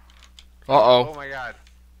 Oh Uh-oh. my god.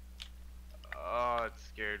 Oh, it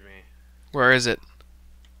scared me. Where is it?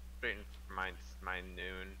 Straight in my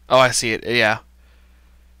noon. Oh, I see it. Yeah.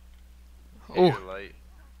 Hey, Ooh. your light.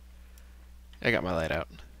 I got my light out.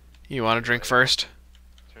 You want to drink first?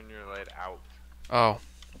 Turn your light out. Oh.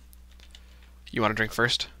 You want to drink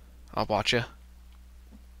first? I'll watch you.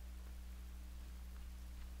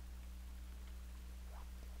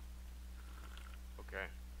 Okay.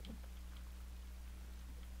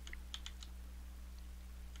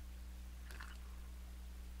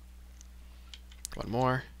 One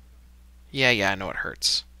more. Yeah, I know it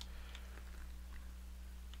hurts.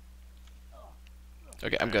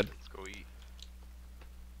 Okay, I'm good. Let's go eat.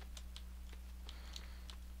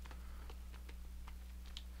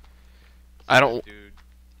 I don't Dude,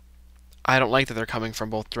 like that they're coming from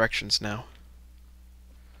both directions now.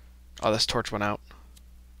 Oh, this torch went out.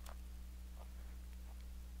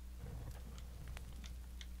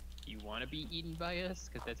 You want to be eaten by us?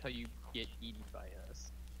 Because that's how you get eaten by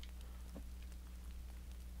us.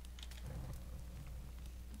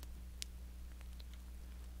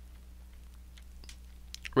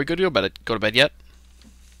 Are we good to go to bed yet?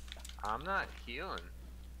 I'm not healing.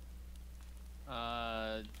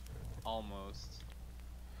 Almost.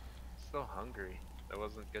 Still hungry. That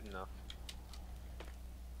wasn't good enough.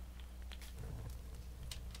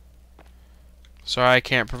 Sorry, I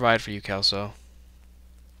can't provide for you, Kelso.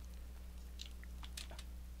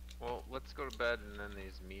 Well, let's go to bed and then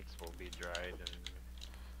these meats will be dried and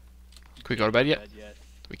Can we go to bed yet? Yet.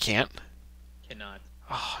 We can't? Cannot.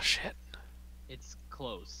 Oh, shit. It's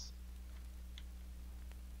close.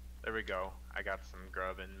 there we go. I got some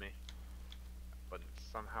grub in me. But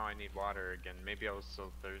somehow I need water again. Maybe I was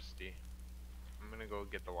so thirsty. I'm gonna go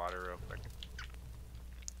get the water real quick.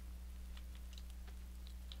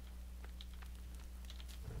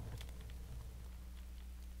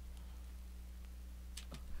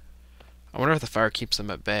 I wonder if the fire keeps them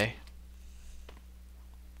at bay.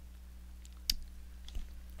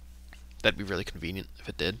 That'd be really convenient if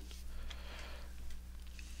it did.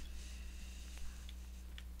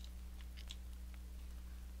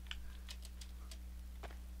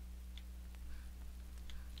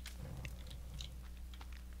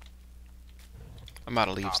 I'm out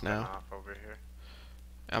of leaves Popping now. off over here.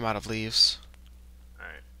 I'm out of leaves.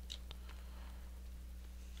 Alright.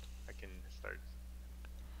 I can start.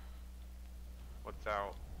 What's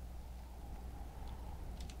out?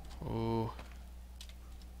 Ooh.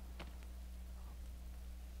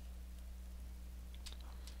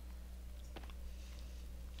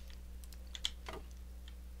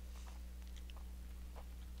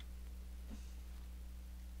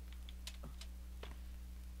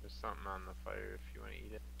 There's something on the fire if you want to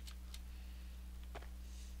eat it.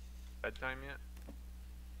 Bedtime yet?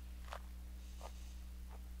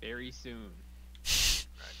 Very soon.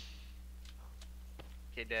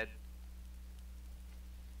 Okay, Dad.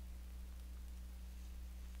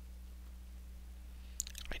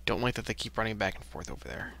 I don't like that they keep running back and forth over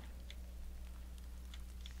there.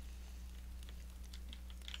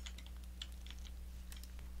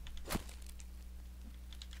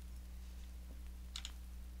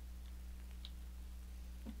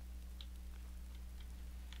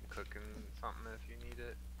 I'm cooking something if you need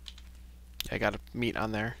it. I got a meat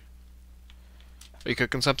on there. Are you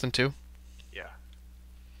cooking something too? Yeah.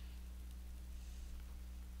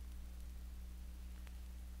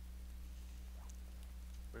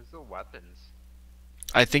 Where's the weapons?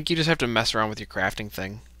 I think you just have to mess around with your crafting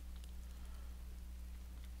thing.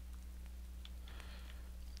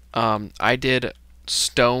 I did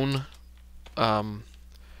stone,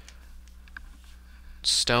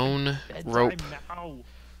 stone rope. Now.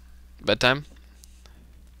 Bedtime?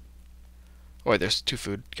 Oh, wait, there's 2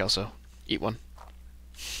 food, Kelso. Eat one.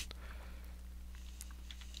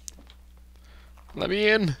 Let me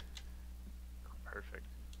in. Perfect.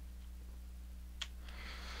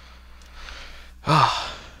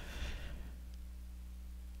 Ah.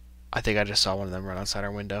 I think I just saw one of them run outside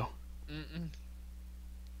our window. Mm-mm.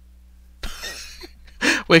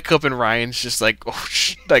 Wake up and Ryan's just like, oh,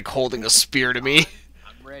 like holding a spear to me.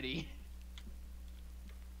 I'm ready.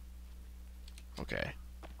 Okay.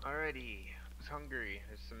 Alrighty. I was hungry.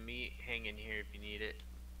 There's some meat hanging here if you need it.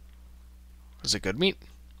 Is it good meat?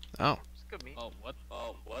 Oh. It's good meat. Oh, what?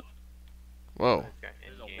 Oh, what? Whoa. It's got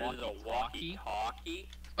There's in a gear. walkie-talkie?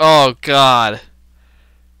 Oh, God.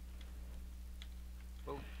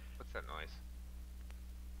 Oh, what's that noise?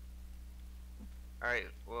 Alright,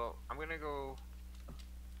 well, I'm gonna go.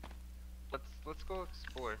 Let's go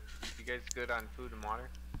explore. You guys good on food and water?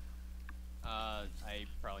 I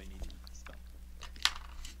probably need to eat stuff.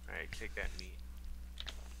 Alright, take that meat.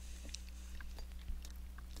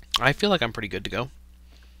 I feel like I'm pretty good to go.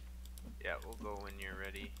 Yeah, we'll go when you're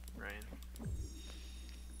ready, Ryan.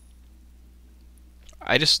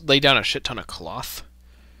 I just laid down a shit ton of cloth.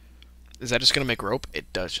 Is that just gonna make rope?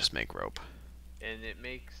 It does just make rope. And it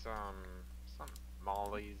makes some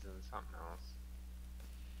mollies and something else.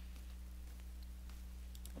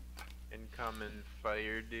 Incoming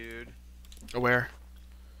fire, dude. Where?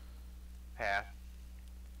 Path.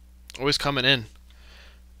 Always coming in.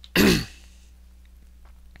 I'm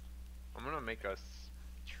gonna make a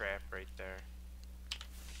trap right there.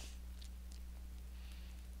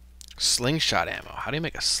 Slingshot ammo. How do you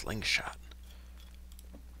make a slingshot?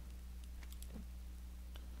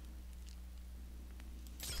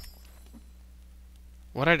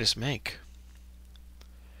 What'd I just make?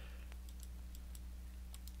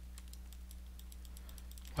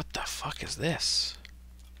 What the fuck is this?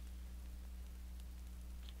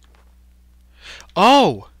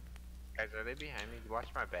 Oh! Guys, are they behind me? Watch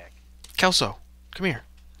my back. Kelso, come here.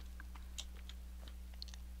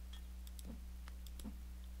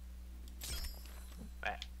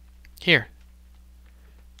 Back. Here.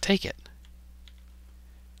 Take it.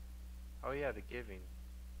 Oh yeah, the giving.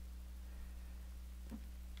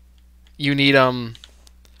 You need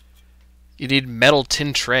metal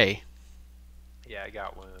tin tray. Yeah, I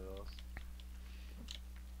got one of those.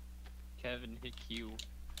 Kevin hit Q.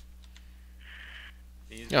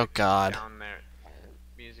 Music Oh, God. Down there.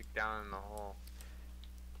 Music down in the hole.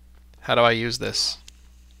 How do I use this?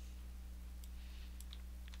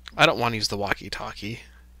 I don't want to use the walkie-talkie.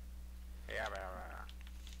 Yeah,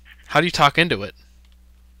 How do you talk into it?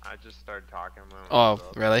 I just started talking when it Oh, was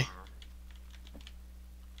up. really?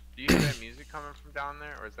 Do you hear that music coming from down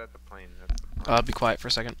there, or is that the plane? That's the plane. Be quiet for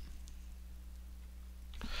a second.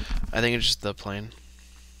 I think it's just the plane.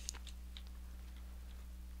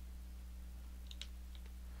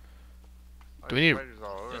 Oh, do we need- spiders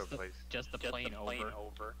all over the place. Just the plane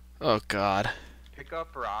over. Oh, God. Pick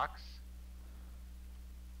up rocks.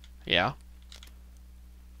 Yeah.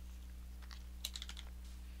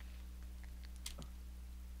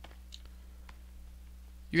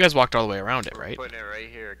 You guys walked all the way around it, We're right? putting it right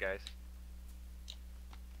here, guys.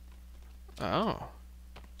 Oh.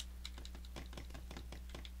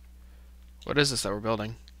 What is this that we're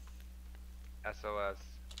building? SOS.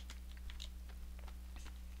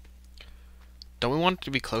 Don't we want it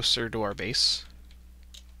to be closer to our base?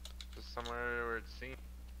 Just somewhere where it's seen.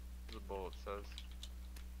 The bullet says.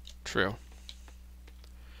 True.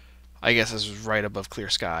 I guess this is right above clear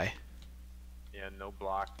sky. Yeah, no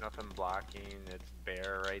block, nothing blocking. It's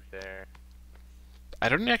bare right there. I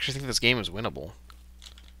don't actually think this game is winnable.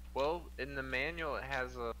 Well, in the manual it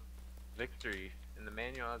has a victory. In the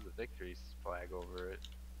manual it has a victory flag over it.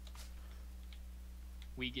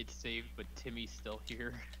 We get saved, but Timmy's still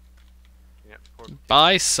here. Yeah, poor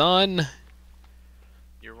Bye, son.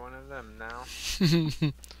 you're one of them now.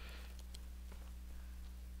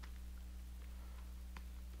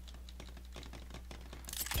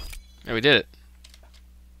 Yeah, we did it.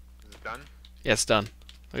 Is it done? Yeah, it's done.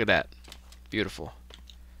 Look at that. Beautiful.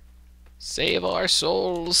 Save our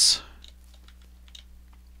souls.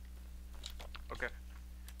 Okay.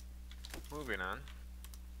 Moving on.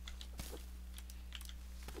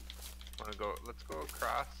 Wanna go? Let's go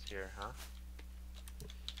across here, huh?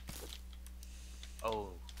 Oh,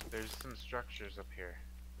 there's some structures up here.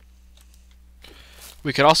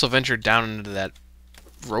 We could also venture down into that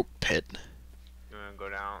rope pit. You wanna go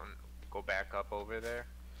down, go back up over there?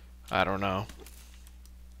 I don't know.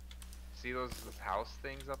 See those house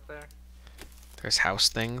things up there? There's house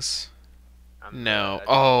things. On the No. edge of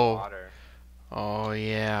the Oh. water. Oh,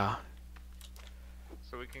 yeah.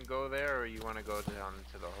 So we can go there, or you want to go down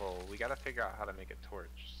into the hole? We gotta figure out how to make a torch.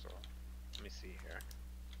 So let me see here.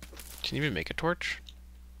 Can you even make a torch?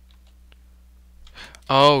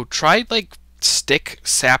 Oh, try, like, stick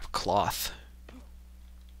sap cloth.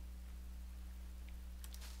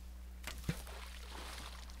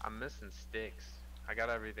 I'm missing sticks. I got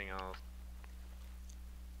everything else.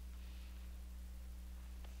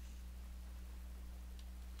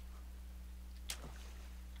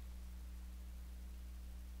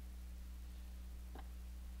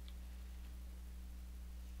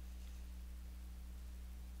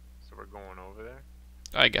 So we're going over there.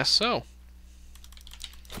 I guess so.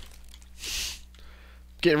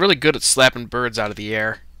 Getting really good at slapping birds out of the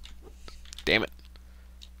air. Damn it.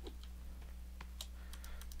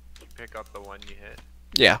 You pick up the one you hit.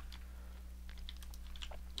 Yeah.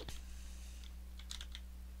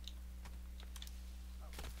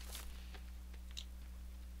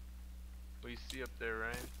 What do you see up there,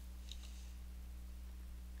 Ryan?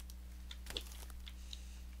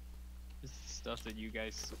 This is stuff that you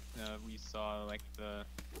guys we saw like the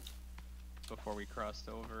before we crossed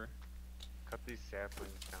over. Cut these saplings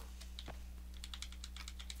down.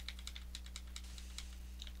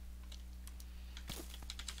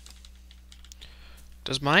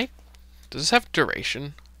 Does this have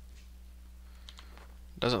duration?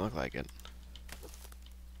 Doesn't look like it.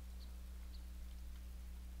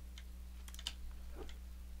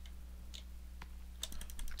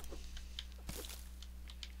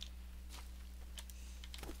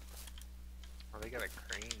 Oh, they got a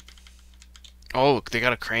crane. Oh, they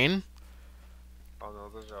got a crane? Oh no,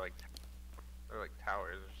 those are like they're like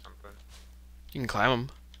towers or something. You can climb them.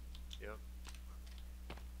 Yep.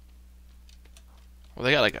 Well,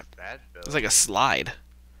 they got like a... What's that It's like a building? slide.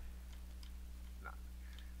 No.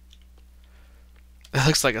 It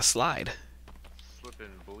looks like a slide. Slip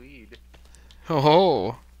and bleed.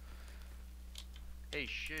 Oh. Hey,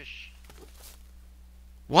 shush.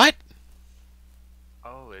 What?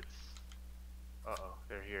 Oh, it's. Uh-oh,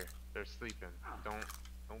 they're here. They're sleeping. Don't.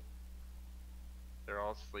 They're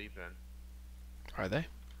all sleeping. Are they?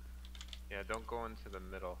 Yeah, don't go into the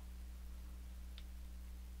middle.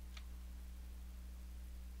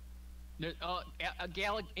 There,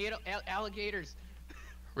 alligators.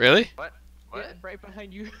 Really? What? What? Yeah, right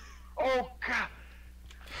behind you. Oh God!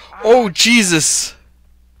 Oh, Jesus!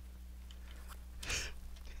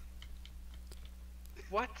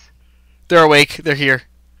 What? They're awake. They're here.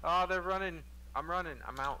 Oh, they're running. I'm running.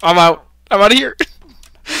 I'm out. I'm out. I'm out of here.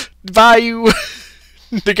 Bayou.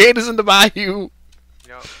 The gate is in the bayou.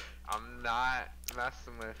 No, I'm not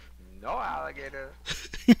messing with no alligator.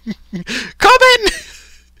 Come in!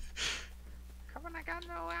 Come on, I got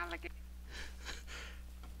no alligator.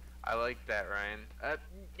 I like that, Ryan.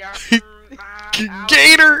 Yeah,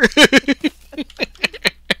 Gator!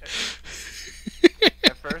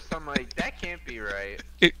 At first, I'm like, that can't be right.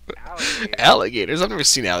 Alligator. Alligators. I've never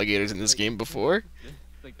seen alligators in this game before.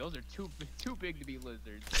 Like those are too big to be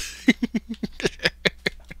lizards.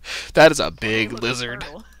 That is a big lizard.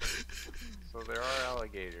 So there are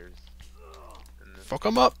alligators. in this- Fuck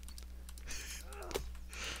them up.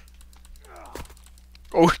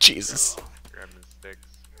 Oh, Jesus. Grabbing sticks.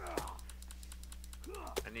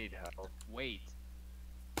 I need help. Wait.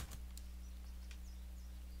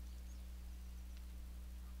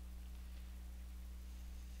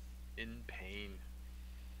 in pain.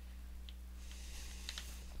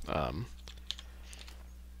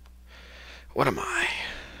 What am I?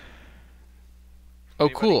 Oh,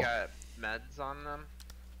 Anybody cool. got meds on them?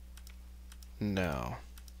 No.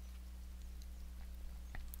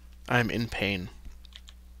 I'm in pain.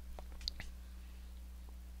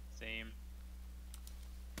 Same.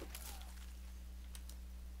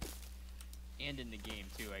 And in the game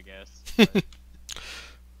too, I guess. But...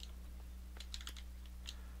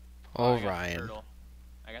 Oh, I got the Ryan. turtle.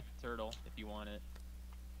 I got the turtle if you want it.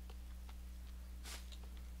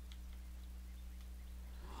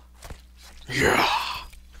 Yeah.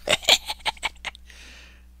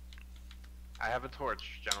 I have a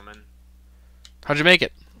torch, gentlemen. How'd you make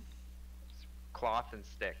it? Cloth and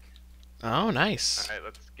stick. Oh, nice. Alright,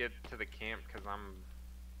 let's get to the camp because I'm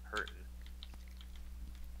hurting.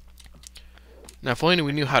 Now, if only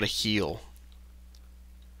we knew how to heal.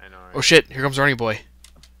 I know. Right? Oh shit! Here comes Arnie Boy.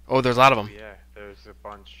 Oh, there's a lot of Oh, them. yeah, there's a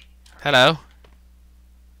bunch. Hello.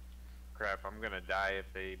 Crap, I'm gonna die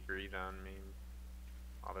if they breathe on me.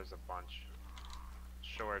 Oh, there's a bunch.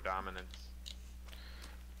 Show our dominance.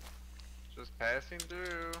 Just passing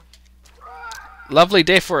through. Lovely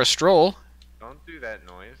day for a stroll. Don't do that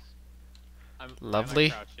noise. Lovely.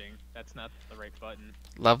 I'm crouching. That's not the right button.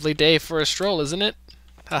 Lovely day for a stroll, isn't it?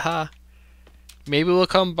 Haha. Maybe we'll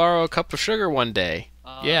come borrow a cup of sugar one day.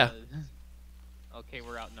 Yeah. Okay,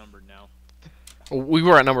 we're outnumbered now. Well, we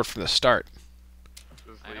were outnumbered from the start.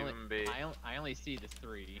 Just I leave only, them be. I only see the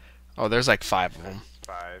 3, Oh, there's like 5 of them.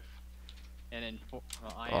 5. and then 4.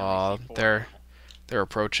 Well, I Oh, only see 4 they're now. they're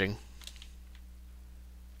approaching.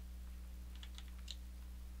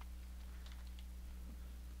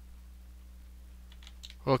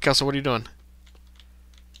 Oh, Kelso, what are you doing?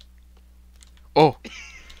 Oh.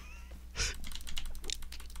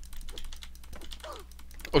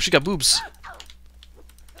 Oh, she got boobs.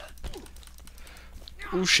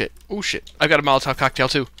 Oh shit. Oh shit. I got a Molotov cocktail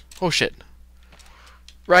too. Oh shit.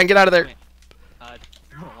 Ryan, get out of there.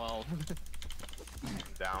 Well, I'm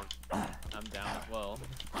down. I'm down as well.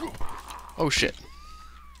 Oh shit.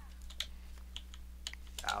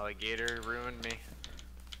 Alligator ruined me.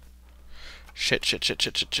 Shit, shit, shit,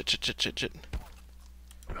 shit, shit, shit, shit, shit, shit, shit.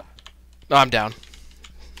 No, I'm down.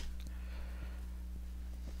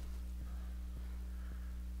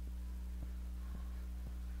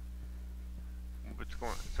 What's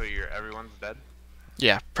going? So everyone's dead?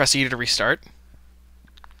 Yeah, press E to restart.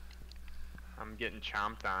 I'm getting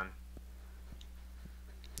chomped on.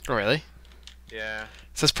 Oh, really? Yeah. It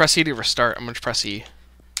says press E to restart. I'm gonna press E.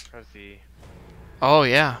 Press E. Oh,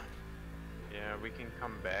 yeah. Yeah, we can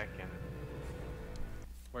come back and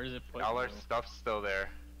Where does it put all our you? stuff's still there.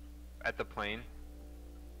 At the plane.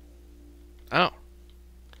 Oh. Are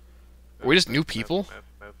we just new people?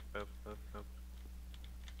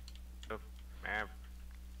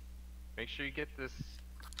 Make sure you get this.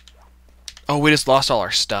 Oh, we just lost all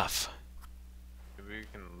our stuff. Maybe we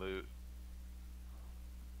can loot.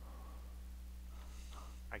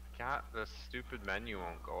 I got the stupid menu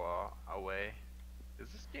won't go away. Is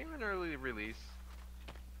this game an early release?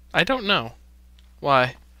 I don't know.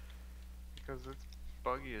 Why? Because it's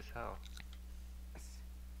buggy as hell.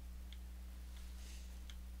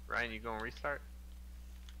 Ryan, you gonna restart?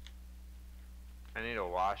 I need to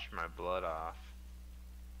wash my blood off.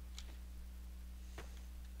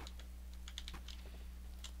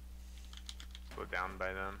 Go down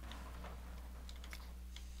by them.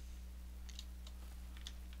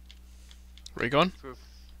 Where you going?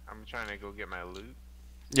 I'm trying to go get my loot.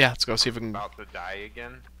 Yeah, let's go see if we I'm can... about to die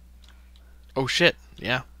again. Oh, shit.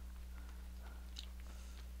 Yeah.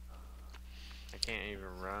 I can't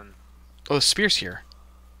even run. Oh, the spear's here.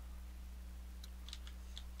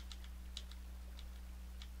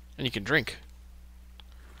 And you can drink.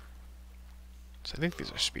 So I think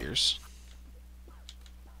these are spears.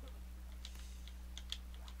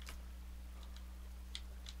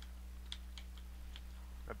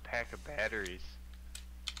 A pack of batteries.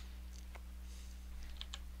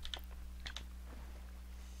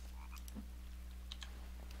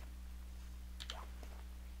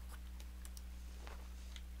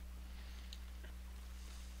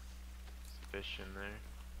 There's fish in there.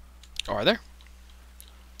 Oh, are there?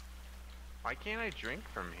 Why can't I drink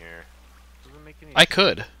from here? Doesn't make any I sense.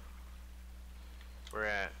 could. We're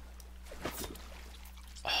at.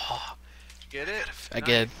 Oh, Get it? I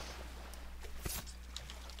get.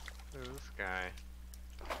 Look at this guy.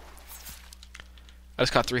 I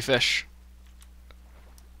just caught 3 fish.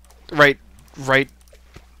 Right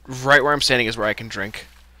where I'm standing is where I can drink.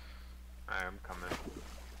 I am coming.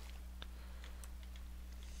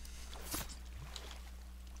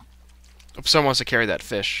 If someone wants to carry that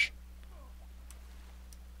fish.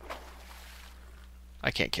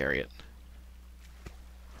 I can't carry it.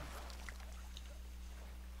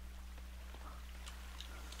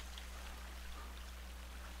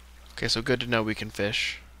 Okay, so good to know we can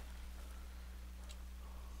fish.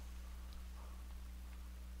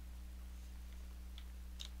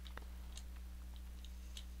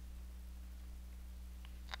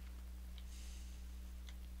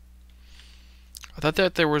 I thought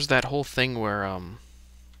that there was that whole thing where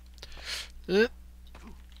eh,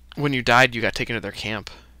 when you died, you got taken to their camp.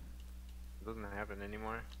 It doesn't happen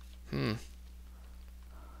anymore. Hmm.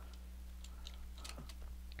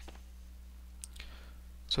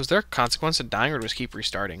 So is there a consequence to dying, or do we just keep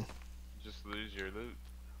restarting? Just lose your loot.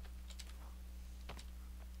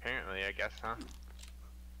 Apparently, I guess, huh?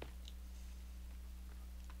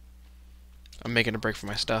 I'm making a break for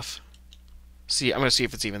my stuff. See, I'm gonna see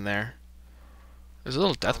if it's even there. There's a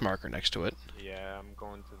little death marker next to it. Yeah, I'm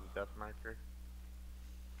going to the death marker.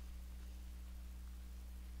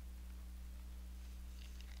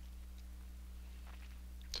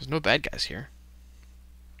 There's no bad guys here.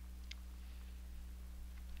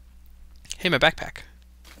 Hey, my backpack.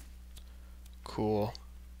 Cool.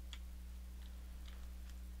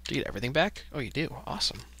 Do you get everything back? Oh, you do.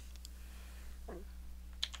 Awesome.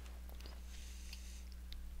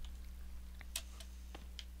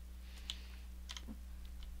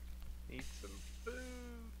 Need some food.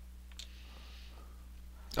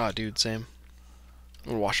 Oh, dude, same.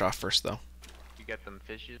 I'm gonna wash off first, though. You got them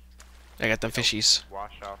fishes? I got them fishies.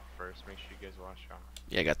 Wash off first. Make sure you guys wash off.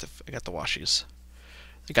 Yeah, I got the washies.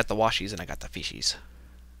 I got the washies and I got the fishies.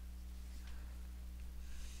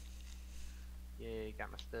 Yay,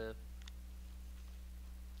 got my stuff.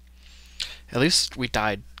 At least we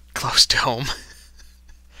died close to home.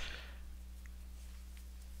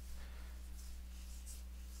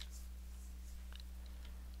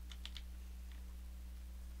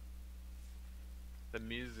 The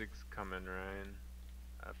music's coming, Ryan.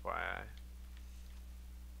 FYI.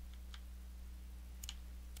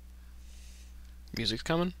 Music's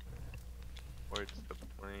coming. Or it's the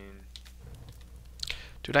plane.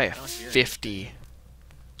 Dude, I have don't hear 50.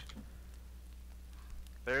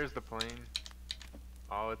 There's the plane.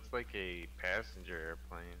 Oh, it's like a passenger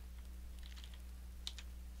airplane.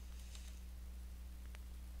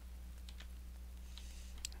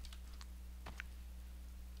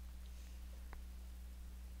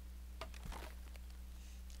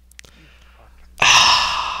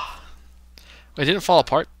 It didn't fall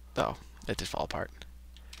apart, though. It did fall apart.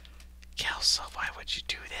 Kelso, why would you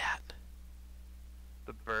do that?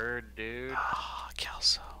 The bird, dude. Ah,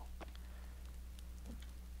 Kelso.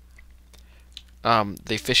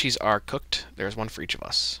 The fishies are cooked. There's one for each of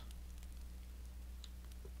us.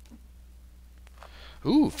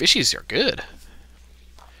 Ooh, fishies are good.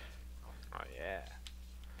 Oh, yeah.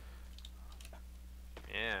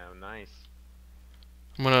 Yeah, nice.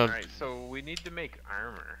 I'm gonna... Alright, so we need to make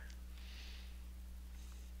armor.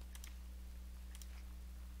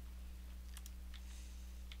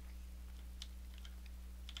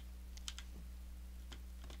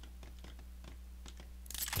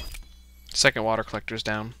 Second water collector's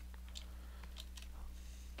down.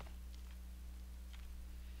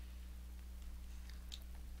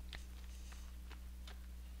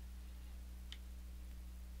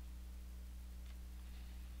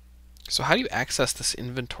 So how do you access this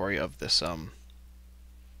inventory of this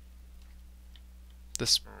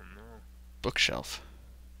this Oh no. bookshelf?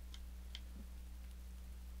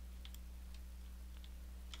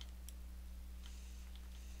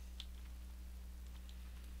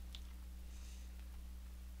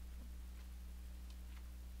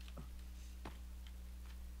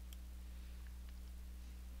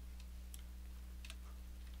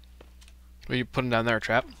 Are you putting down there a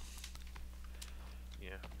trap? Yeah.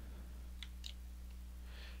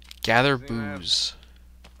 Gather Doesn't even have- booze.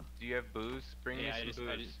 Do you have booze? Bring me Yeah, some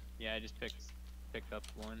booze. I just picked up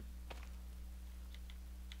one.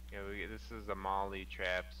 Yeah, this is a molly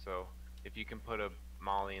trap, so if you can put a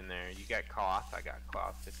molly in there. You got cloth? I got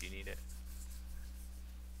cloth if you need it.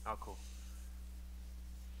 Oh, cool.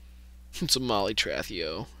 It's a Molly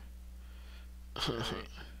Trathio. Alright.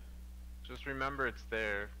 Just remember it's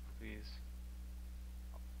there, please.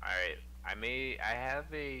 Alright, I have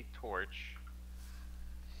a torch.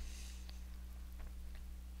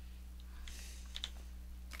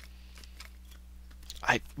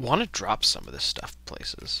 I want to drop some of this stuff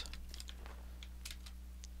places.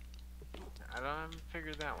 haven't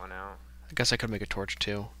figured that one out. I guess I could make a torch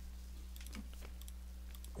too.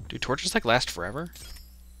 Do torches like last forever?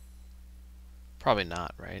 Probably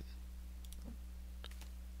not, right?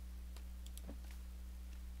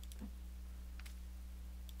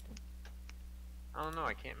 Oh no,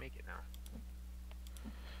 I can't make it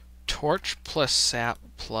now. Torch plus sap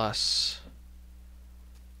plus...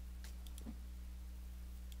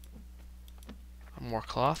 More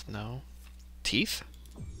cloth? No. Teeth?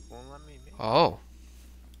 Won't let me make it. Oh.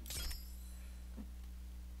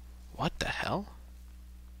 What the hell?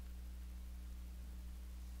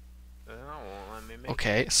 No, won't let me make it.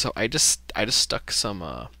 Okay, so I just stuck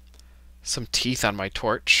some teeth on my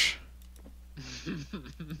torch.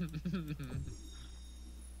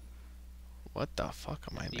 What the fuck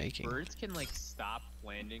am I See, making? birds can like stop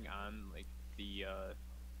landing on like the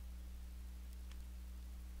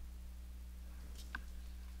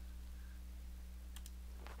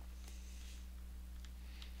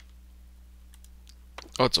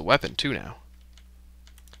Oh, it's a weapon too now.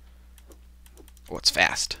 Oh, it's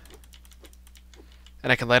fast.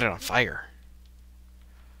 And I can light it on fire.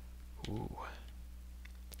 Ooh.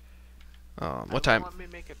 What time? Won't let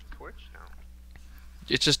me make a torch now.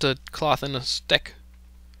 It's just a cloth and a stick.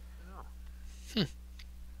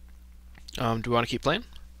 No. Do we want to keep playing?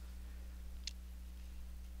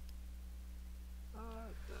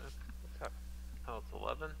 What's up? Oh, it's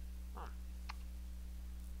 11. Oh.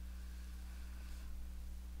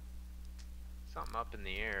 Something up in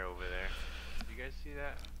the air over there. Do you guys see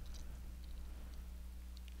that?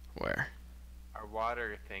 Where? Our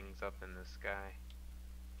water thing's up in the sky.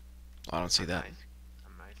 I don't see that.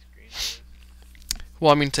 On my screen. It is.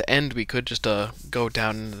 Well, I mean, to end, we could just go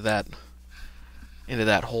down into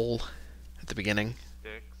that hole at the beginning.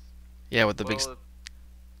 Sticks. Yeah, with the big. Well,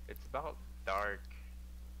 it's about dark,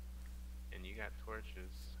 and you got torches.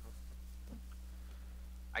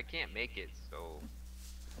 I can't make it, so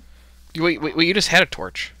Wait, you just had a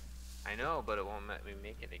torch, I know, but it won't let me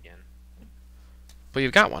make it again. but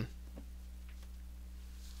you've got one.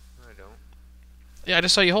 No, I don't. Yeah, I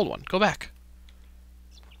just saw you hold one. Go back.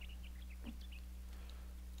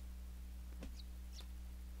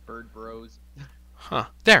 bird bros. Huh?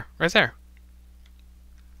 There, right there.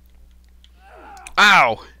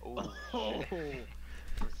 Ow! Oh, Oh. shit.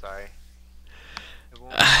 I'm sorry. It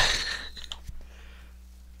won't. Just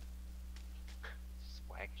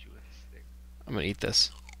whacked you with a stick. I'm gonna eat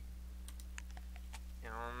this. I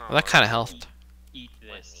don't know. Well, that kind of helped. Eat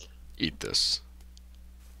this. Eat this.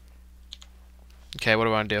 Okay, what do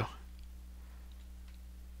I want to do?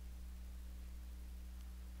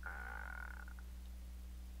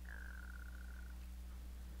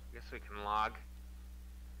 Guess we can log.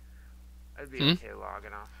 I'd be Hmm? okay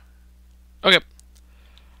logging off. Okay.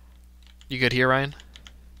 You good here, Ryan?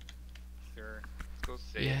 Sure. Let's go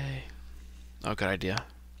save. Yay. Oh, good idea.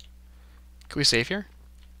 Can we save here?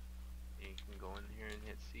 You can go in here and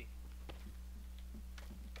hit C.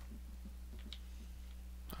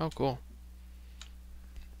 Oh, cool.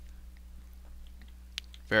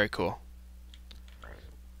 Very cool. Alright.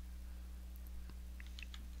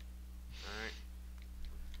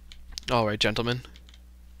 All right, gentlemen.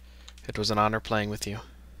 It was an honor playing with you.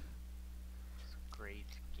 It's a great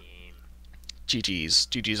game. GG's.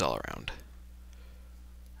 GG's all around.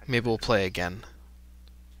 Maybe we'll play again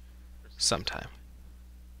sometime.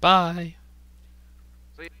 Bye.